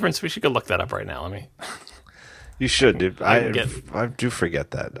difference? We should go look that up right now. Let me. You should, dude. I do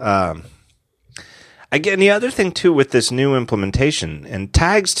forget that. Again, the other thing, too, with this new implementation, and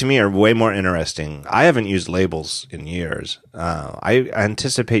tags to me are way more interesting. I haven't used labels in years. I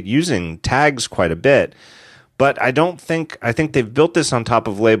anticipate using tags quite a bit, but I think they've built this on top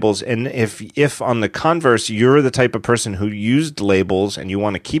of labels. And if on the converse, you're the type of person who used labels and you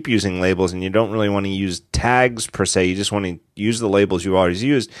want to keep using labels and you don't really want to use tags per se, you just want to use the labels you always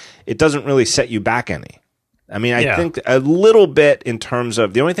used, it doesn't really set you back any. I mean, I think a little bit in terms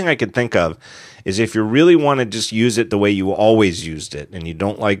of, the only thing I could think of is if you really want to just use it the way you always used it and you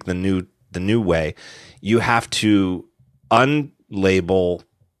don't like the new way, you have to unlabel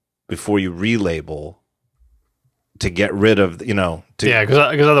before you relabel to get rid of, because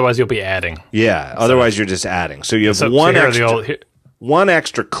otherwise you'll be adding. Yeah, otherwise you're just adding. So you have one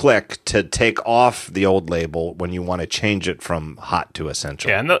extra click to take off the old label when you want to change it from hot to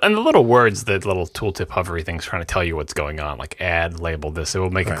essential. Yeah, and the little words, the little tooltip hovery thing's trying to tell you what's going on, like add, label this. It will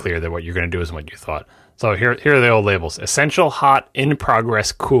make it clear that what you're going to do isn't what you thought. So here are the old labels: essential, hot, in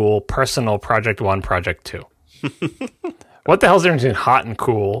progress, cool, personal, project 1, project 2. What the hell's the difference between hot and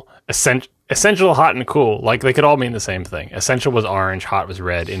cool? Essential, hot, and cool, like they could all mean the same thing. Essential was orange, hot was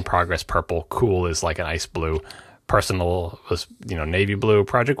red, in progress purple, cool is like an ice blue. Personal was, navy blue,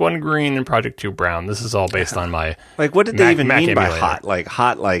 project 1 green, and project 2 brown. This is all based on my like. What did they even mean by emulator. hot? Like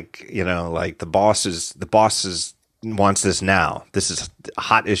hot, like like the bosses wants this now. This is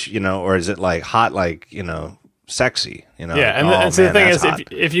hot-ish, or is it like hot, like sexy? Yeah, and so the thing is,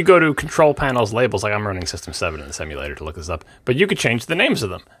 if you go to control panels labels, like I'm running System 7 in this emulator to look this up, but you could change the names of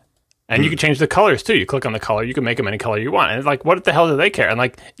them. And you can change the colors, too. You click on the color, you can make them any color you want. And it's like, what the hell do they care? And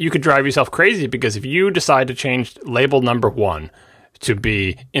like, you could drive yourself crazy because if you decide to change label number 1 to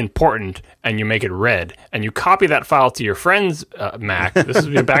be important and you make it red and you copy that file to your friend's Mac, this is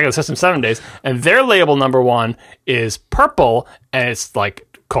back in the System 7 days, and their label number 1 is purple and it's like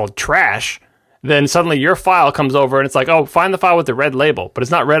called trash, then suddenly your file comes over and it's like, oh, find the file with the red label, but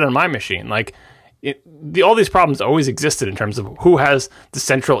it's not red on my machine. Like, all these problems always existed in terms of who has the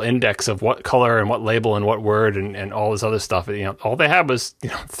central index of what color and what label and what word and all this other stuff. All they had was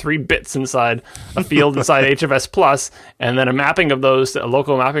 3 bits inside a field inside HFS plus, and then a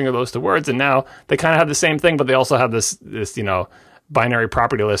local mapping of those to words. And now they kind of have the same thing, but they also have this binary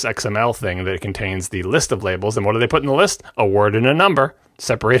property list XML thing that contains the list of labels. And what do they put in the list? A word and a number.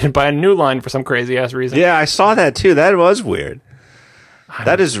 separated by a new line for some crazy ass reason. Yeah, I saw that too. That was weird.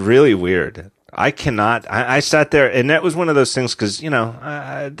 That is really weird. I cannot. I sat there, and that was one of those things because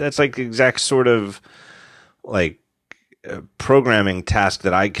that's like the exact sort of like programming task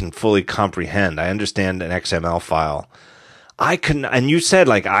that I can fully comprehend. I understand an XML file. I couldn't, and you said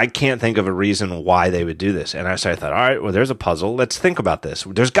like I can't think of a reason why they would do this, and I thought, all right, well, there's a puzzle. Let's think about this.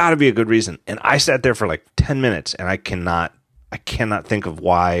 There's got to be a good reason. And I sat there for like 10 minutes, and I cannot think of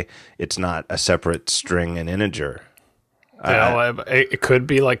why it's not a separate string and integer. It could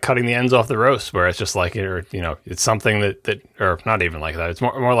be like cutting the ends off the roast, where it's just like, or it's something that, or not even like that. It's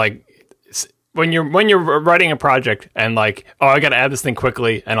more like when you're writing a project and like, oh, I got to add this thing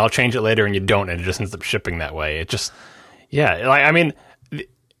quickly, and I'll change it later, and you don't, and it just ends up shipping that way. It just. Yeah, like I mean,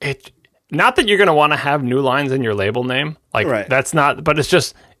 not that you're going to want to have new lines in your label name, like right. That's not. But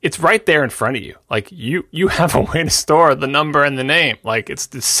it's right there in front of you. Like you have a way to store the number and the name. Like it's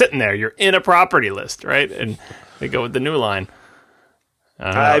sitting there. You're in a property list, right? And they go with the new line.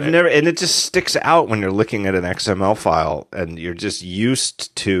 I've never, and it just sticks out when you're looking at an XML file and you're just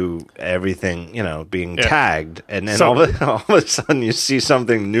used to everything, being tagged, and then all of a sudden you see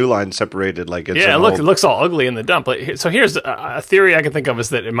something new line separated like it's it looks all ugly in the dump. So here's a theory I can think of is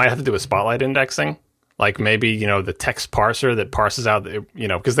that it might have to do with spotlight indexing. Like maybe, the text parser that parses out,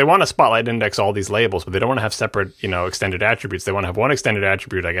 because they want to spotlight index all these labels, but they don't want to have separate, extended attributes. They want to have one extended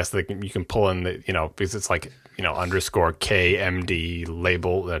attribute, I guess, that you can pull in, because it's like, underscore KMD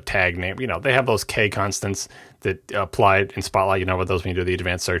label, tag name. They have those K constants that apply in Spotlight. You know what those when you do the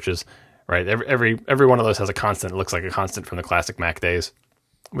advanced searches, right? Every one of those has a constant. It looks like a constant from the classic Mac days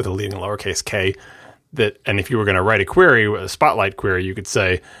with a leading lowercase k. And if you were going to write a query, a Spotlight query, you could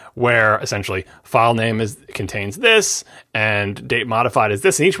say where essentially file name contains this and date modified is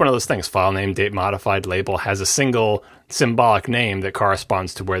this. And each one of those things, file name, date modified, label, has a single symbolic name that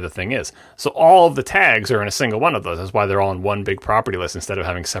corresponds to where the thing is. So all of the tags are in a single one of those. That's why they're all in one big property list instead of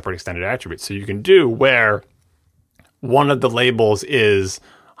having separate extended attributes. So you can do where one of the labels is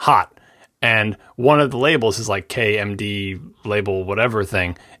hot and one of the labels is like KMD label whatever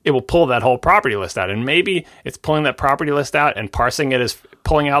thing, it will pull that whole property list out. And maybe it's pulling that property list out and parsing it as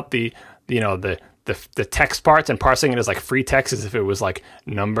pulling out the text parts and parsing it as like free text as if it was like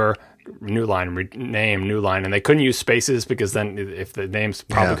number, new line, name, new line. And they couldn't use spaces because then if the names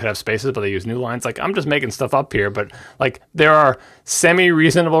probably could have spaces, but they use new lines. Like I'm just making stuff up here, but like there are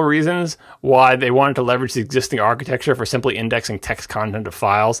semi-reasonable reasons why they wanted to leverage the existing architecture for simply indexing text content of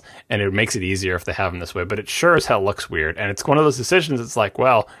files. And it makes it easier if they have them this way, but it sure as hell looks weird. And it's one of those decisions. It's like,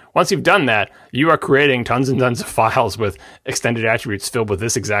 well, once you've done that, you are creating tons and tons of files with extended attributes filled with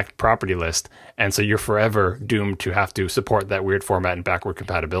this exact property list. And so you're forever doomed to have to support that weird format and backward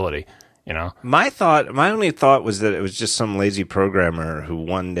compatibility. My only thought was that it was just some lazy programmer who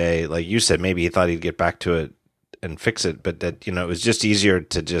one day, like you said, maybe he thought he'd get back to it and fix it, but that, it was just easier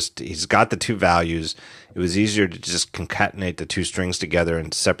to he's got the two values. It was easier to just concatenate the two strings together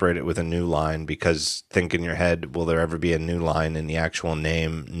and separate it with a new line, because think in your head, will there ever be a new line in the actual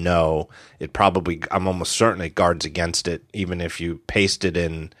name? No, I'm almost certain it guards against it, even if you pasted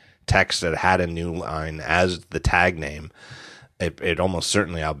in text that had a new line as the tag name. It almost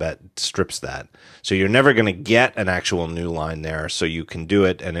certainly, I'll bet, strips that. So you're never going to get an actual new line there, so you can do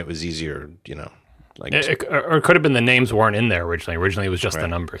it, and it was easier, Like or it could have been the names weren't in there originally. Originally, it was just the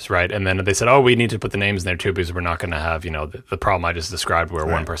numbers, right? And then they said, oh, we need to put the names in there, too, because we're not going to have, the problem I just described where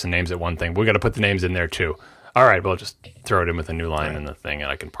one person names it one thing. We got to put the names in there, too. All right, well, just throw it in with a new line in the thing, and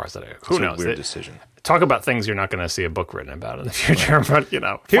I can parse that out. Who knows? Weird decision. Talk about things you're not going to see a book written about in the future, but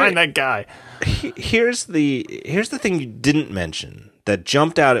find that guy. Here's the thing you didn't mention that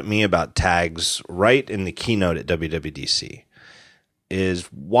jumped out at me about tags right in the keynote at WWDC is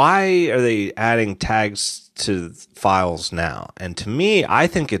why are they adding tags to files now? And to me, I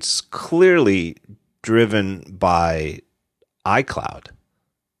think it's clearly driven by iCloud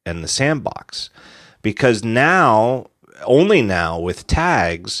and the sandbox, because only now with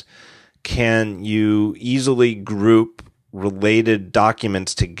tags can you easily group related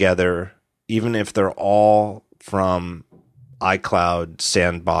documents together, even if they're all from iCloud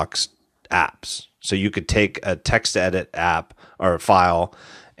sandbox apps. So you could take a text edit app or a file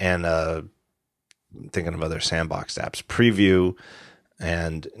and thinking of other sandbox apps, preview,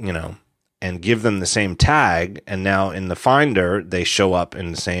 and give them the same tag, and now in the Finder they show up in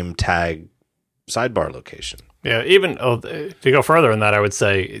the same tag sidebar location. Yeah, even to go further in that, I would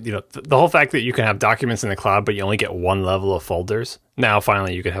say, the whole fact that you can have documents in the cloud, but you only get one level of folders. Now,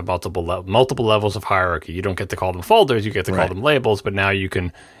 finally, you can have multiple levels of hierarchy. You don't get to call them folders, you get to call them labels, but now you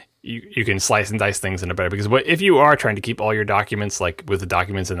can you can slice and dice things in a better, because if you are trying to keep all your documents like with the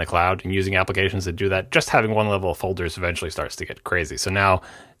documents in the cloud and using applications that do that, just having one level of folders eventually starts to get crazy. So now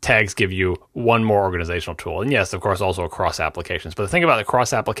tags give you one more organizational tool. And yes, of course, also across applications. But the thing about the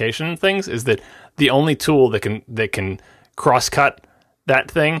cross application things is that the only tool that can cross cut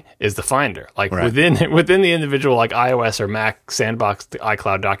that thing is the Finder. Like within the individual like iOS or Mac sandbox, the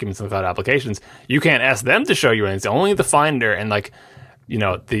iCloud documents and cloud applications, you can't ask them to show you anything. It's only the Finder and like, you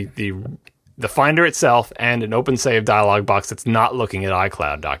know, the Finder itself and an open save dialog box that's not looking at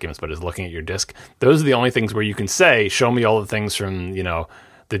iCloud documents but is looking at your disk. Those are the only things where you can say, show me all the things from, you know,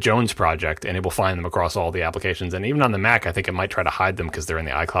 the Jones project, and it will find them across all the applications. And even on the Mac, I think it might try to hide them because they're in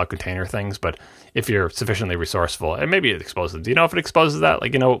the iCloud container things. But if you're sufficiently resourceful, and maybe it exposes them. Do you know if it exposes that?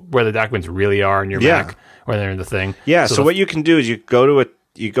 Like, you know, where the documents really are in your Mac, where they're in the thing? Yeah. So what you can do is you go in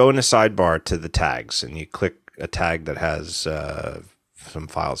a sidebar to the tags, and you click a tag that has some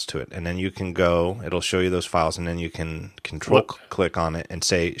files to it, and then you can go. It'll show you those files, and then you can click on it and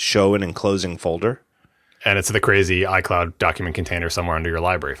say show an enclosing folder. And it's the crazy iCloud document container somewhere under your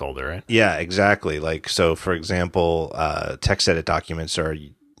library folder, right? Yeah, exactly. Like, so for example, text edit documents are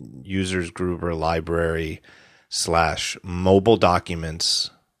users Gruber library / mobile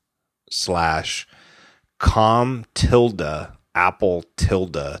documents / com tilde apple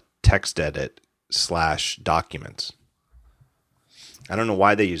tilde text edit / documents. I don't know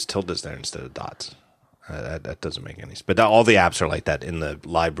why they use tildes there instead of dots. That doesn't make any sense. But all the apps are like that in the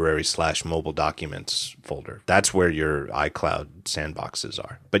library / mobile documents folder. That's where your iCloud sandboxes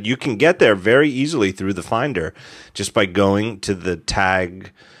are. But you can get there very easily through the Finder just by going to the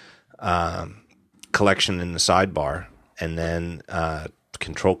tag collection in the sidebar and then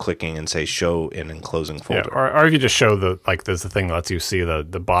control clicking and say show in enclosing folder. Yeah, or if you just show there's the thing that lets you see the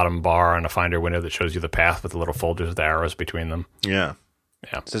bottom bar on a Finder window that shows you the path with the little folders with the arrows between them. Yeah.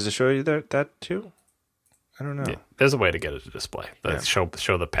 Does it show you that too? I don't know. Yeah, there's a way to get it to display. Show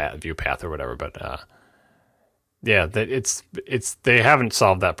the view path or whatever, but they haven't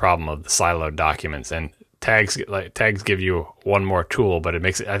solved that problem of the siloed documents, and tags give you one more tool, but it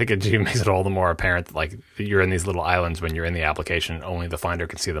makes it all the more apparent that like you're in these little islands when you're in the application. Only the Finder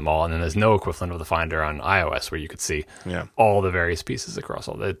can see them all, and then there's no equivalent of the Finder on iOS where you could see all the various pieces across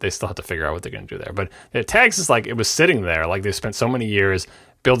all. They still have to figure out what they're going to do there, but tags is like it was sitting there, like they spent so many years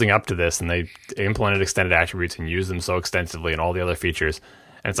building up to this, and they implemented extended attributes and used them so extensively and all the other features.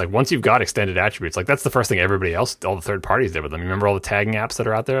 And it's like, once you've got extended attributes, like that's the first thing everybody else, all the third parties did with them. You remember all the tagging apps that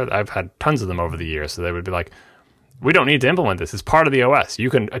are out there? I've had tons of them over the years. So they would be like, we don't need to implement this. It's part of the OS. You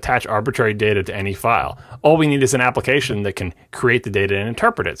can attach arbitrary data to any file. All we need is an application that can create the data and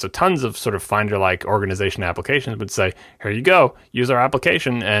interpret it. So tons of sort of Finder-like organization applications would say, here you go, use our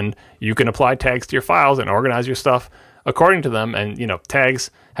application, and you can apply tags to your files and organize your stuff according to them. And, you know, tags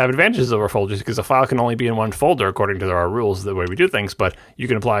have advantages over folders because a file can only be in one folder according to our rules, the way we do things, but you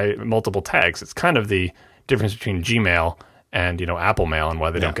can apply multiple tags. It's kind of the difference between Gmail and, you know, Apple Mail and why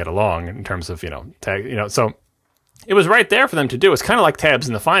they don't get along in terms of, you know, tag, you know, so it was right there for them to do. It's kind of like tabs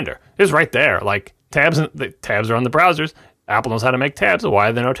in the Finder. It was right there. Like tabs are on the browsers. Apple knows how to make tabs. So why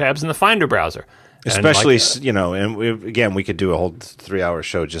are there no tabs in the Finder browser? Especially, you know, and we could do a whole 3-hour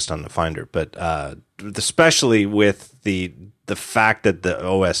show just on the Finder, but especially with the fact that the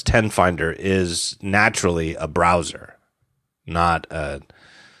OS X Finder is naturally a browser, not a,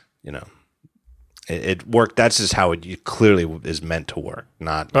 you know, it worked. That's just how it clearly is meant to work,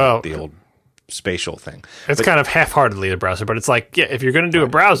 not the old spatial thing. It's kind of half-heartedly a browser, but it's like, yeah, if you're going to do a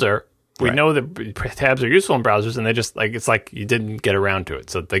browser, we know that tabs are useful in browsers, and they just like, it's like you didn't get around to it.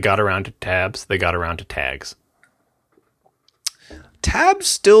 So they got around to tabs, they got around to tags. Tabs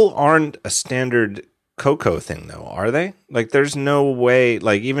still aren't a standard Cocoa thing, though, are they? Like, there's no way,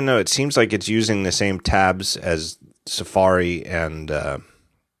 like, even though it seems like it's using the same tabs as Safari and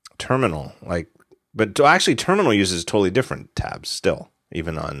Terminal, like, but actually Terminal uses totally different tabs still,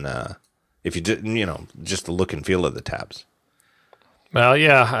 even on, if you did, you know, just the look and feel of the tabs. Well,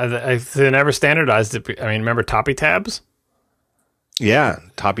 yeah, they never standardized it. I mean, remember Toppy tabs? Yeah,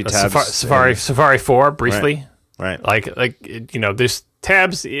 Toppy tabs. Safari 4, briefly. Right. Like you know, there's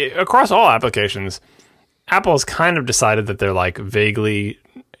tabs across all applications. Apple's kind of decided that they're like vaguely,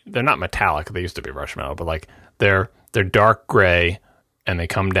 they're not metallic. They used to be brushed metal, but like they're dark gray, and they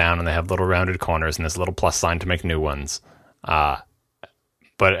come down and they have little rounded corners and there's a little plus sign to make new ones.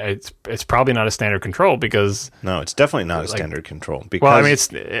 But it's probably not a standard control because... No, it's definitely not a standard control. Because, well, I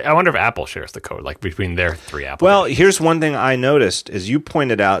mean, I wonder if Apple shares the code, like between their three applications. Well, here's one thing I noticed, is you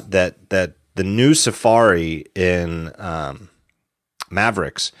pointed out that the new Safari in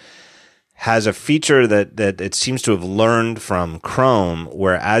Mavericks has a feature that it seems to have learned from Chrome,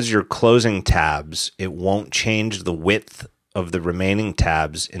 where as you're closing tabs, it won't change the width of the remaining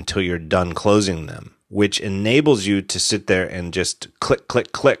tabs until you're done closing them, which enables you to sit there and just click,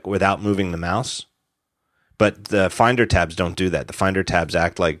 click, click without moving the mouse. But the Finder tabs don't do that. The Finder tabs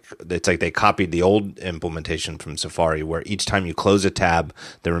act like it's like they copied the old implementation from Safari, where each time you close a tab,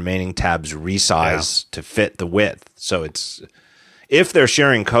 the remaining tabs resize to fit the width. So it's if they're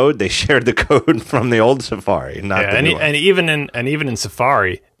sharing code, they shared the code from the old Safari, not the new one. And even in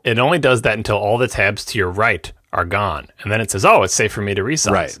Safari, it only does that until all the tabs to your right are gone, and then it says, "Oh, it's safe for me to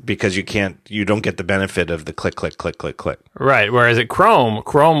resize." Right, because you don't get the benefit of the click, click, click, click, click. Right. Whereas at Chrome,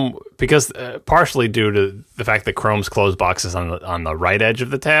 because partially due to the fact that Chrome's close box is on the right edge of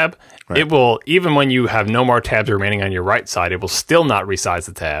the tab, it will, even when you have no more tabs remaining on your right side, it will still not resize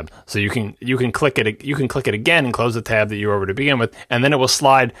the tab. So you can click it again and close the tab that you were over to begin with, and then it will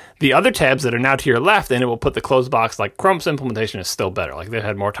slide the other tabs that are now to your left, and it will put the close box. Like Chrome's implementation is still better. Like they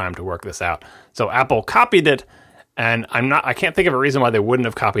had more time to work this out. So Apple copied it. And I can't think of a reason why they wouldn't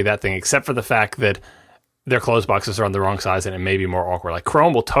have copied that thing, except for the fact that their close boxes are on the wrong size and it may be more awkward. Like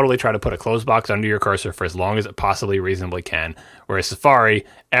Chrome will totally try to put a close box under your cursor for as long as it possibly reasonably can. Whereas Safari,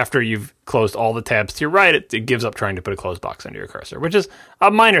 after you've closed all the tabs to your right, it gives up trying to put a close box under your cursor, which is a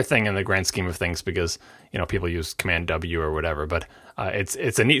minor thing in the grand scheme of things because, people use Command W or whatever. But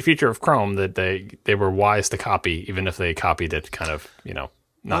it's a neat feature of Chrome that they were wise to copy, even if they copied it kind of,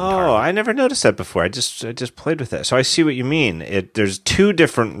 not entirely. I never noticed that before. I just played with that. So I see what you mean. There's two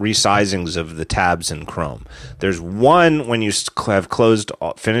different resizings of the tabs in Chrome. There's one when you have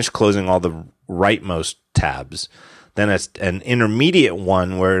finished closing all the rightmost tabs. Then it's an intermediate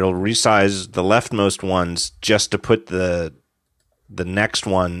one where it'll resize the leftmost ones just to put the next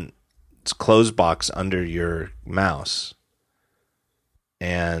one's close box under your mouse.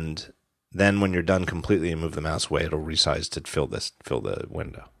 And then when you're done completely and move the mouse away, it'll resize to fill the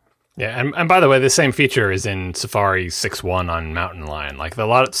window. Yeah, and by the way, the same feature is in Safari 6.1 on Mountain Lion. Like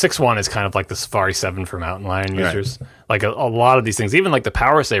 6.1 is kind of like the Safari 7 for Mountain Lion users. Right. Like a lot of these things, even like the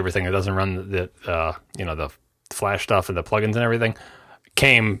Power Saver thing that doesn't run the Flash stuff and the plugins and everything,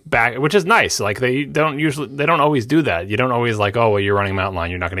 came back, which is nice. Like they don't always do that. You don't always like, oh, well, you're running Mountain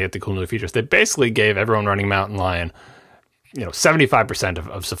Lion, you're not going to get the cool new features. They basically gave everyone running Mountain Lion 75%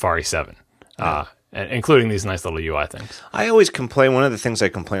 of Safari 7, including these nice little UI things. I always complain. One of the things I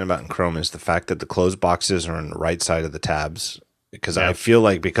complain about in Chrome is the fact that the close boxes are on the right side of the tabs. Because I feel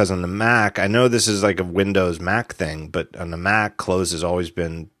like because on the Mac, I know this is like a Windows Mac thing, but on the Mac, close has always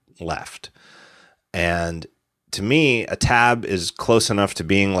been left. And to me, a tab is close enough to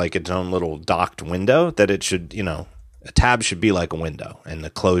being like its own little docked window that it should, a tab should be like a window and the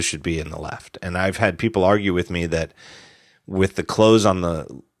close should be in the left. And I've had people argue with me that with the close on the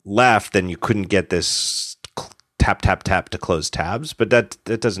left, then you couldn't get this tap, tap, tap to close tabs. But that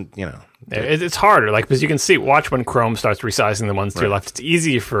doesn't, It's harder, because you can watch when Chrome starts resizing the ones to your left. It's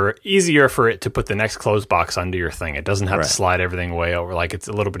easier for it to put the next close box under your thing. It doesn't have to slide everything way over. Like it's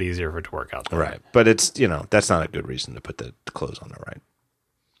a little bit easier for it to work out. Right. But it's, that's not a good reason to put the close on the right.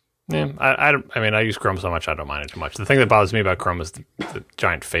 Yeah, I use Chrome so much I don't mind it too much. The thing that bothers me about Chrome is the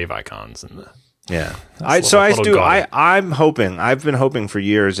giant fave icons and the... Yeah. I'm hoping, I've been hoping for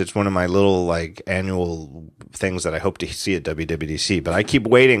years, it's one of my little annual things that I hope to see at WWDC, but I keep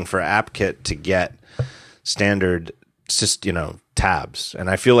waiting for AppKit to get standard, tabs. And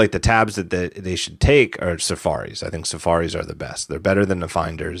I feel like the tabs that they should take are Safaris. I think Safaris are the best. They're better than the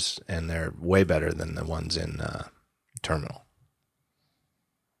Finders, and they're way better than the ones in Terminal.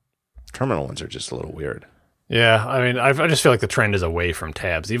 Terminal ones are just a little weird. Yeah, I just feel like the trend is away from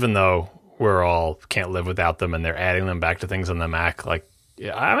tabs, even though we're all can't live without them, and they're adding them back to things on the Mac. I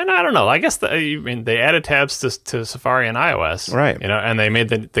don't know. I guess they added tabs to Safari and iOS, right? And they made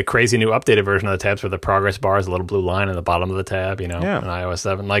the crazy new updated version of the tabs where the progress bar is a little blue line in the bottom of the tab. In iOS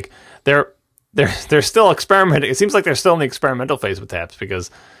 7, they're still experimenting. It seems like they're still in the experimental phase with tabs because,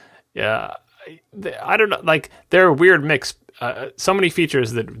 I don't know. They're a weird mix. So many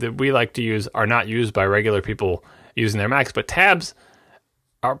features that we like to use are not used by regular people using their Macs, but tabs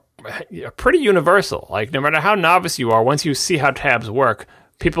are pretty universal. No matter how novice you are, once you see how tabs work,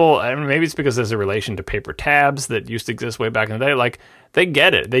 people, maybe it's because there's a relation to paper tabs that used to exist way back in the day. They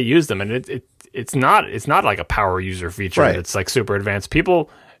get it, they use them, and it's not like a power user feature that's super advanced. People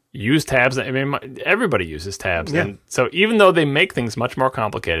use tabs. Everybody uses tabs, and so even though they make things much more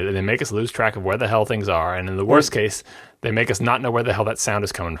complicated and they make us lose track of where the hell things are, and in the worst case, they make us not know where the hell that sound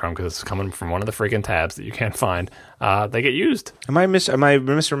is coming from because it's coming from one of the freaking tabs that you can't find. They get used. Am I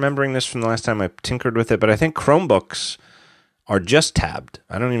misremembering this from the last time I tinkered with it? But I think Chromebooks are just tabbed.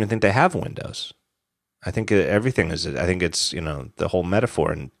 I don't even think they have windows. I think everything is. I think it's the whole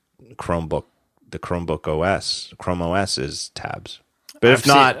metaphor in Chromebook, the Chromebook OS, Chrome OS is tabs. But if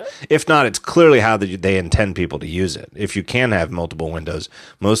not, it's clearly how they intend people to use it. If you can have multiple windows,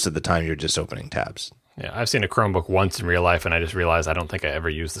 most of the time you're just opening tabs. Yeah, I've seen a Chromebook once in real life, and I just realized I don't think I ever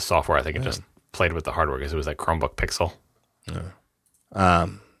used the software. I think it just played with the hardware because it was that Chromebook Pixel. Yeah.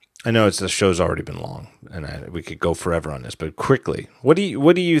 I know the show's already been long, and we could go forever on this, but quickly, what do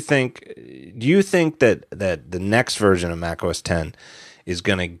you think? Do you think that the next version of Mac OS X is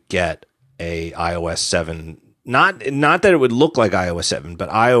going to get a iOS 7? Not that it would look like iOS 7, but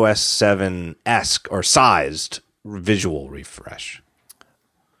iOS 7-esque or sized visual refresh.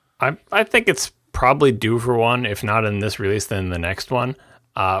 I think it's probably due for one, if not in this release, then the next one.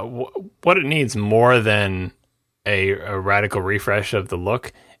 What it needs more than a radical refresh of the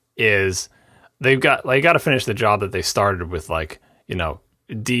look is they got to finish the job that they started with, de-iOS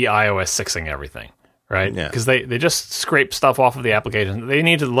 6ing everything, right? Yeah. Because they just scrape stuff off of the applications. They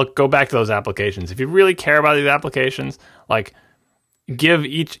need to go back to those applications. If you really care about these applications, give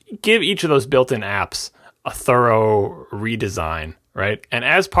each of those built-in apps a thorough redesign, right? And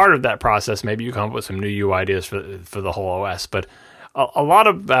as part of that process, maybe you come up with some new UI ideas for the whole OS. But a lot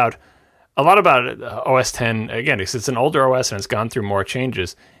about OS X, again, because it's an older OS and it's gone through more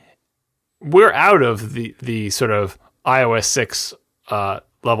changes. We're out of the sort of iOS 6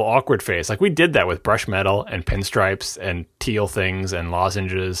 level awkward phase. We did that with brush metal and pinstripes and teal things and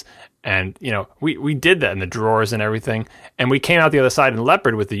lozenges. And, we did that in the drawers and everything. And we came out the other side in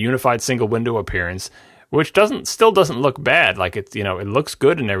Leopard with the unified single window appearance, which still doesn't look bad. It looks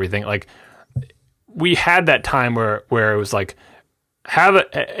good and everything. We had that time where it was have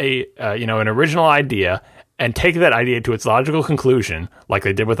an original idea and take that idea to its logical conclusion, like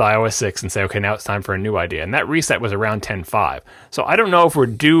they did with iOS 6, and say, okay, now it's time for a new idea. And that reset was around 10.5. So I don't know if we're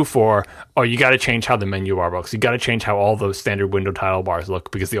due for, you got to change how the menu bar looks. You got to change how all those standard window title bars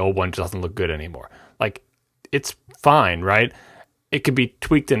look because the old one just doesn't look good anymore. It's fine, right? It could be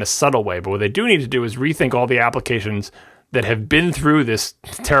tweaked in a subtle way, but what they do need to do is rethink all the applications that have been through this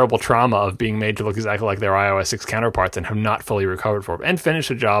terrible trauma of being made to look exactly like their iOS 6 counterparts and have not fully recovered from it, and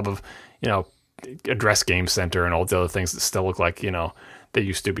finish a job of, address Game Center and all the other things that still look like, they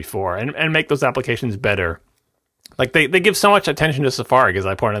used to before, and make those applications better. They give so much attention to Safari, because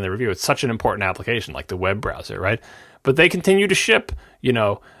I pointed out in the review, it's such an important application, like the web browser, right? But they continue to ship,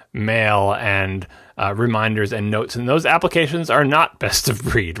 mail and reminders and notes, and those applications are not best of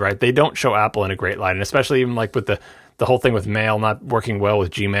breed, right? They don't show Apple in a great light, and especially even with the whole thing with mail not working well with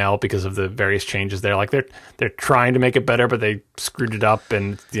Gmail because of the various changes there. They're trying to make it better, but they screwed it up.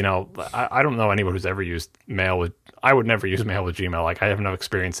 And, I don't know anyone who's ever used mail with, I would never use mail with Gmail. I have no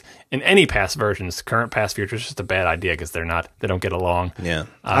experience in any past versions. Current, past, future is just a bad idea because they don't get along. Yeah.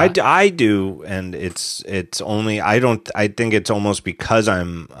 I do. And it's only, I think it's almost because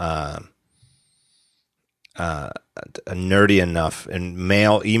I'm, nerdy enough and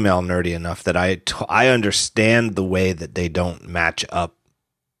email nerdy enough that I understand the way that they don't match up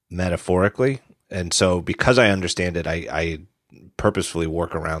metaphorically, and so because I understand it, I purposefully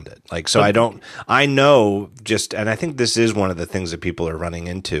work around it. I know and I think this is one of the things that people are running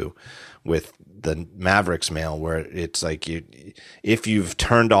into with the Mavericks mail, where it's if you've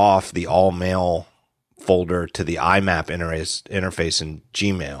turned off the all mail folder to the IMAP interface in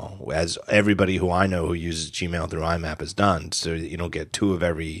Gmail, as everybody who I know who uses Gmail through IMAP has done, so you don't get 2 of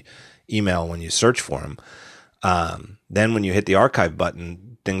every email when you search for them. Then when you hit the archive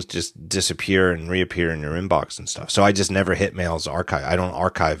button, things just disappear and reappear in your inbox and stuff. So I just never hit mail's archive. I don't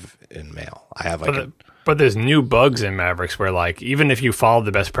archive in mail. I have But there's new bugs in Mavericks where, even if you follow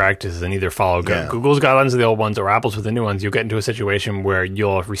the best practices and either follow Google's guidelines of the old ones or Apple's with the new ones, you'll get into a situation where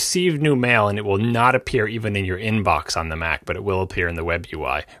you'll receive new mail and it will not appear even in your inbox on the Mac, but it will appear in the web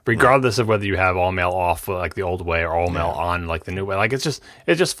UI, regardless of whether you have all mail off like the old way or all mail on like the new way. It's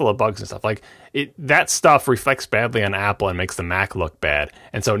just full of bugs and stuff. That stuff reflects badly on Apple and makes the Mac look bad,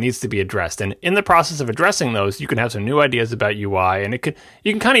 and so it needs to be addressed. And in the process of addressing those, you can have some new ideas about UI, and you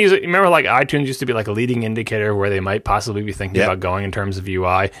can kind of use it. Remember, iTunes used to be a leading indicator where they might possibly be thinking about going in terms of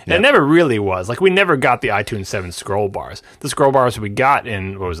UI, and it never really was. We never got the iTunes 7 scroll bars. The scroll bars we got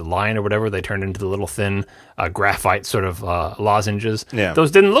in, what was it, Lion or whatever, they turned into the little thin graphite sort of lozenges. Yeah.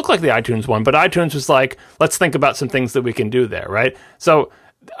 Those didn't look like the iTunes one, but iTunes was let's think about some things that we can do there, right? So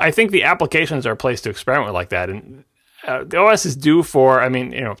I think the applications are a place to experiment with like that. And the OS is due for,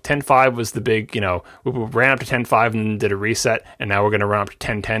 10.5 was the big, we ran up to 10.5 and did a reset, and now we're going to run up to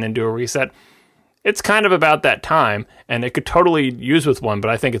 10.10 and do a reset. It's kind of about that time, and it could totally use with one, but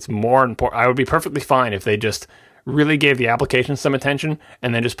I think it's more important. I would be perfectly fine if they just really gave the application some attention,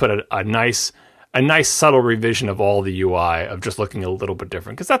 and then just put a nice subtle revision of all the UI of just looking a little bit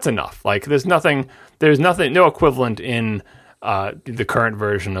different, because that's enough. Like there's no equivalent in the current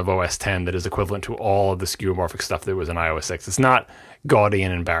version of OS X that is equivalent to all of the skeuomorphic stuff that was in iOS 6. It's not gaudy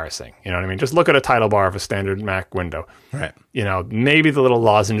and embarrassing. You know what I mean? Just look at a title bar of a standard Mac window. Right. You know, maybe the little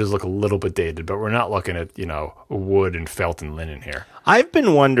lozenges look a little bit dated, but we're not looking at, you know, wood and felt and linen here. I've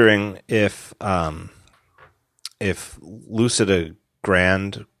been wondering if Lucida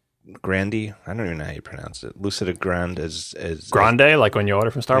Grande, I don't even know how you pronounce it. Lucida Grande is Grande, like when you order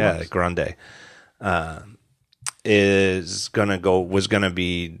from Starbucks? Yeah, Grande. Was gonna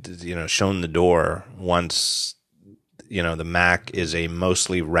be, you know, shown the door once, you know, the Mac is a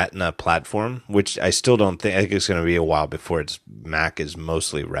mostly Retina platform, which I still don't think. I think it's going to be a while before Mac is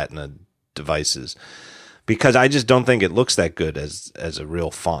mostly Retina devices, because I just don't think it looks that good as a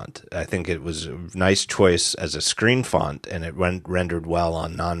real font. I think it was a nice choice as a screen font, and it rendered well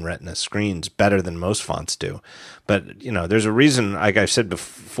on non-Retina screens, better than most fonts do. But, you know, there's a reason, like I've said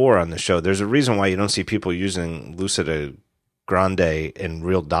before on the show, there's a reason why you don't see people using Lucida Grande in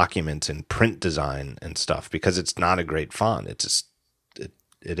real documents in print design and stuff, because it's not a great font. It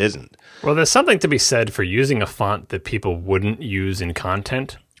isn't. Well, there's something to be said for using a font that people wouldn't use in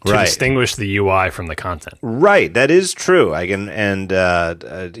content to distinguish the UI from the content. Right. That is true. You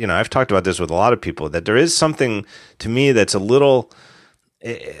know, I've talked about this with a lot of people, that there is something to me that's a little,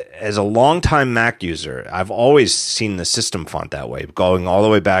 as a longtime Mac user, I've always seen the system font that way, going all the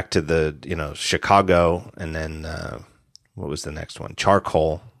way back to the, you know, Chicago, and then, what was the next one?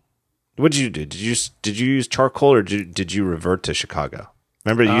 Charcoal. What did you do? Did you use charcoal, or did you revert to Chicago?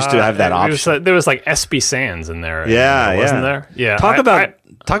 Remember, you used to have that option. There was like SB Sans in there. Yeah, wasn't there? Yeah. Talk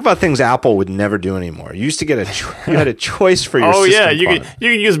about things Apple would never do anymore. You used to get you had a choice for your system font. You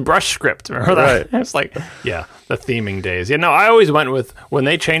could use brush script. Remember that? Right. It's like, yeah, the theming days. Yeah, no, I always went with, when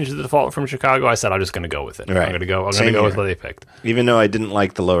they changed the default from Chicago, I said I'm just going to go with it. Right. I'm going to go with what they picked. Even though I didn't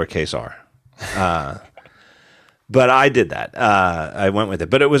like the lowercase r. But I did that. I went with it.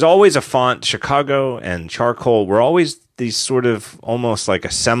 But it was always a font. Chicago and Charcoal were always these sort of almost like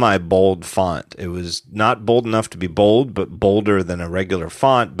a semi-bold font. It was not bold enough to be bold, but bolder than a regular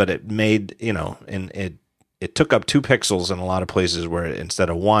font. But it made, you know, and it took up 2 pixels in a lot of places where instead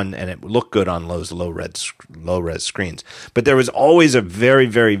of 1, and it looked good on those low-res screens. But there was always a very,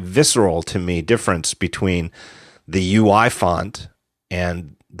 very visceral, to me, difference between the UI font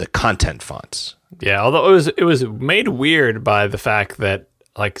and the content fonts. Yeah, although it was made weird by the fact that,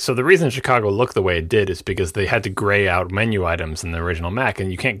 like, so the reason Chicago looked the way it did is because they had to gray out menu items in the original Mac,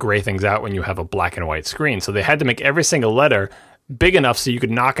 and you can't gray things out when you have a black and white screen. So they had to make every single letter big enough so you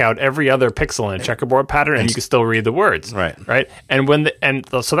could knock out every other pixel in a checkerboard pattern, and you could still read the words. Right. And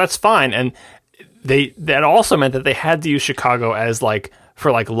so that's fine. And that also meant that they had to use Chicago as like,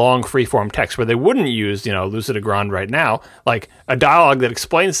 for like long freeform text, where they wouldn't use, you know, Lucida Grande right now, like a dialogue that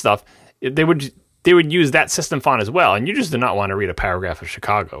explains stuff. They would use that system font as well, and you just did not want to read a paragraph of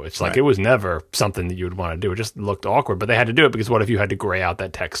Chicago. It's like, It was never something that you would want to do. It just looked awkward, but they had to do it because what if you had to gray out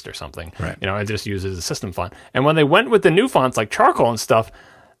that text or something? Right. You know, and just use it as a system font. And when they went with the new fonts like Charcoal and stuff,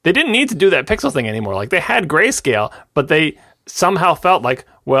 they didn't need to do that pixel thing anymore. Like, they had grayscale, but they somehow felt like,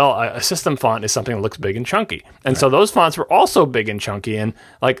 well, a system font is something that looks big and chunky. And so those fonts were also big and chunky, and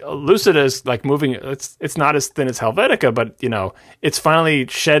like Lucida is like moving, it's not as thin as Helvetica, but you know, it's finally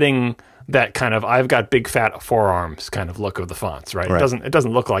shedding that kind of I've got big fat forearms kind of look of the fonts, right? It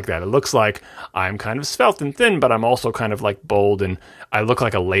doesn't look like that. It looks like I'm kind of svelte and thin, but I'm also kind of like bold, and I look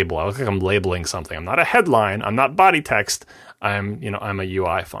like a label. I look like I'm labeling something. I'm not a headline. I'm not body text. I'm a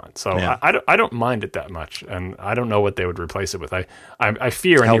UI font. So I don't mind it that much, and I don't know what they would replace it with. I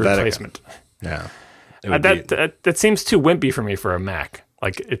fear any replacement. Yeah. That seems too wimpy for me for a Mac.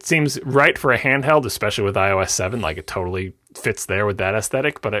 Like, it seems right for a handheld, especially with iOS 7. Like, it totally fits there with that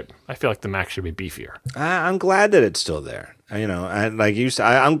aesthetic, but I feel like the Mac should be beefier. I'm glad that it's still there. You know,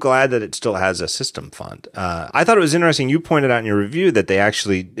 I'm glad that it still has a system font. I thought it was interesting. You pointed out in your review that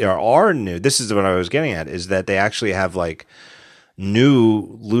there are new. This is what I was getting at, is that they actually have like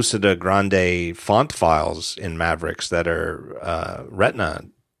new Lucida Grande font files in Mavericks that are Retina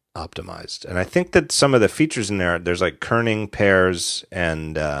optimized. And I think that some of the features in there's like kerning pairs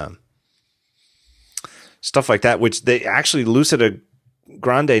and stuff like that, which they actually Lucida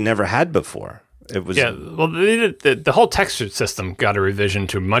Grande never had before. It was the whole texture system got a revision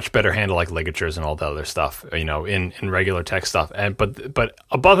to much better handle like ligatures and all the other stuff, you know, in regular text stuff. And but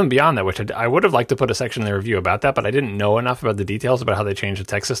above and beyond that, which I would have liked to put a section in the review about that, but I didn't know enough about the details about how they changed the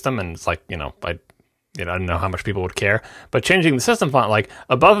text system, and it's like, you know, I don't know how much people would care. But changing the system font, like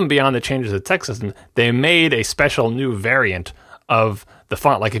above and beyond the changes to the text system, they made a special new variant of the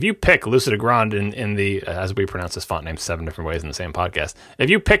font. Like if you pick Lucida Grande in the, as we pronounce this font name 7 different ways in the same podcast, if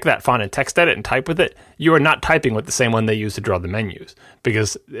you pick that font and text edit and type with it, you are not typing with the same one they use to draw the menus.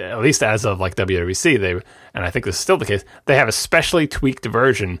 Because at least as of like WWDC, and I think this is still the case, they have a specially tweaked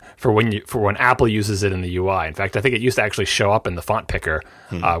version for when Apple uses it in the UI. In fact, I think it used to actually show up in the font picker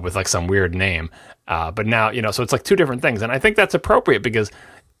with like some weird name. But now, so it's like two different things. And I think that's appropriate because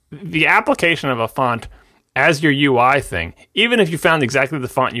the application of a font as your UI thing, even if you found exactly the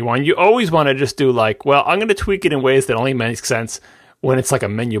font you want, you always want to just do like, well, I'm going to tweak it in ways that only make sense when it's like a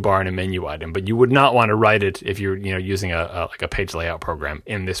menu bar and a menu item. But you would not want to write it if you're using a page layout program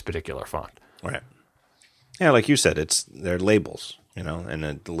in this particular font. Right. Yeah, like you said, they're labels. And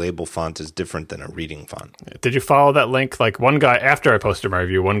a label font is different than a reading font. Did you follow that link? Like one guy, after I posted my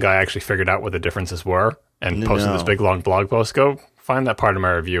review, one guy actually figured out what the differences were and posted this big long blog post. Go find that part of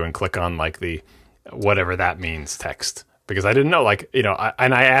my review and click on like the whatever that means text. Because I didn't know,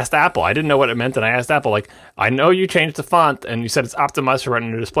 and I asked Apple. I didn't know what it meant, and I asked Apple, I know you changed the font, and you said it's optimized for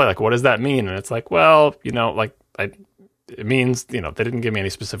Retina display. Like, what does that mean? And it's like, well, it means, they didn't give me any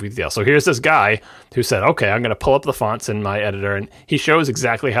specific details. So here's this guy who said, okay, I'm going to pull up the fonts in my editor, and he shows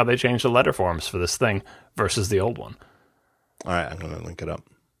exactly how they changed the letter forms for this thing versus the old one. All right, I'm going to link it up.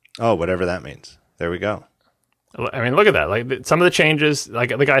 Oh, whatever that means. There we go. I mean, look at that. Like some of the changes,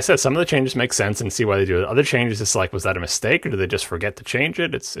 like the guy said, some of the changes make sense and see why they do it. Other changes, it's like, was that a mistake or did they just forget to change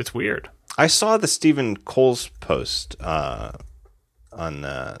it? It's weird. I saw the Stephen Cole's post on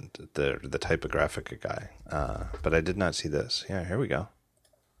the typographic guy, but I did not see this. Yeah, here we go.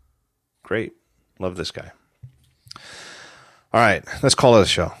 Great. Love this guy. All right, let's call it a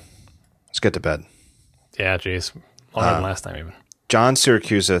show. Let's get to bed. Yeah, geez. Longer than last time even. John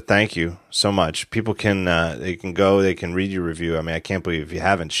Siracusa, thank you so much. People can they can read your review. I mean, I can't believe if you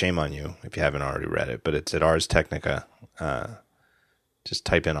haven't, shame on you if you haven't already read it. But it's at Ars Technica. Just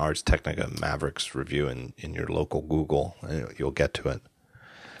type in Ars Technica Mavericks review in your local Google, and you'll get to it.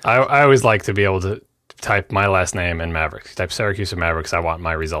 I always like to be able to type my last name and Mavericks. Type Siracusa Mavericks. I want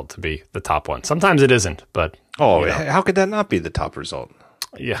my result to be the top one. Sometimes it isn't, but how could that not be the top result?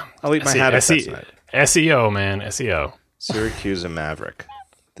 Yeah, I'll eat my hat if that's not. SEO, man, SEO. Siracusa Maverick.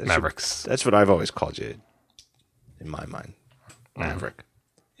 Mavericks. That's what I've always called you in my mind. Maverick.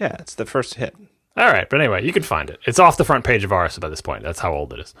 Yeah, it's the first hit. All right, but anyway, you can find it. It's off the front page of Ars by this point. That's how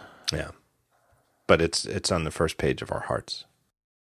old it is. Yeah. But it's on the first page of our hearts.